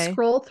and just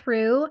scroll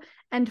through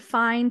and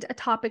find a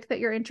topic that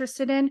you're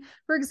interested in.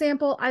 For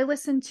example,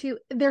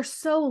 they're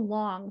so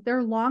long.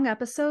 They're long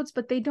episodes,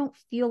 but they don't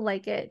feel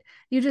like it.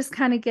 You just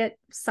kind of get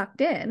sucked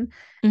in.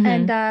 Mm-hmm.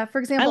 And for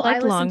example, I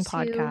like long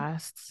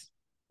podcasts.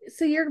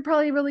 So you're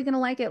probably really going to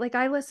like it. Like,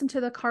 I listened to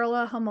the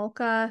Karla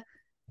Homolka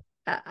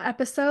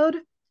episode.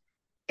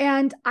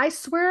 And I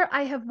swear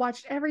I have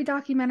watched every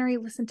documentary,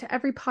 listened to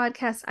every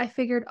podcast. I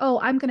figured,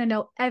 I'm going to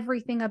know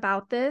everything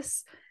about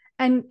this.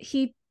 And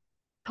he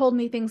told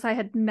me things I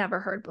had never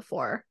heard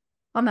before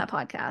on that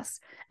podcast.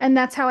 And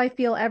that's how I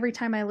feel every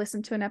time I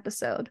listen to an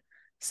episode.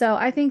 So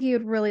I think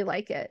you'd really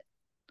like it.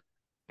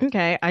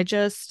 Okay. I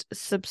just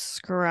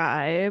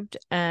subscribed,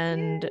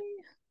 and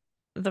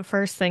the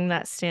first thing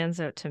that stands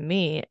out to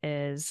me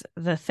is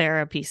the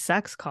Therapy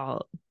Sex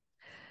Cult.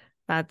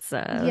 That's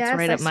yes,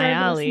 right I up my started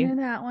alley. listening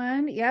to that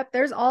one. Yep,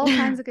 there's all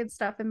kinds of good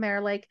stuff in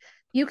there. Like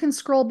you can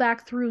scroll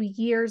back through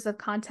years of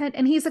content,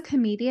 and he's a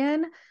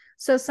comedian.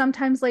 So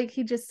sometimes like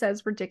he just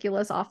says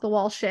ridiculous off the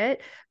wall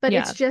shit, but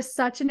it's just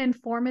such an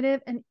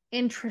informative and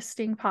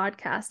interesting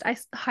podcast. I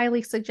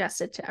highly suggest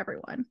it to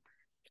everyone.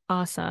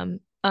 Awesome.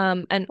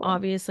 And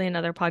obviously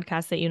another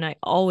podcast that you and I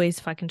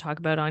always fucking talk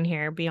about on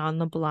here, Beyond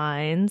the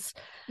Blinds.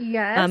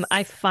 Yes.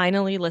 I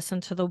finally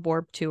listened to the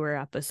Warped Tour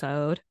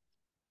episode.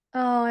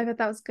 Oh, I bet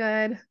that was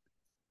good.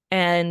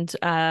 And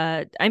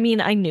I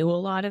mean, I knew a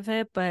lot of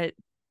it, but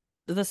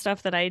the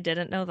stuff that I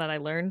didn't know that I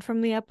learned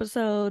from the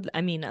episode,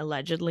 I mean,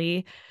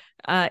 allegedly,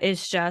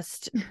 is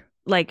just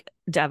like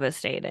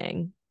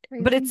devastating.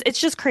 Crazy. But it's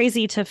just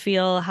crazy to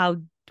feel how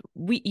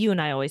you and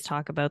I always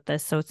talk about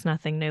this, so it's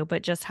nothing new,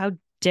 but just how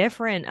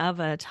different of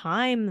a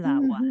time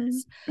that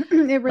was.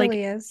 It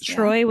really is.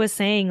 Troy was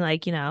saying,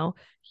 like, you know,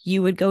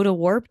 you would go to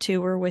Warped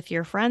Tour with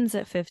your friends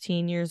at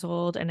 15 years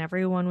old and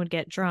everyone would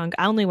get drunk.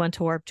 I only went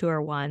to Warped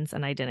Tour once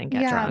and I didn't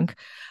get drunk.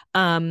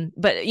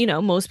 But you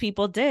know, most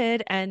people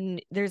did. And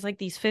there's like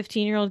these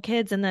 15-year-old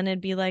kids, and then it'd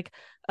be like,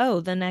 oh,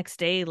 the next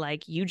day,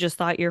 like you just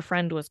thought your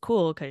friend was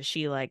cool because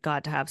she like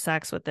got to have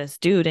sex with this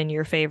dude in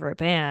your favorite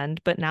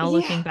band. But now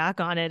looking back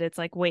on it, it's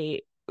like,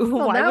 wait,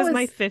 why was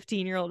my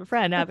 15-year-old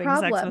friend having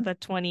sex with a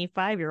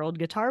 25-year-old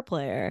guitar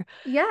player?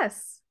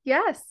 Yes.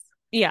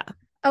 Yeah.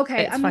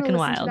 Okay, it's I'm fucking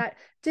gonna listen wild.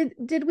 to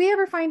that. Did we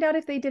ever find out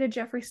if they did a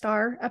Jeffree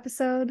Star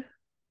episode?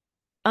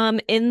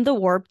 In the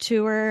Warped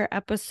Tour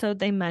episode,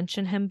 they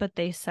mention him, but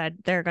they said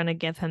they're gonna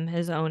give him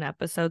his own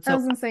episode. So I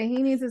was gonna say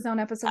he needs his own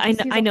episode.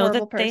 I know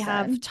that they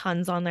have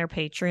tons on their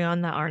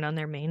Patreon that aren't on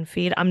their main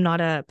feed. I'm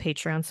not a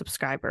Patreon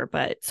subscriber,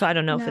 but so I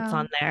don't know if it's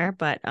on there,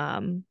 but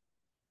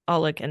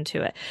I'll look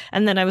into it.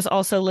 And then I was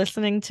also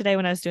listening today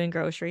when I was doing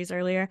groceries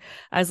earlier.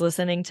 I was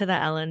listening to the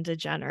Ellen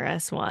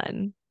DeGeneres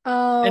one.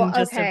 Oh, and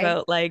just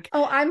about like,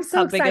 I'm so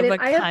how excited. big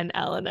of a cunt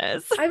Ellen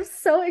is. I'm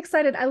so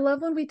excited. I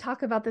love when we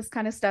talk about this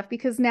kind of stuff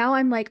because now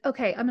I'm like,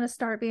 okay, I'm going to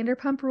start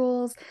Vanderpump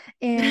Rules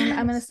and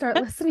I'm going to start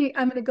listening.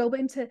 I'm going to go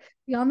into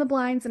Beyond the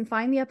Blinds and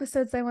find the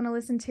episodes I want to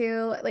listen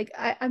to. Like,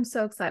 I'm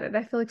so excited.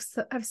 I feel like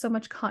I have so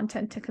much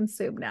content to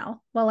consume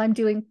now while I'm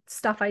doing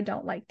stuff I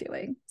don't like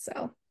doing.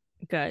 So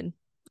good.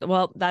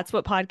 Well, that's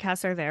what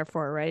podcasts are there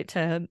for, right?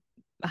 To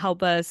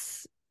help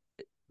us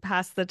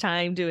pass the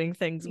time doing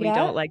things we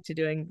don't like to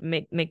doing,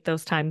 make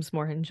those times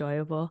more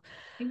enjoyable.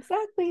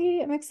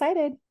 Exactly. I'm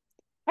excited.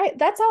 All right,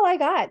 that's all I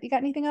got. You got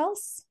anything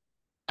else?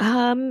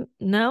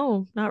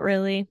 No, not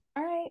really.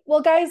 All right.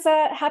 Well, guys,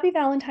 happy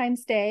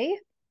Valentine's Day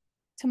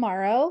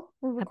tomorrow.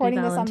 We're recording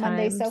this on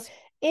Monday. So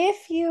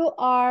if you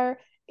are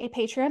a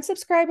Patreon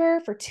subscriber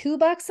for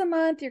 $2 a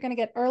month, you're going to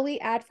get early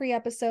ad-free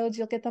episodes.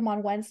 You'll get them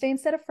on Wednesday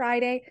instead of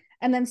Friday.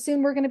 And then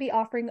soon we're going to be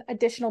offering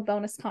additional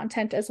bonus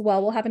content as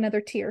well. We'll have another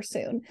tier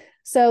soon.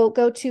 So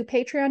go to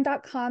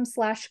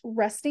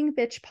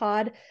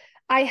patreon.com/restingbitchpod.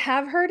 I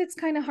have heard it's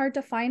kind of hard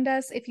to find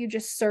us if you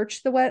just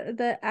search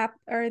the app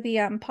or the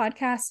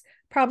podcast,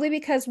 probably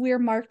because we're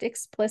marked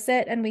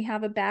explicit and we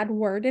have a bad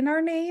word in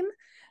our name.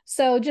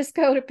 So just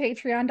go to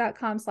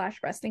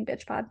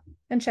patreon.com/restingbitchpod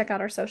and check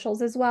out our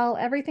socials as well.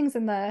 Everything's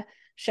in the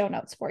show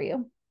notes for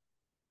you.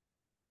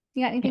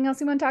 You got anything else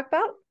you want to talk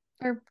about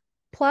or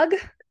plug?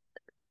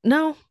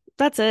 No,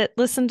 that's it.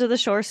 Listen to The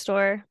Shore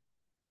Store.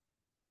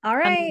 All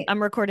right. I'm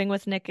recording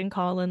with Nick and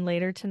Colin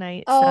later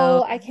tonight.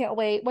 Oh, so I can't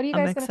wait. What are you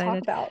guys going to talk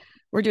about?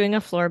 We're doing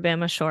a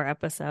Floribama Shore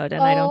episode,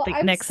 and I don't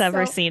think Nick's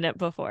ever seen it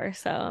before,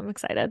 so I'm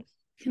excited.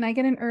 Can I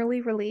get an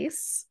early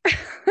release?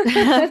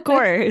 Of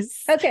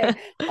course. Okay,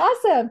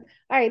 awesome.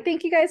 All right,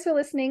 thank you guys for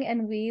listening,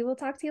 and we will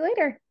talk to you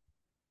later.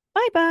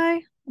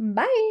 Bye-bye.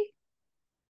 Bye.